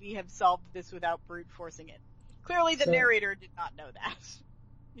maybe have solved this without brute forcing it. Clearly the narrator did not know that.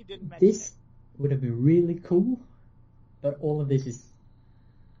 He didn't mention it. This would have been really cool, but all of this is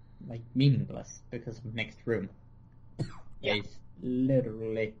like meaningless because of next room. Yeah. It's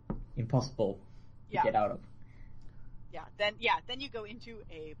literally impossible to get out of. Then you go into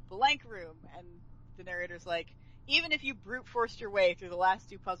a blank room, and the narrator's like, even if you brute forced your way through the last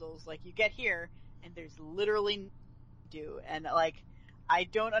 2 puzzles, like, you get here and there's literally nothing to do. And like, I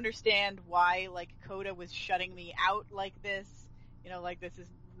don't understand why like Coda was shutting me out like this. Like, this was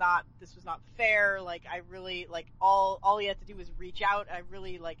not fair. Like, I really, like, all he had to do was reach out. I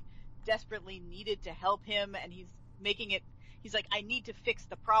really like desperately needed to help him, and he's like, I need to fix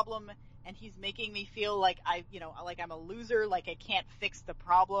the problem, and he's making me feel like like I'm a loser, like I can't fix the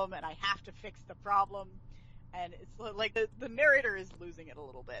problem, and I have to fix the problem. And it's like the narrator is losing it a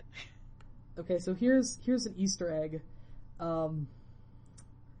little bit. Okay, so here's an Easter egg.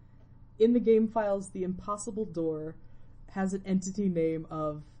 In the game files, the impossible door has an entity name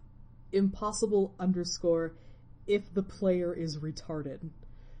of impossible _ if the player is retarded.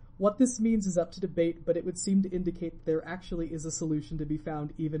 What this means is up to debate, but it would seem to indicate that there actually is a solution to be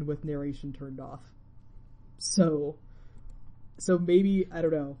found even with narration turned off. So maybe, I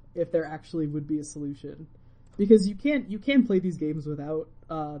don't know, if there actually would be a solution. Because you can play these games without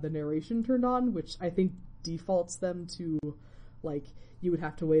the narration turned on, which I think defaults them to, like, you would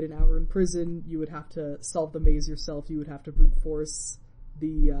have to wait an hour in prison, you would have to solve the maze yourself, you would have to brute force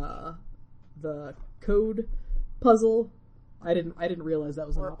the code puzzle. I didn't realize that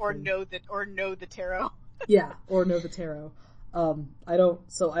was an option. Or know the tarot. Yeah, or know the tarot.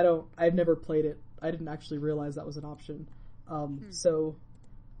 I've never played it. I didn't actually realize that was an option. So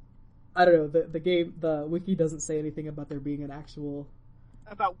I don't know, the wiki doesn't say anything about there being an actual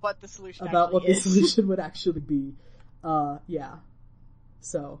about what the solution the solution would actually be. Yeah.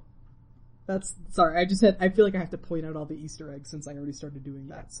 So that's sorry, I feel like I have to point out all the Easter eggs since I already started doing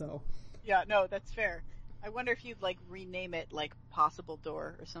that, so. Yeah, no, that's fair. I wonder if you'd like rename it like Possible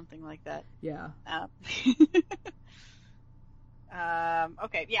Door or something like that. Yeah.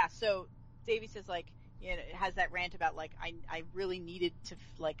 Okay, yeah, so Davey says like, it has that rant about like, I really needed to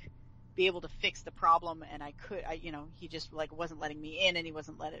like be able to fix the problem, and he just like wasn't letting me in, and he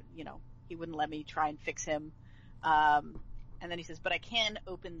wouldn't let me try and fix him. And then he says, but I can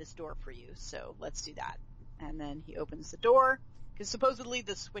open this door for you, so let's do that. And then he opens the door, because supposedly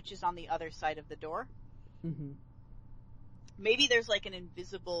the switch is on the other side of the door. Mm-hmm. Maybe there's like an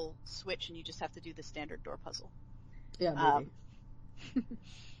invisible switch and you just have to do the standard door puzzle. Yeah, maybe.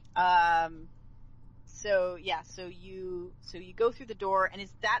 So you go through the door, and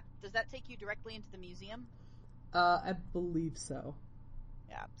does that take you directly into the museum? I believe so.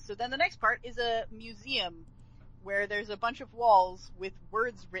 Yeah. So then the next part is a museum where there's a bunch of walls with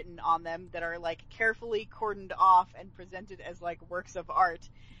words written on them that are like carefully cordoned off and presented as like works of art,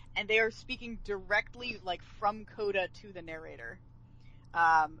 and they are speaking directly like from Coda to the narrator.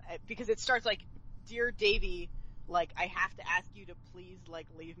 Because it starts like, "Dear Davy, like I have to ask you to please like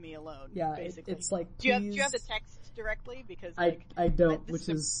leave me alone." Yeah, basically. it's like, do you have the text directly? Because like, I don't, which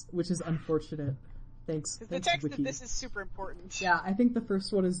is unfortunate. Thanks. Because the text of this is super important. Yeah, I think the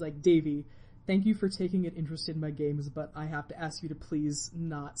first one is like, "Davy, thank you for taking an interest in my games, but I have to ask you to please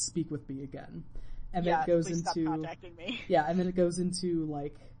not speak with me again." And then it goes please into stop contacting me. Yeah, and then it goes into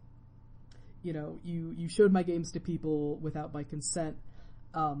like, you know, you showed my games to people without my consent.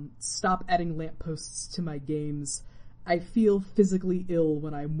 Stop adding lampposts to my games. I feel physically ill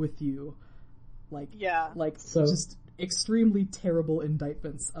when I'm with you. So just extremely terrible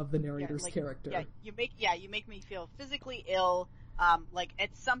indictments of the narrator's character. Yeah, you make me feel physically ill. Like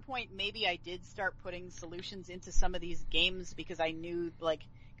at some point, maybe I did start putting solutions into some of these games because I knew, like,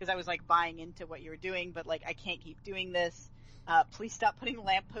 because I was like buying into what you were doing, but like I can't keep doing this. Please stop putting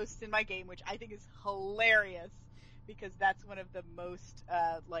lampposts in my game, which I think is hilarious because that's one of the most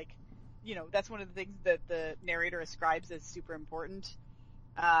that's one of the things that the narrator ascribes as super important.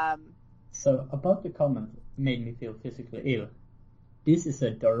 So about the comment made me feel physically ill. This is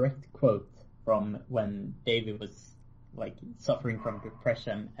a direct quote from when David was like suffering from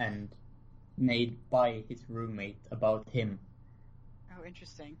depression and made by his roommate about him. Oh,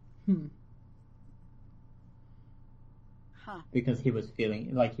 interesting. Huh. Because he was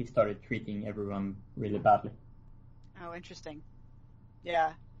feeling like he started treating everyone really badly. Oh, interesting.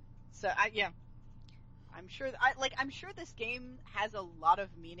 Yeah. So I'm sure this game has a lot of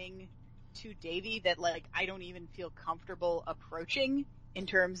meaning to Davy that like I don't even feel comfortable approaching in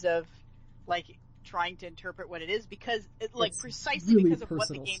terms of like trying to interpret what it is because it like it's precisely really because of what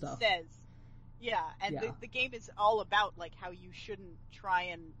the game stuff. says. Yeah, and the game is all about like how you shouldn't try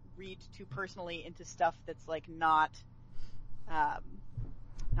and read too personally into stuff that's like not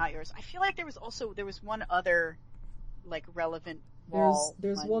yours. I feel like there was one other like relevant wall.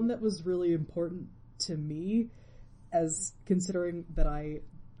 There's one that was really important to me, as considering that I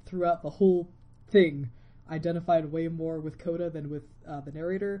throughout the whole thing identified way more with Coda than with the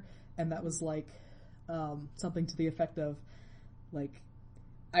narrator, and that was like something to the effect of like,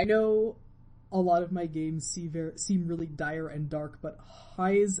 I know a lot of my games seem really dire and dark, but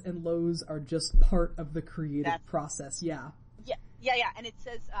highs and lows are just part of the creative process. Yeah, and it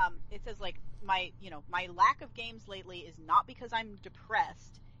says like my lack of games lately is not because I'm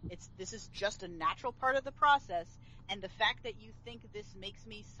depressed. This is just a natural part of the process, and the fact that you think this makes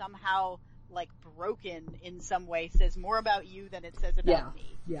me somehow like broken in some way says more about you than it says about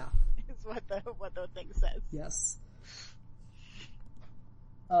me. Yeah, is what the thing says. Yes.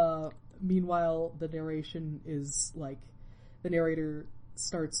 Meanwhile, the narration is like, the narrator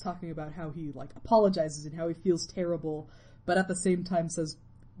starts talking about how he like apologizes and how he feels terrible, but at the same time says,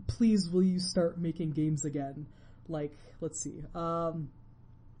 "Please, will you start making games again?" Like, let's see.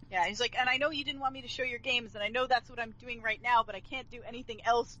 Yeah, he's like, "And I know you didn't want me to show your games, and I know that's what I'm doing right now, but I can't do anything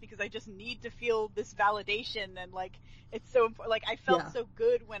else because I just need to feel this validation." And like, it's so important. Like, I felt so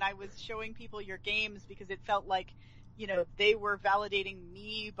good when I was showing people your games because it felt like, they were validating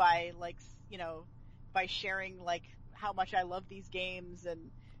me by like, by sharing like how much I love these games,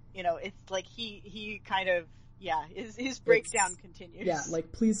 and it's like he kind of his breakdown continues. Yeah,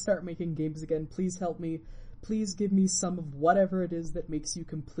 like, please start making games again. Please help me. Please give me some of whatever it is that makes you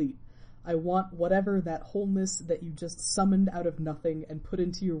complete. I want whatever that wholeness that you just summoned out of nothing and put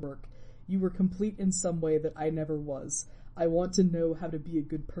into your work. You were complete in some way that I never was. I want to know how to be a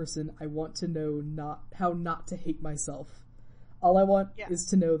good person. I want to know how not to hate myself. All I want is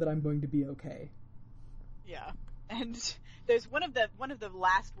to know that I'm going to be okay. Yeah. And there's one of the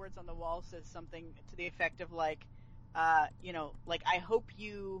last words on the wall says something to the effect of like, like, I hope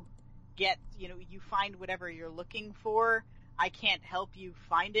you get, you find whatever you're looking for. I can't help you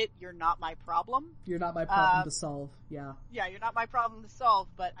find it. You're not my problem. You're not my problem to solve. Yeah. Yeah, you're not my problem to solve,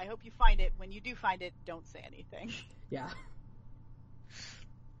 but I hope you find it. When you do find it, don't say anything. Yeah.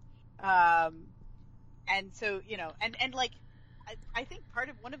 And so, and like, I think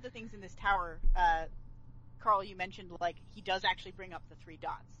one of the things in this tower, Carl, you mentioned, like, he does actually bring up the 3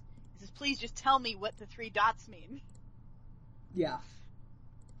 dots. He says, "Please just tell me what the 3 dots mean." Yeah.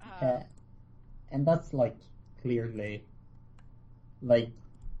 And that's like clearly like,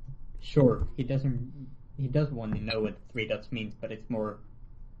 sure, he does want to know what three dots means, but it's more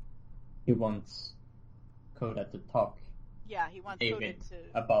he wants Coda to talk Yeah, he wants David Coda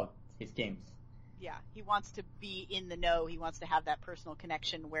to. about his games. Yeah, he wants to be in the know. He wants to have that personal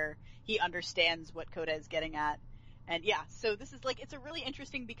connection where he understands what Coda is getting at. And yeah, so this is like, it's a really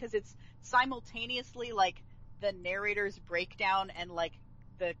interesting because it's simultaneously like the narrator's breakdown and like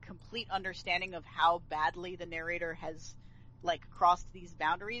the complete understanding of how badly the narrator has like crossed these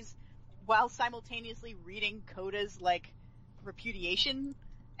boundaries, while simultaneously reading Coda's like repudiation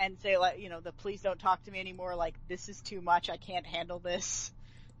and say like, you know, the please don't talk to me anymore, like this is too much, I can't handle this.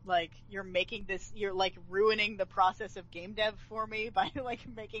 Like, you're like ruining the process of game dev for me by like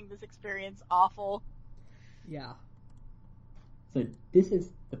making this experience awful. Yeah. So this is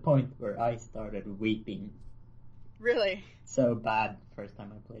the point where I started weeping. Really? So bad first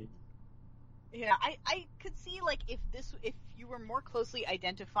time I played. Yeah, I could see like if you were more closely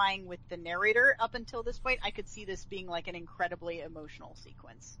identifying with the narrator up until this point, I could see this being like an incredibly emotional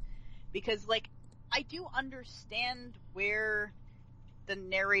sequence. Because like, I do understand where the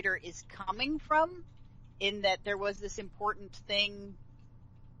narrator is coming from, in that there was this important thing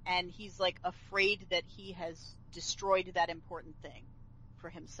and he's like afraid that he has destroyed that important thing for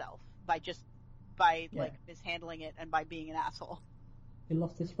himself by like mishandling it and by being an asshole. He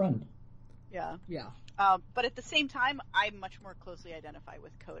lost his friend. Yeah. Yeah. But at the same time, I much more closely identify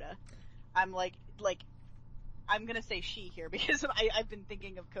with Coda. I'm like I'm gonna say she here because I've been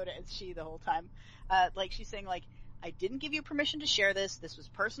thinking of Coda as she the whole time. Like she's saying like, I didn't give you permission to share this. This was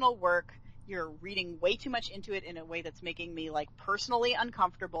personal work. You're reading way too much into it in a way that's making me like personally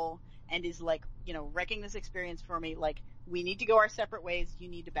uncomfortable and is like, you know, wrecking this experience for me. Like, we need to go our separate ways. You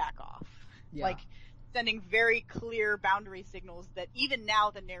need to back off. Yeah. Like, sending very clear boundary signals that even now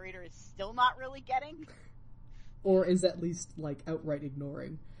the narrator is still not really getting. Or is at least like outright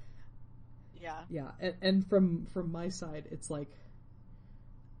ignoring. Yeah. Yeah. And from my side, it's like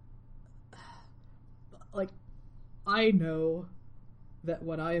I know that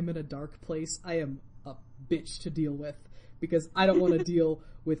when I am in a dark place, I am a bitch to deal with because I don't want to deal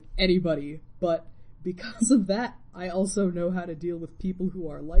with anybody. But because of that, I also know how to deal with people who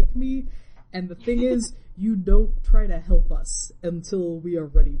are like me. And the thing is, you don't try to help us until we are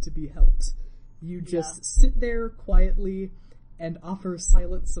ready to be helped. You just sit there quietly and offer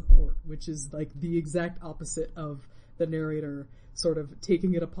silent support, which is like the exact opposite of the narrator sort of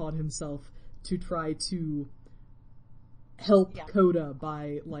taking it upon himself to try to help Coda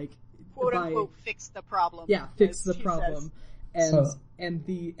by like quote unquote fix the problem. Yeah, fix the problem. Says. And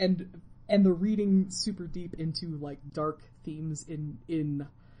the reading super deep into like dark themes in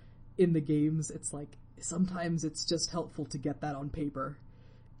the games. It's like sometimes it's just helpful to get that on paper.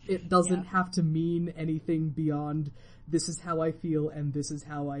 It doesn't have to mean anything beyond this is how I feel and this is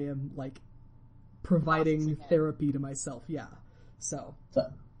how I am like providing therapy to myself. Yeah. So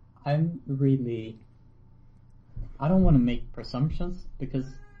I'm really, I don't want to make presumptions because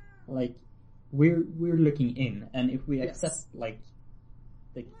like we're looking in, and if we accept like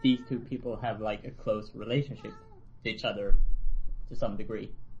these two people have like a close relationship to each other to some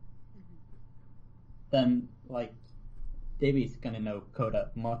degree, then like Davey's gonna know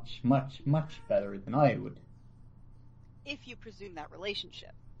Coda much better than I would. If you presume that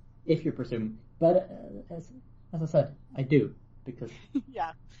relationship. If you presume, but as I said, I do because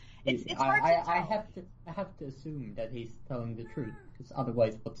yeah, it's hard to tell. I have to assume that he's telling the truth because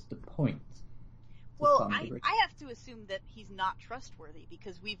otherwise, what's the point? Well, I have to assume that he's not trustworthy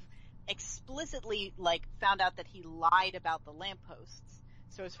because we've explicitly like found out that he lied about the lampposts.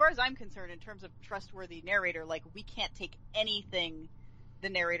 So as far as I'm concerned, in terms of trustworthy narrator, like we can't take anything the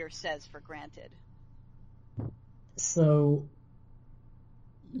narrator says for granted. So,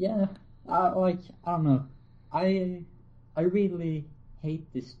 yeah, I don't know. I really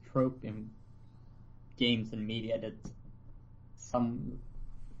hate this trope in games and media that some,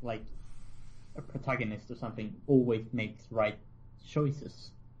 like, a protagonist or something always makes right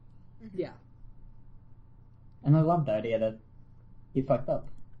choices. Yeah. And I love the idea that he fucked up.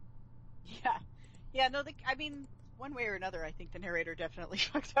 Yeah, no, I mean, one way or another, I think the narrator definitely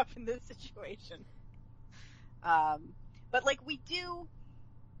fucked up in this situation. But like we do,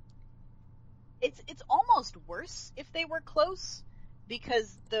 it's almost worse if they were close,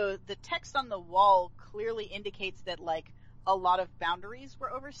 because the text on the wall clearly indicates that like a lot of boundaries were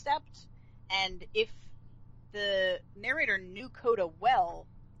overstepped, and if the narrator knew Coda well,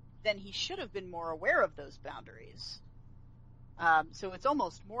 then he should have been more aware of those boundaries. So it's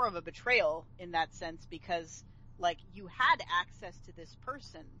almost more of a betrayal in that sense because, like, you had access to this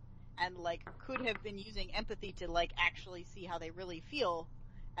person and like could have been using empathy to like actually see how they really feel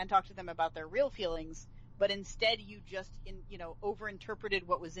and talk to them about their real feelings, but instead you just overinterpreted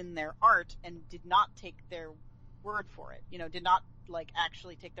what was in their art and did not take their word for it. Did not like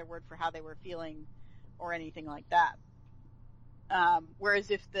actually take their word for how they were feeling or anything like that.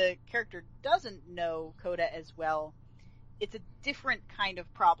 Whereas if the character doesn't know Coda as well, it's a different kind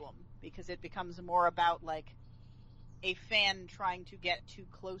of problem, because it becomes more about like a fan trying to get too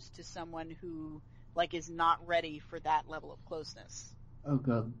close to someone who like is not ready for that level of closeness. Oh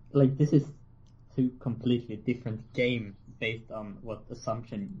god, like this is two completely different game based on what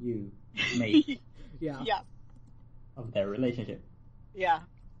assumption you make Yeah. of their relationship. Yeah.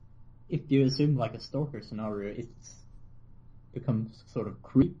 If you assume like a stalker scenario, it becomes sort of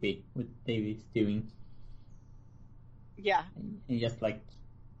creepy what Davy's doing. Yeah. And just like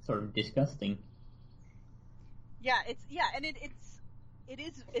sort of disgusting. Yeah, it's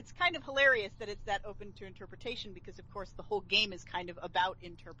kind of hilarious that it's that open to interpretation, because of course the whole game is kind of about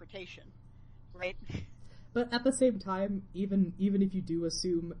interpretation, right? But at the same time, even if you do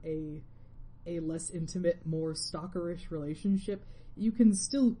assume a less intimate, more stalkerish relationship, you can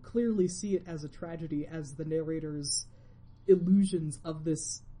still clearly see it as a tragedy, as the narrator's illusions of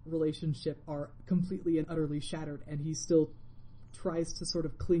this relationship are completely and utterly shattered, and he still tries to sort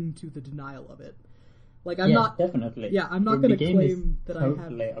of cling to the denial of it. Like, I'm not definitely. Yeah, I'm not going to claim that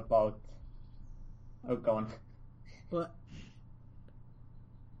totally I have. About. Oh, go on. But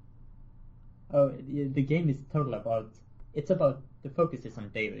the game is totally about. It's about the focus is on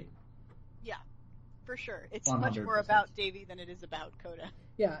Davy. Yeah, for sure. It's 100%. much more about Davy than it is about Coda.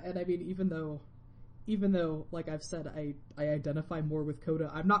 yeah, and I mean, even though, like I've said, I identify more with Coda,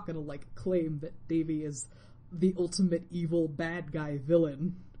 I'm not going to like claim that Davy is the ultimate evil bad guy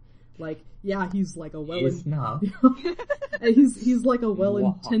villain. Like, yeah, he's like a He's not. he's like a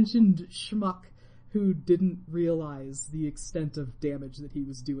well-intentioned schmuck who didn't realize the extent of damage that he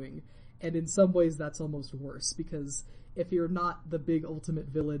was doing. And in some ways that's almost worse, because if you're not the big ultimate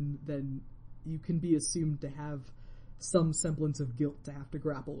villain, then you can be assumed to have some semblance of guilt to have to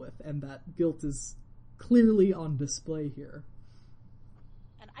grapple with, and that guilt is clearly on display here.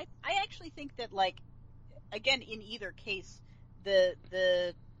 And I actually think that, like, again, in either case,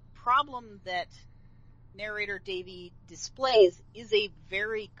 the problem that narrator Davy displays is a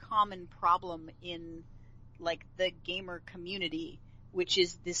very common problem in, like, the gamer community, which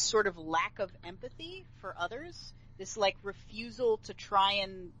is this sort of lack of empathy for others, this, like, refusal to try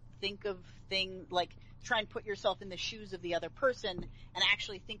and think of things, like, try and put yourself in the shoes of the other person and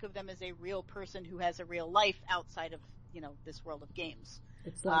actually think of them as a real person who has a real life outside of, this world of games.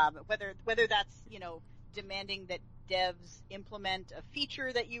 It's like, whether that's, demanding that devs implement a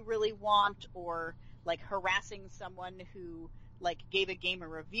feature that you really want, or like harassing someone who like gave a game a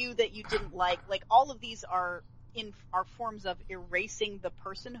review that you didn't like all of these are forms of erasing the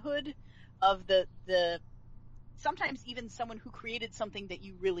personhood of the sometimes even someone who created something that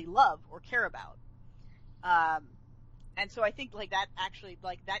you really love or care about. And so I think like that actually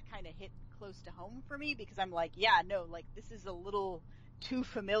like that kind of hit close to home for me, because I'm like, yeah, no, like this is a little too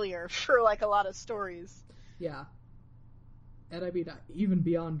familiar for like a lot of stories. yeah. And I mean, even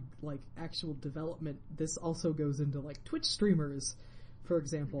beyond like actual development, this also goes into like Twitch streamers, for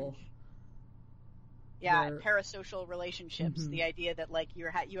example. Yeah, where, parasocial relationships. Mm-hmm. The idea that like you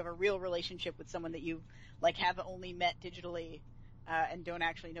have a real relationship with someone that you like have only met digitally and don't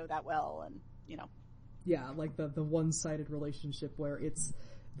actually know that well, and Yeah, like the one-sided relationship where it's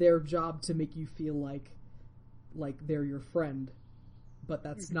their job to make you feel like they're your friend, but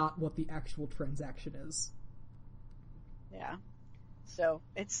that's not what the actual transaction is. Yeah. So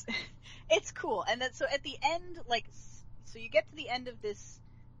it's cool. And then so at the end, like, so you get to the end of this,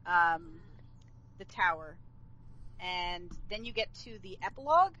 the tower, and then you get to the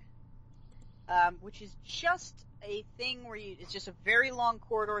epilogue, which is just a thing where it's just a very long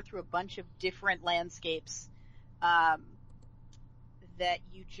corridor through a bunch of different landscapes, that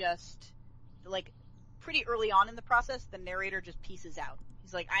you just, like, pretty early on in the process, the narrator just pieces out.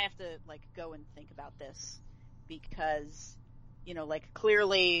 He's like, I have to, like, go and think about this, because, like,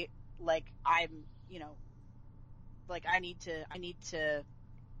 clearly, like, I'm, like, I need to,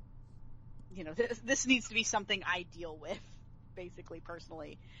 this needs to be something I deal with, basically,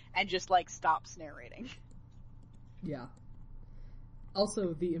 personally, and just, like, stops narrating. Yeah.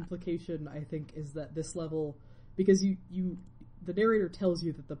 Also, the implication, I think, is that this level, because the narrator tells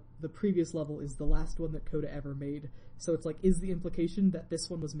you that the previous level is the last one that Coda ever made, so it's like, is the implication that this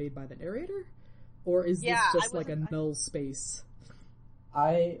one was made by the narrator? Or is this just like a null space?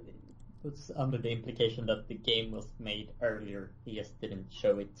 I was under the implication that the game was made earlier, he just didn't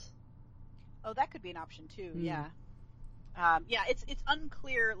show it Oh, that could be an option too. Mm. Yeah. Yeah, it's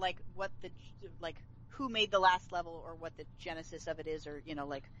unclear like what the like who made the last level or what the genesis of it is, or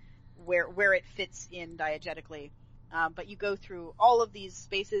like where it fits in diegetically. But you go through all of these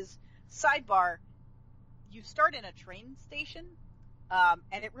spaces. Sidebar: you start in a train station,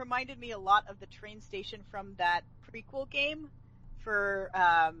 and it reminded me a lot of the train station from that prequel game for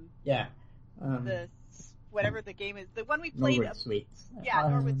the whatever the game is, the one we played. Norwood Suites. Yeah,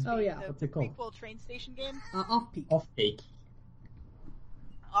 Norwood Suites. Oh, yeah. The What's it called? prequel train station game. Off peak. Off Peak.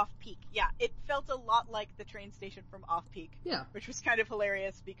 Off Peak. Yeah, it felt a lot like the train station from Off Peak. Yeah. Which was kind of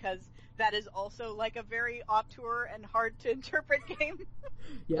hilarious because that is also like a very auteur and hard to interpret game.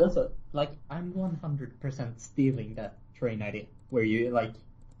 Yeah. Also, like, I'm 100% stealing that train idea, where you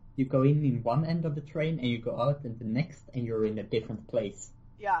go in one end of the train and you go out in the next, and you're in a different place.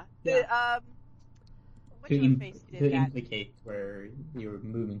 Yeah. Which To interface did that? implicate where you're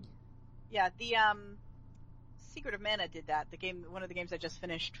moving. Yeah, the Secret of Mana did that. The game, one of the games I just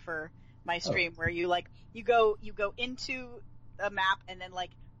finished for my stream, where you go into a map, and then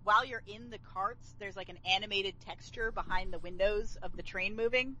while you're in the carts, there's an animated texture behind the windows of the train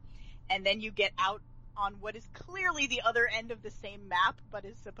moving, and then you get out on what is clearly the other end of the same map, but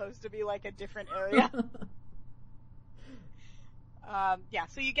is supposed to be a different area. Yeah,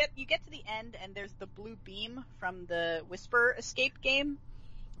 so you get to the end, and there's the blue beam from the Whisper Escape game,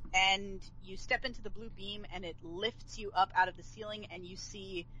 and you step into the blue beam, and it lifts you up out of the ceiling, and you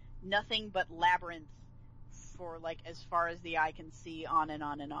see nothing but labyrinth for as far as the eye can see, on and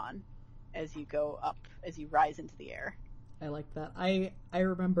on and on, as you go up, as you rise into the air. I like that. I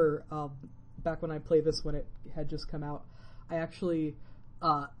remember back when I played this when it had just come out, I actually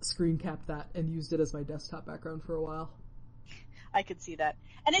screen capped that and used it as my desktop background for a while. I could see that.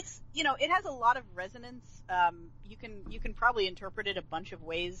 And it's, it has a lot of resonance. You can probably interpret it a bunch of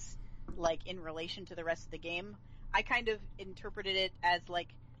ways, in relation to the rest of the game. I kind of interpreted it as,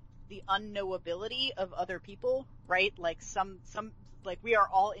 the unknowability of other people, right? We are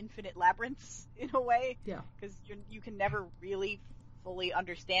all infinite labyrinths, in a way. Yeah. Because you can never really fully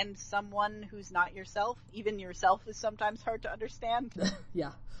understand someone who's not yourself. Even yourself is sometimes hard to understand.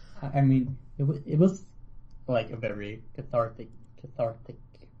 Yeah. I mean, it was a very cathartic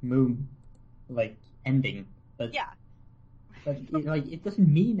move, ending. But Yeah. But it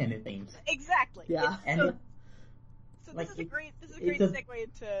doesn't mean anything. Exactly. Yeah. So this is a great segue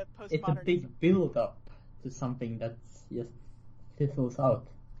into postmodernism. It's a big build up to something that's just fizzles out.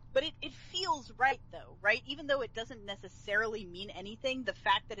 But it feels right, though, right? Even though it doesn't necessarily mean anything, the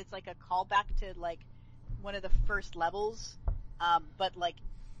fact that it's a callback to one of the first levels, but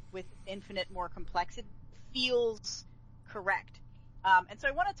with infinite more complexity, feels correct. And so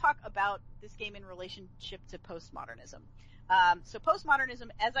I want to talk about this game in relationship to postmodernism. So postmodernism,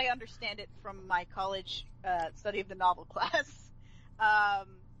 as I understand it from my college study of the novel class,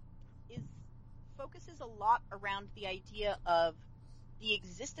 focuses a lot around the idea of the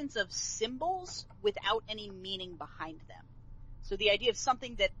existence of symbols without any meaning behind them. So the idea of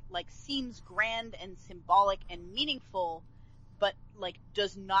something that seems grand and symbolic and meaningful, but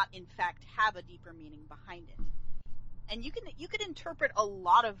does not in fact have a deeper meaning behind it. And you could interpret a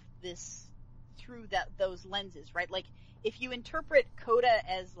lot of this through those lenses, right? If you interpret Coda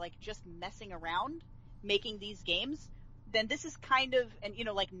as just messing around, making these games, then this is kind of, and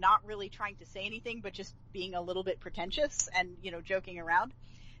not really trying to say anything, but just being a little bit pretentious and joking around.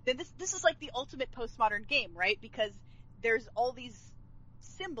 Then this is the ultimate postmodern game, right? Because there's all these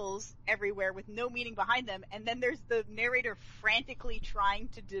symbols everywhere with no meaning behind them, and then there's the narrator frantically trying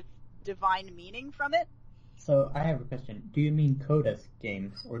to divine meaning from it. So I have a question. Do you mean Coda's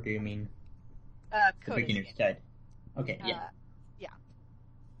games, or do you mean the Coda's Beginner's games. Guide? Okay, yeah.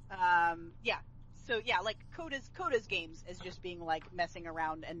 Yeah. So yeah, Coda's games as just being messing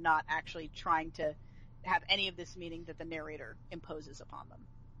around and not actually trying to have any of this meaning that the narrator imposes upon them.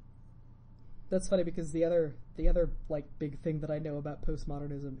 That's funny because the other big thing that I know about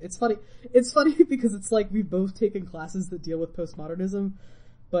postmodernism. It's funny because it's we've both taken classes that deal with postmodernism,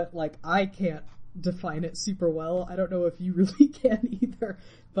 but I can't define it super well. I don't know if you really can either.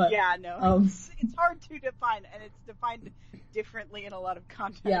 But yeah, no, it's hard to define, and it's defined differently in a lot of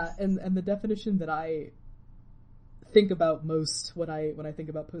contexts. Yeah, and the definition that I think about most when I think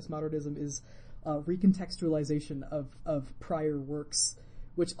about postmodernism is recontextualization of prior works,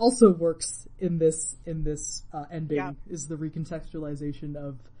 which also works in this ending. Yeah. Is the recontextualization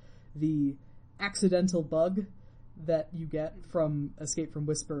of the accidental bug that you get from Escape from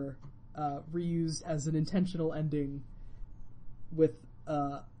Whisper, reused as an intentional ending with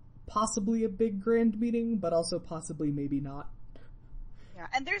possibly a big grand meaning, but also possibly maybe not. Yeah,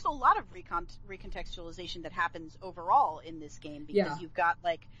 and there's a lot of recontextualization that happens overall in this game because you've got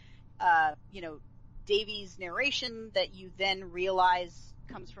like, Davy's narration that you then realize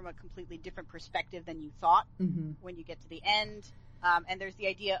comes from a completely different perspective than you thought when you get to the end. And there's the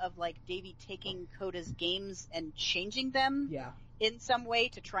idea of like Davy taking Coda's games and changing them in some way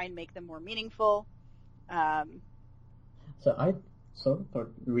to try and make them more meaningful. So I sort of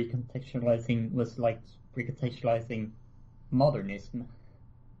thought recontextualizing was like recontextualizing modernism,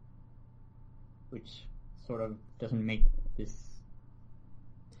 which sort of doesn't make this.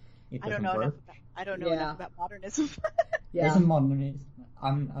 I don't know enough about modernism. Isn't modernism?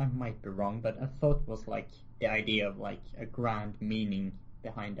 I might be wrong, but I thought it was like the idea of like a grand meaning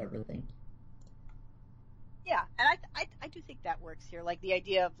behind everything. Yeah, and I do think that works here. Like the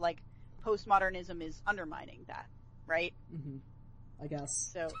idea of like postmodernism is undermining that, right? Mm-hmm. I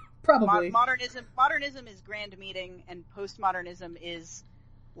guess. So probably modernism is grand meaning, and postmodernism is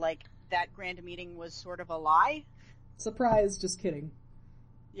like that grand meaning was sort of a lie. Surprise! Just kidding.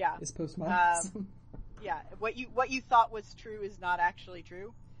 Yeah, is postmodernism. Yeah, what you thought was true is not actually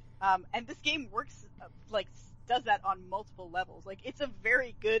true, and this game works does that on multiple levels. Like it's a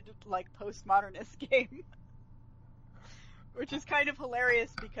very good like postmodernist game, which is kind of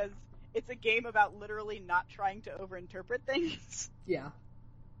hilarious because it's a game about literally not trying to overinterpret things. Yeah.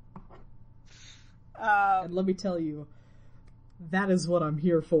 And let me tell you, that is what I'm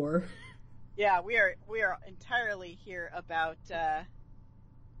here for. Yeah, we are entirely here about.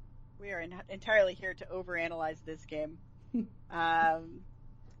 We are entirely here to overanalyze this game.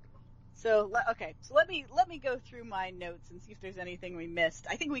 So let me go through my notes and see if there's anything we missed.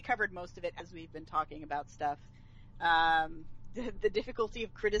 I think we covered most of it as we've been talking about stuff. The difficulty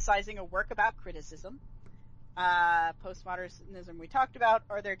of criticizing a work about criticism. Postmodernism we talked about.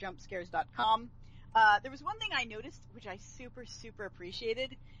 AreThereJumpScares.com. There was one thing I noticed, which I super, super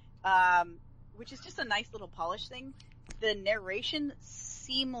appreciated, which is just a nice little polish thing. The narration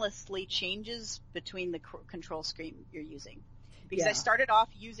seamlessly changes between the control screen you're using. Because I started off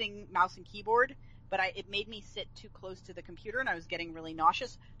using mouse and keyboard, but it made me sit too close to the computer and I was getting really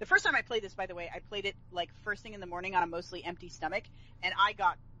nauseous. The first time I played this, by the way, I played it like first thing in the morning on a mostly empty stomach, and I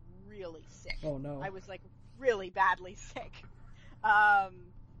got really sick. Oh no. I was like really badly sick.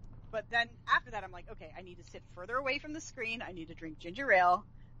 But then after that, I'm like, okay, I need to sit further away from the screen. I need to drink ginger ale.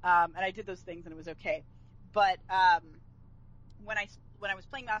 And I did those things and it was okay. But when I was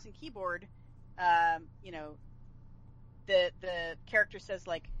playing mouse and keyboard, the character says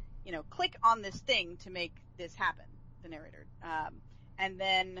like, click on this thing to make this happen, the narrator. And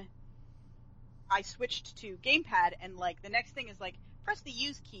then I switched to gamepad and like the next thing is like, press the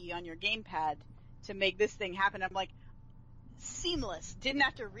use key on your gamepad to make this thing happen. I'm like, seamless. Didn't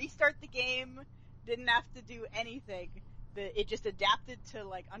have to restart the game. Didn't have to do anything. It just adapted to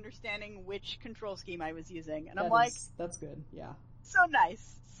like understanding which control scheme I was using. And I'm like, that's good. Yeah. So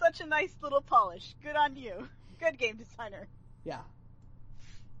nice. Such a nice little polish. Good on you. Good game designer. Yeah.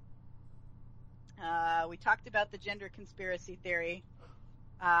 We talked about the gender conspiracy theory.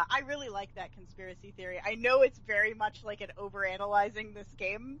 I really like that conspiracy theory. I know it's very much like an overanalyzing this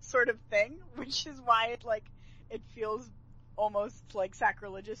game sort of thing, which is why it feels almost like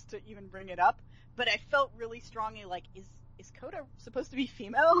sacrilegious to even bring it up. But I felt really strongly like, is Coda supposed to be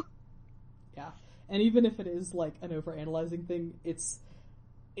female? Yeah. And even if it is like an overanalyzing thing, it's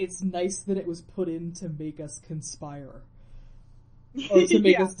nice that it was put in to make us conspire. Or to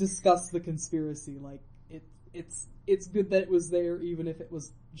make us discuss the conspiracy. Like, it's good that it was there, even if it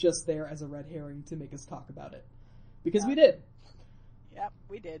was just there as a red herring to make us talk about it. Because we did. Yep,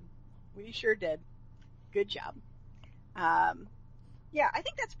 we did. We sure did. Good job. Yeah, I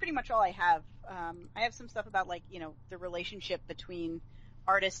think that's pretty much all I have. I have some stuff about, the relationship between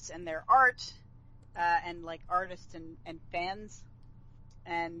artists and their art, and, artists and fans.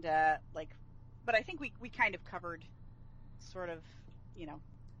 And, but I think we kind of covered sort of,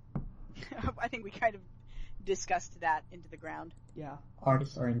 I think we kind of discussed that into the ground. Yeah.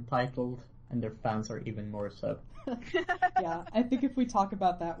 Artists are entitled, and their fans are even more so. Yeah, I think if we talk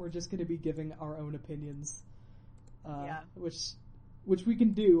about that, we're just going to be giving our own opinions. Which we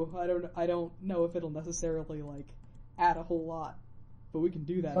can do. I don't know if it'll necessarily, add a whole lot. But we can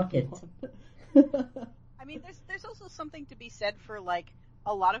do that if we want. I mean, there's also something to be said for,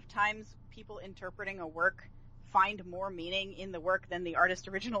 a lot of times people interpreting a work find more meaning in the work than the artist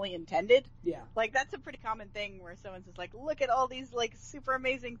originally intended. Yeah. That's a pretty common thing where someone's just look at all these, super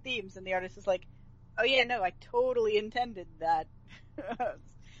amazing themes, and the artist is like, oh yeah, no, I totally intended that.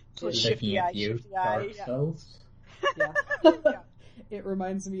 Shifty eye. Dark Souls. Yeah. It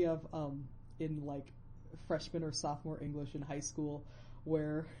reminds me of, in, freshman or sophomore English in high school,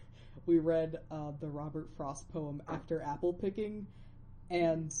 where we read the Robert Frost poem After Apple Picking,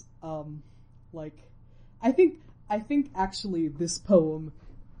 and I think actually this poem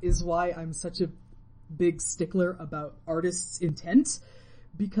is why I'm such a big stickler about artists' intent,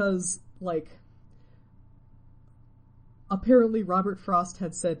 because apparently Robert Frost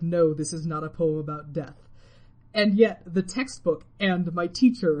had said, no, this is not a poem about death. And yet the textbook and my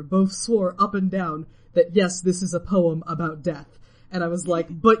teacher both swore up and down that yes, this is a poem about death. And I was like,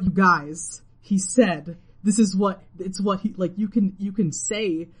 but you guys, he said, this is what he, you can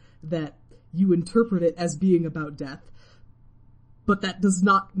say that you interpret it as being about death, but that does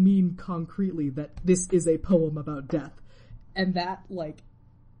not mean concretely that this is a poem about death. And that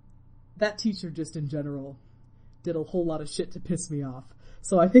teacher just in general did a whole lot of shit to piss me off.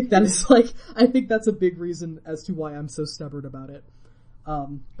 So I think that is I think that's a big reason as to why I'm so stubborn about it.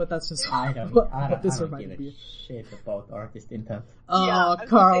 But that's just I don't give a shit about artist intent. Oh,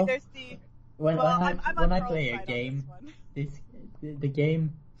 Carl. When I play a game, the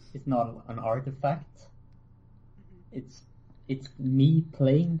game is not an artifact. It's me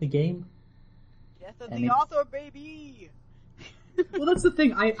playing the game. Death of the author, baby! Well, that's the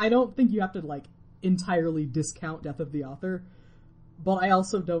thing. I don't think you have to, entirely discount Death of the Author, but I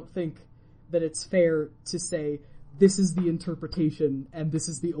also don't think that it's fair to say this is the interpretation and this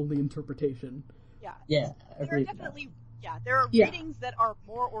is the only interpretation. Yeah. Yeah, there are definitely, there are readings that are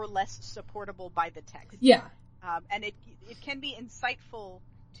more or less supportable by the text. Yeah. And it can be insightful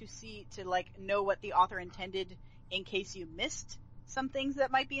to know what the author intended in case you missed some things that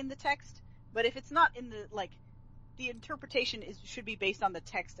might be in the text. But if it's not in the interpretation should be based on the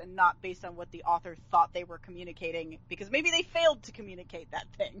text and not based on what the author thought they were communicating, because maybe they failed to communicate that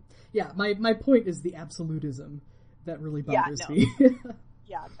thing. Yeah, my point is the absolutism that really bothers me.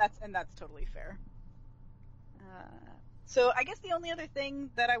 Yeah, that's totally fair. So I guess the only other thing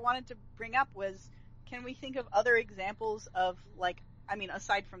that I wanted to bring up was, can we think of other examples of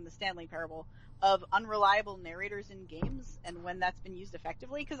aside from the Stanley Parable, of unreliable narrators in games and when that's been used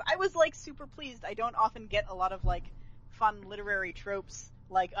effectively? Because I was super pleased. I don't often get a lot of fun literary tropes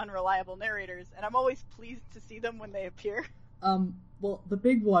like unreliable narrators, and I'm always pleased to see them when they appear. Well, the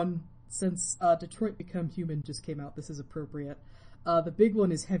big one, since Detroit Become Human just came out, this is appropriate. The big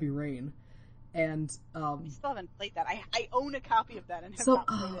one is Heavy Rain, and I still haven't played that. I own a copy of that and have not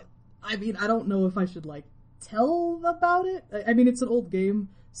played it. I mean, I don't know if I should tell about it. I mean, it's an old game,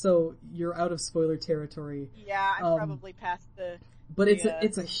 so you're out of spoiler territory. Yeah, I'm probably past the. But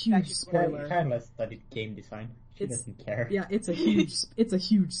it's a huge spoiler. Carla studied game design. She doesn't care. Yeah, it's a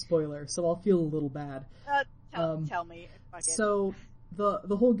huge spoiler, so I'll feel a little bad. Tell me. So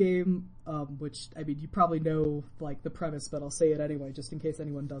the whole game, which you probably know the premise, but I'll say it anyway, just in case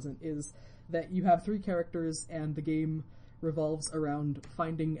anyone doesn't, is that you have 3 characters, and the game revolves around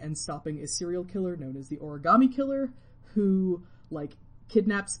finding and stopping a serial killer known as the Origami Killer, who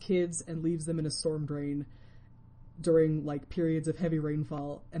kidnaps kids and leaves them in a storm drain during periods of heavy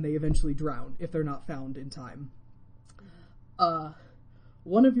rainfall, and they eventually drown if they're not found in time.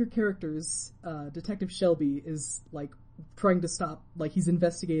 One of your characters, Detective Shelby, is trying to stop, he's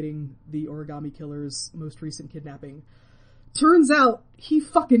investigating the Origami Killer's most recent kidnapping. Turns out he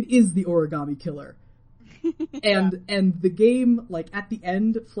fucking is the Origami Killer. And the game, at the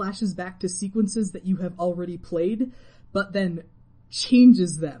end, flashes back to sequences that you have already played, but then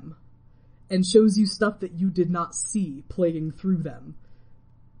changes them and shows you stuff that you did not see playing through them.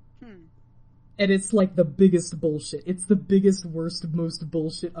 And it's the biggest bullshit. It's the biggest, worst, most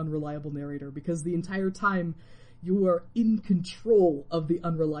bullshit unreliable narrator, because the entire time you are in control of the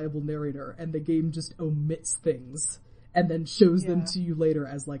unreliable narrator, and the game just omits things and then shows them to you later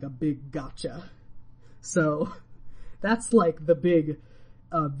as a big gotcha. So that's the big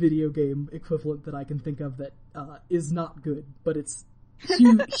video game equivalent that I can think of that is not good, but it's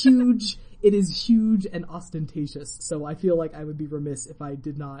huge. It is huge and ostentatious, so I feel I would be remiss if I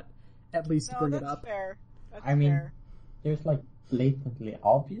did not at least bring it up. Fair. That's I mean, fair. There's blatantly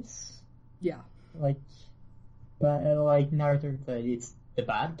obvious. Yeah. Narrator that it's the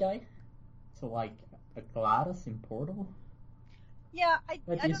bad guy. So a GLaDOS in Portal. Yeah, I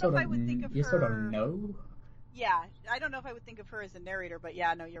don't know if I would think of her. You sort of know. Yeah, I don't know if I would think of her as a narrator, but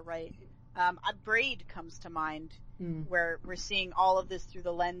yeah, no, you're right. Braid comes to mind, where we're seeing all of this through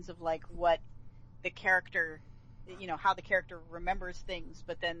the lens of what the character, how the character remembers things,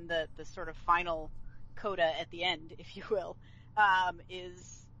 but then the sort of final coda at the end, if you will,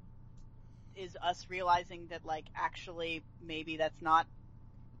 is us realizing that actually maybe that's not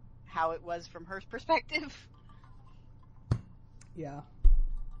how it was from her perspective. Yeah.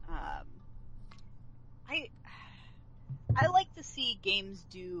 I like to see games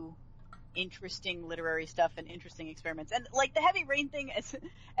do interesting literary stuff and interesting experiments. And like the Heavy Rain thing,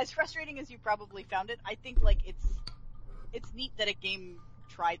 as frustrating as you probably found it, I think like it's neat that a game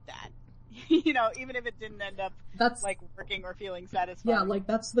tried that. You know, even if it didn't end up like working or feeling satisfying. Yeah, like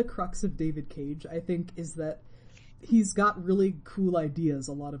that's the crux of David Cage, I think, is that he's got really cool ideas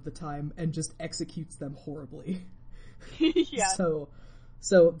a lot of the time and just executes them horribly. Yeah.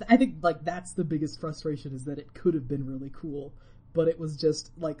 So I think like that's the biggest frustration, is that it could have been really cool, but it was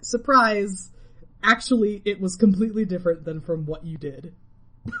just like, surprise, actually it was completely different than from what you did.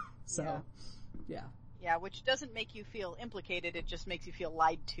 So, yeah. Yeah, which doesn't make you feel implicated, it just makes you feel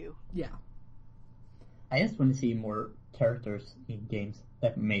lied to. Yeah. I just want to see more characters in games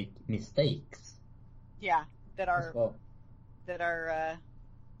that make mistakes. Yeah, that are as well.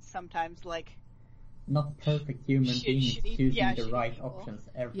 Sometimes like not perfect human beings choosing the right people. options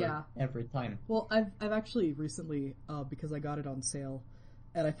every time. Well, I've actually recently, because I got it on sale,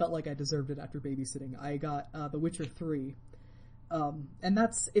 and I felt like I deserved it after babysitting, I got The Witcher 3. And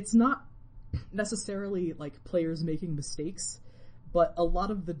it's not necessarily like players making mistakes, but a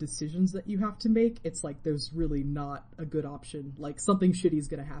lot of the decisions that you have to make, it's like there's really not a good option. Like something shitty is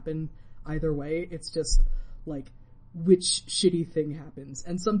gonna happen either way. It's just like which shitty thing happens,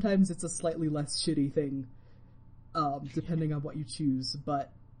 and sometimes it's a slightly less shitty thing, depending on what you choose.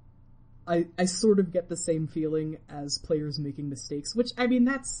 But I sort of get the same feeling as players making mistakes, which I mean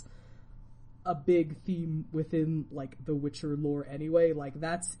that's a big theme within like the Witcher lore anyway. Like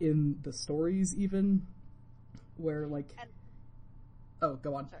that's in the stories even, where like oh,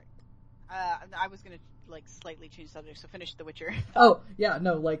 go on. Sorry. I was gonna like slightly change the subject, so finish The Witcher. Oh, yeah,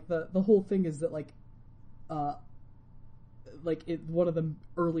 no, like the whole thing is that like one of the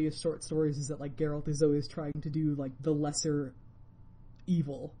earliest short stories is that like Geralt is always trying to do like the lesser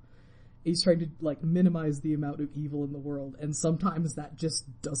evil. He's trying to like minimize the amount of evil in the world, and sometimes that just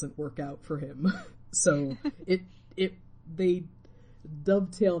doesn't work out for him. So they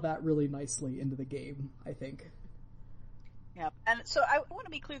dovetail that really nicely into the game, I think. Yeah, and so I want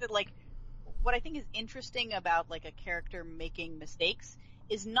to be clear that like what I think is interesting about like a character making mistakes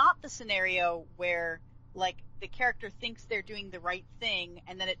is not the scenario where like the character thinks they're doing the right thing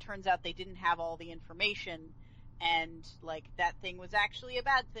and then it turns out they didn't have all the information and like that thing was actually a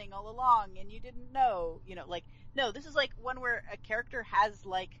bad thing all along and you didn't know, you know, like no, this is like one where a character has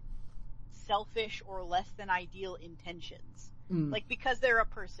like selfish or less than ideal intentions. Like because they're a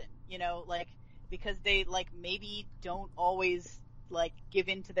person, you know, like because they like maybe don't always like give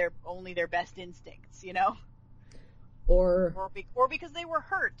in to only their best instincts, you know? Or because they were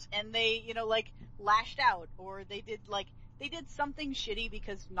hurt and they, you know, like lashed out, or they did something shitty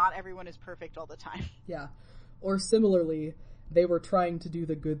because not everyone is perfect all the time. Yeah. Or similarly, they were trying to do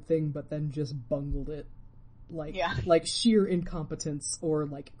the good thing but then just bungled it. Like sheer incompetence, or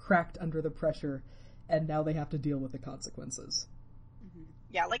like cracked under the pressure, and now they have to deal with the consequences. Mm-hmm.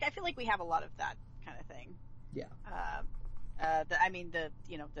 Yeah, like I feel like we have a lot of that kind of thing. Yeah.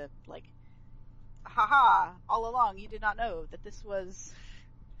 The like, haha, all along you did not know that this was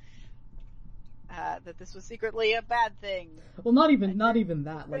secretly a bad thing. Well, not even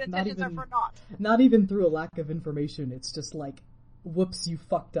that. Like not even through a lack of information. It's just like, whoops, you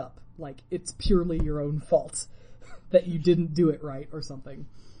fucked up. Like it's purely your own fault that you didn't do it right or something.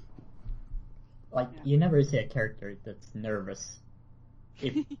 Like you never see a character that's nervous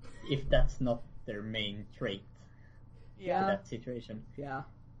if that's not their main trait. Yeah. For that situation. Yeah.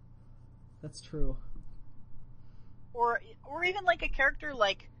 That's true. Or even like a character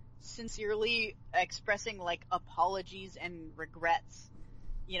like sincerely expressing like apologies and regrets,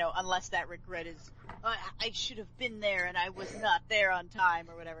 you know, unless that regret is I should have been there and I was not there on time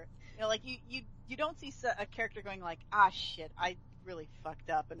or whatever. You know, like you don't see a character going like, shit, I really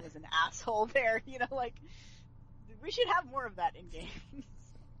fucked up and was an asshole there. You know, like we should have more of that in games.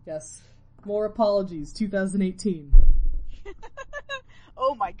 Yes, more apologies. 2018.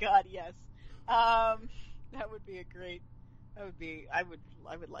 Oh my god, yes. That would be a great. I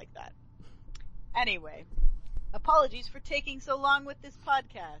would like that. Anyway, apologies for taking so long with this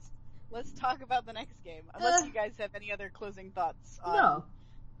podcast. Let's talk about the next game. Unless you guys have any other closing thoughts. No.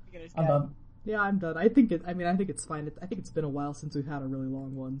 I'm done. Yeah, I'm done. I think it's fine. I think it's been a while since we've had a really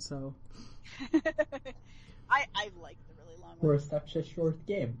long one, so. I like the really long For one. such a short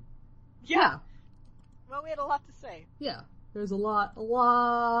game. Yeah. Well, we had a lot to say. Yeah. There's a lot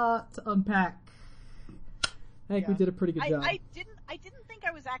to unpack. I think we did a pretty good job. I didn't think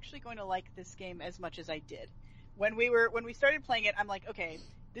I was actually going to like this game as much as I did. When we started playing it, I'm like, okay,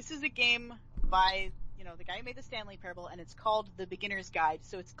 this is a game by, you know, the guy who made the Stanley Parable, and it's called The Beginner's Guide,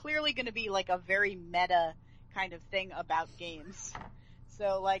 so it's clearly going to be like a very meta kind of thing about games.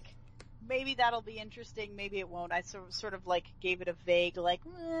 So, like, maybe that'll be interesting, maybe it won't. I sort of like, gave it a vague, like,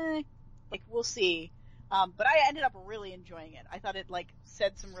 we'll see. But I ended up really enjoying it. I thought it, like,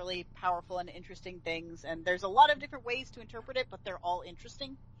 said some really powerful and interesting things, and there's a lot of different ways to interpret it, but they're all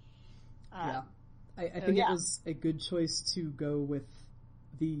interesting. I think it was a good choice to go with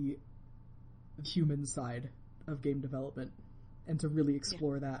the human side of game development, and to really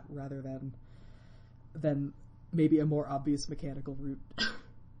explore that rather than maybe a more obvious mechanical route.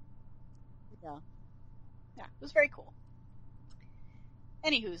 Yeah, it was very cool.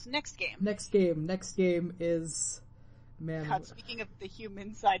 Anywho's, next game. Next game is, man. God, speaking of the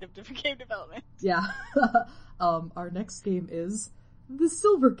human side of different game development. Yeah. Our next game is The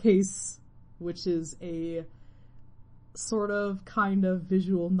Silver Case, which is a sort of, kind of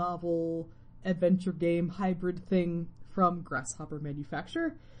visual novel adventure game hybrid thing from Grasshopper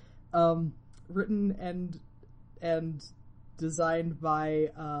Manufacture. Written and designed by,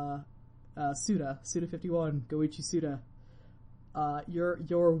 Suda51, Goichi Suda.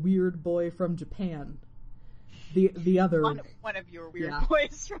 Your weird boy from Japan. The other one of your weird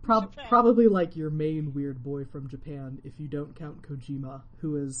boys from Japan. Probably like your main weird boy from Japan, if you don't count Kojima,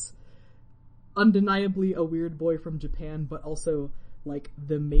 who is undeniably a weird boy from Japan, but also like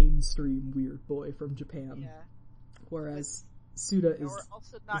the mainstream weird boy from Japan. Yeah. Whereas Suda is We're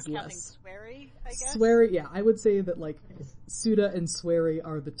also not counting less. Swery, I guess. Swery, yeah, I would say that like Suda and Swery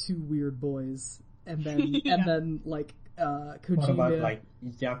are the two weird boys, and then and then like Kojima. What about like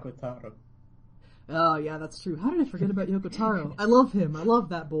Yako Taro? Oh yeah, that's true. How did I forget about Yoko Taro? I love him. I love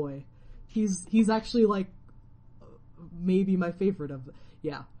that boy. He's actually like maybe my favorite of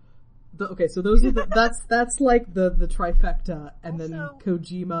okay, so those are that's like the trifecta, and Also, then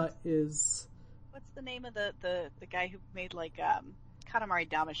Kojima is. What's the name of the guy who made like Katamari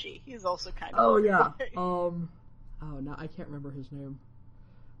Damacy? He's also kind of. Oh yeah. Oh no, I can't remember his name.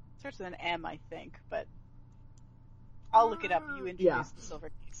 Starts with an M, I think, but I'll look it up. You introduce the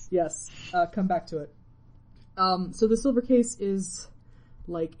Silver Case. Yes, come back to it. So the Silver Case is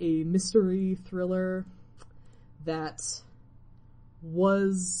like a mystery thriller that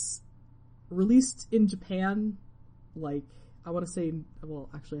was released in Japan, like, I want to say, well,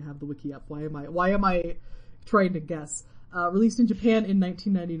 actually I have the wiki up. Why am I trying to guess? Released in Japan in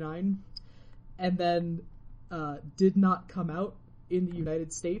 1999, and then, did not come out in the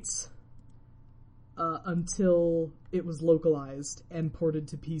United States, until it was localized and ported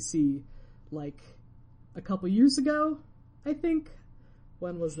to PC, like, a couple years ago, I think.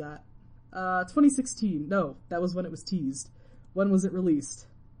 When was that? 2016. No, that was when it was teased. When was it released?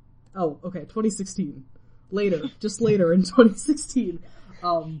 Oh, okay, 2016. Later, just later in 2016.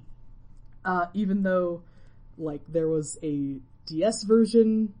 Even though, like, there was a DS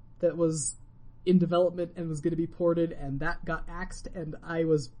version that was in development and was going to be ported, and that got axed, and I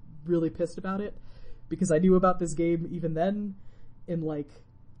was really pissed about it, because I knew about this game even then, in, like,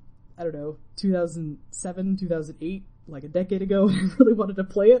 I don't know, 2007, 2008, like a decade ago, and I really wanted to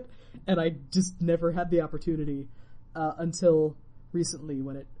play it, and I just never had the opportunity, until recently,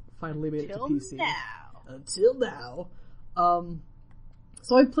 when it finally made it to PC. Until now.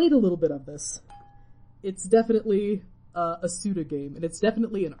 So I played a little bit of this. It's definitely a Suda game, and it's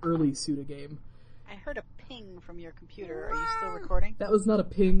definitely an early Suda game. I heard a ping from your computer. Are you still recording? That was not a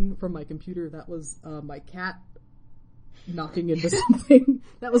ping from my computer. That was my cat knocking into something.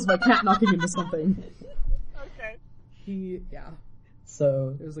 That was my cat knocking into something. Okay.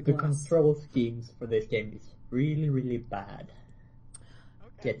 So the the glass. control schemes for this game is really, really bad.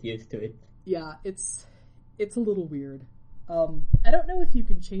 Okay. Get used to it. Yeah, it's a little weird. I don't know if you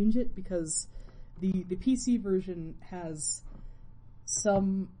can change it, because the PC version has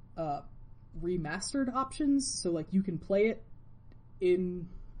some remastered options, so like you can play it in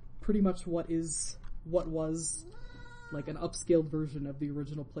pretty much what was like an upscaled version of the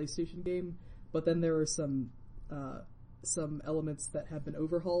original PlayStation game, but then there are some elements that have been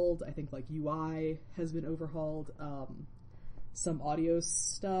overhauled. I think like UI has been overhauled. Some audio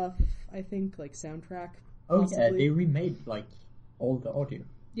stuff, I think, like soundtrack. Oh possibly. yeah, they remade like all the audio.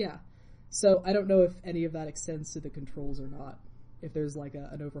 Yeah. So I don't know if any of that extends to the controls or not. If there's like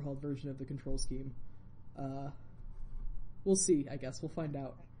an overhauled version of the control scheme. We'll see, I guess. We'll find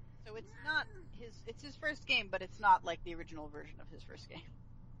out. So it's not it's his first game, but it's not like the original version of his first game.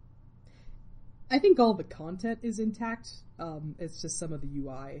 I think all the content is intact. It's just some of the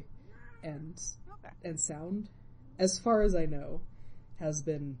UI and sound, as far as I know, has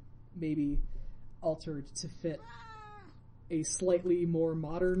been maybe altered to fit a slightly more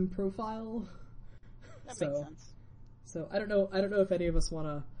modern profile. That makes sense. So I don't know if any of us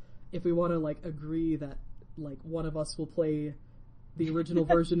if we wanna like agree that like one of us will play the original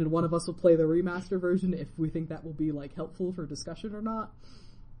version and one of us will play the remaster version, if we think that will be like helpful for discussion or not.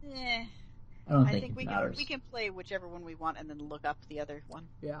 I don't I think think it matters. we can play whichever one we want and then look up the other one.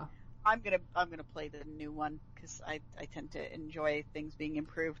 Yeah. I'm gonna play the new one because I tend to enjoy things being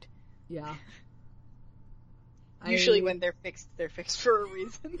improved. Yeah. Usually when they're fixed for a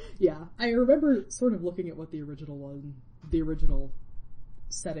reason. Yeah, I remember sort of looking at what the original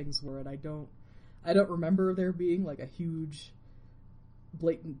settings were, and I don't remember there being like a huge,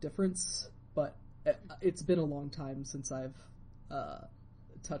 blatant difference. But it's been a long time since I've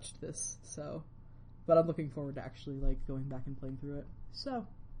touched this, so. But I'm looking forward to actually like going back and playing through it. So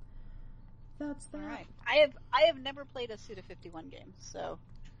that's that. All right. I have never played a Suda51 game, so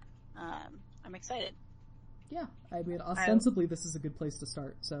I'm excited. Yeah, I mean, ostensibly this is a good place to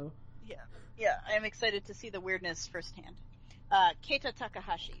start, so. Yeah, I'm excited to see the weirdness firsthand. Keita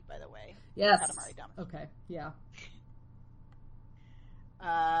Takahashi, by the way. Yes. Katamari Damacy. Okay, yeah.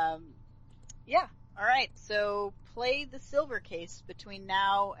 Yeah, alright, so play the silver case between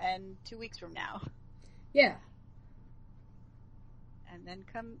now and 2 weeks from now. Yeah. And then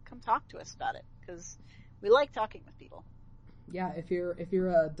come talk to us about it, because we like talking with people. Yeah, if you're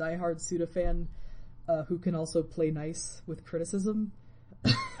a diehard Suda fan, who can also play nice with criticism,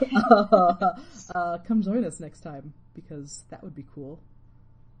 come join us next time, because that would be cool.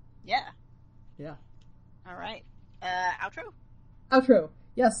 Yeah. Yeah. Alright. Outro? Outro.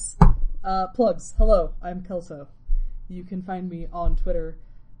 Yes. Plugs. Hello, I'm Kelso. You can find me on Twitter,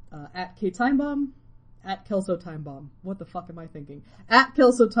 at KTimebomb, at Kelso Timebomb. What the fuck am I thinking? At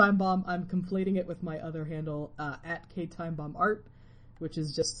Kelso Timebomb. I'm conflating it with my other handle, at KTimebombArt, which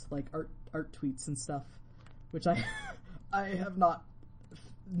is just like art tweets and stuff, which I have not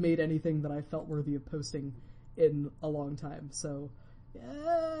made anything that I felt worthy of posting in a long time. So,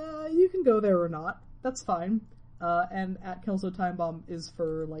 you can go there or not. That's fine. And at Kelso Timebomb is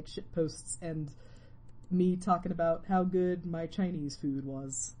for like shit posts and me talking about how good my Chinese food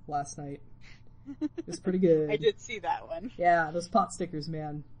was last night. It was pretty good. I did see that one. Yeah, those pot stickers,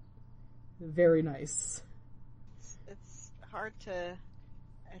 man. Very nice. It's hard to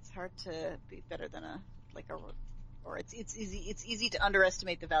be better than it's easy to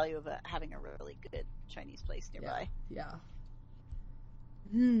underestimate the value of having a really good Chinese place nearby. Yeah.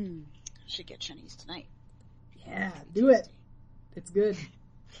 Should get Chinese tonight. Yeah, do it. It's good.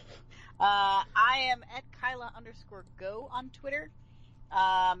 I am at Kyla_go on Twitter.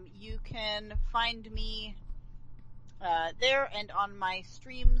 You can find me there and on my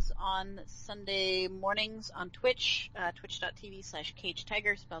streams on Sunday mornings on Twitch,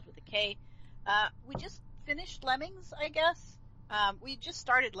 twitch.tv/CageTiger, spelled with a K. We just finished Lemmings, I guess. We just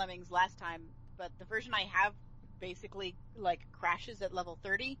started Lemmings last time, but the version I have basically like crashes at level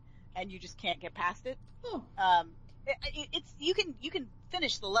 30, and you just can't get past it. Oh. It's you can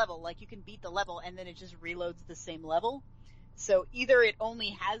finish the level, like you can beat the level, and then it just reloads the same level. So either it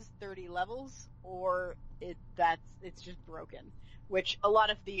only has 30 levels, or it's just broken. Which a lot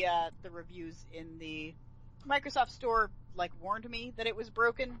of the reviews in the Microsoft Store like warned me that it was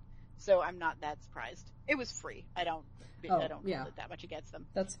broken, so I'm not that surprised. It was free. I don't feel that much against them.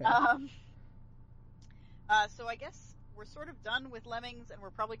 That's fair. So I guess we're sort of done with Lemmings, and we're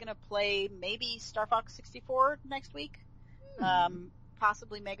probably going to play maybe Star Fox 64 next week.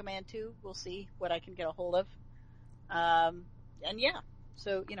 Possibly Mega Man 2. We'll see what I can get a hold of. And yeah,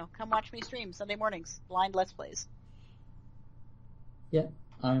 so, come watch me stream Sunday mornings. Blind Let's Plays. Yeah,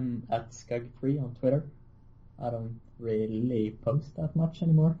 I'm at Skug3 on Twitter. I don't really post that much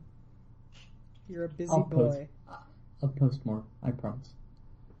anymore. You're a busy boy. I'll post more, I promise.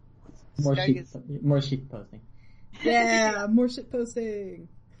 Skug More sheet posting. Yeah, more shit posting.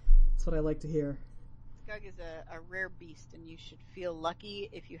 That's what I like to hear. Skug is a rare beast, and you should feel lucky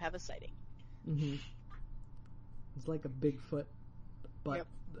if you have a sighting. Mm-hmm. It's like a Bigfoot, but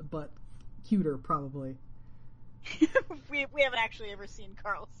cuter, probably. we haven't actually ever seen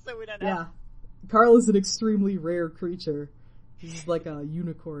Carl, so we don't know. Yeah, Carl is an extremely rare creature. He's like a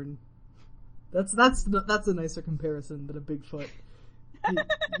unicorn. That's a nicer comparison than a Bigfoot.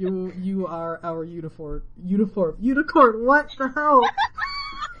 You are our unicorn. What the hell?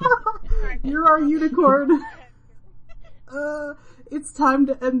 You're our unicorn. It's time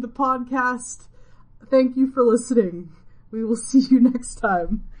to end the podcast. Thank you for listening. We will see you next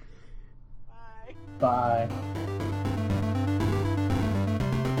time. Bye. Bye.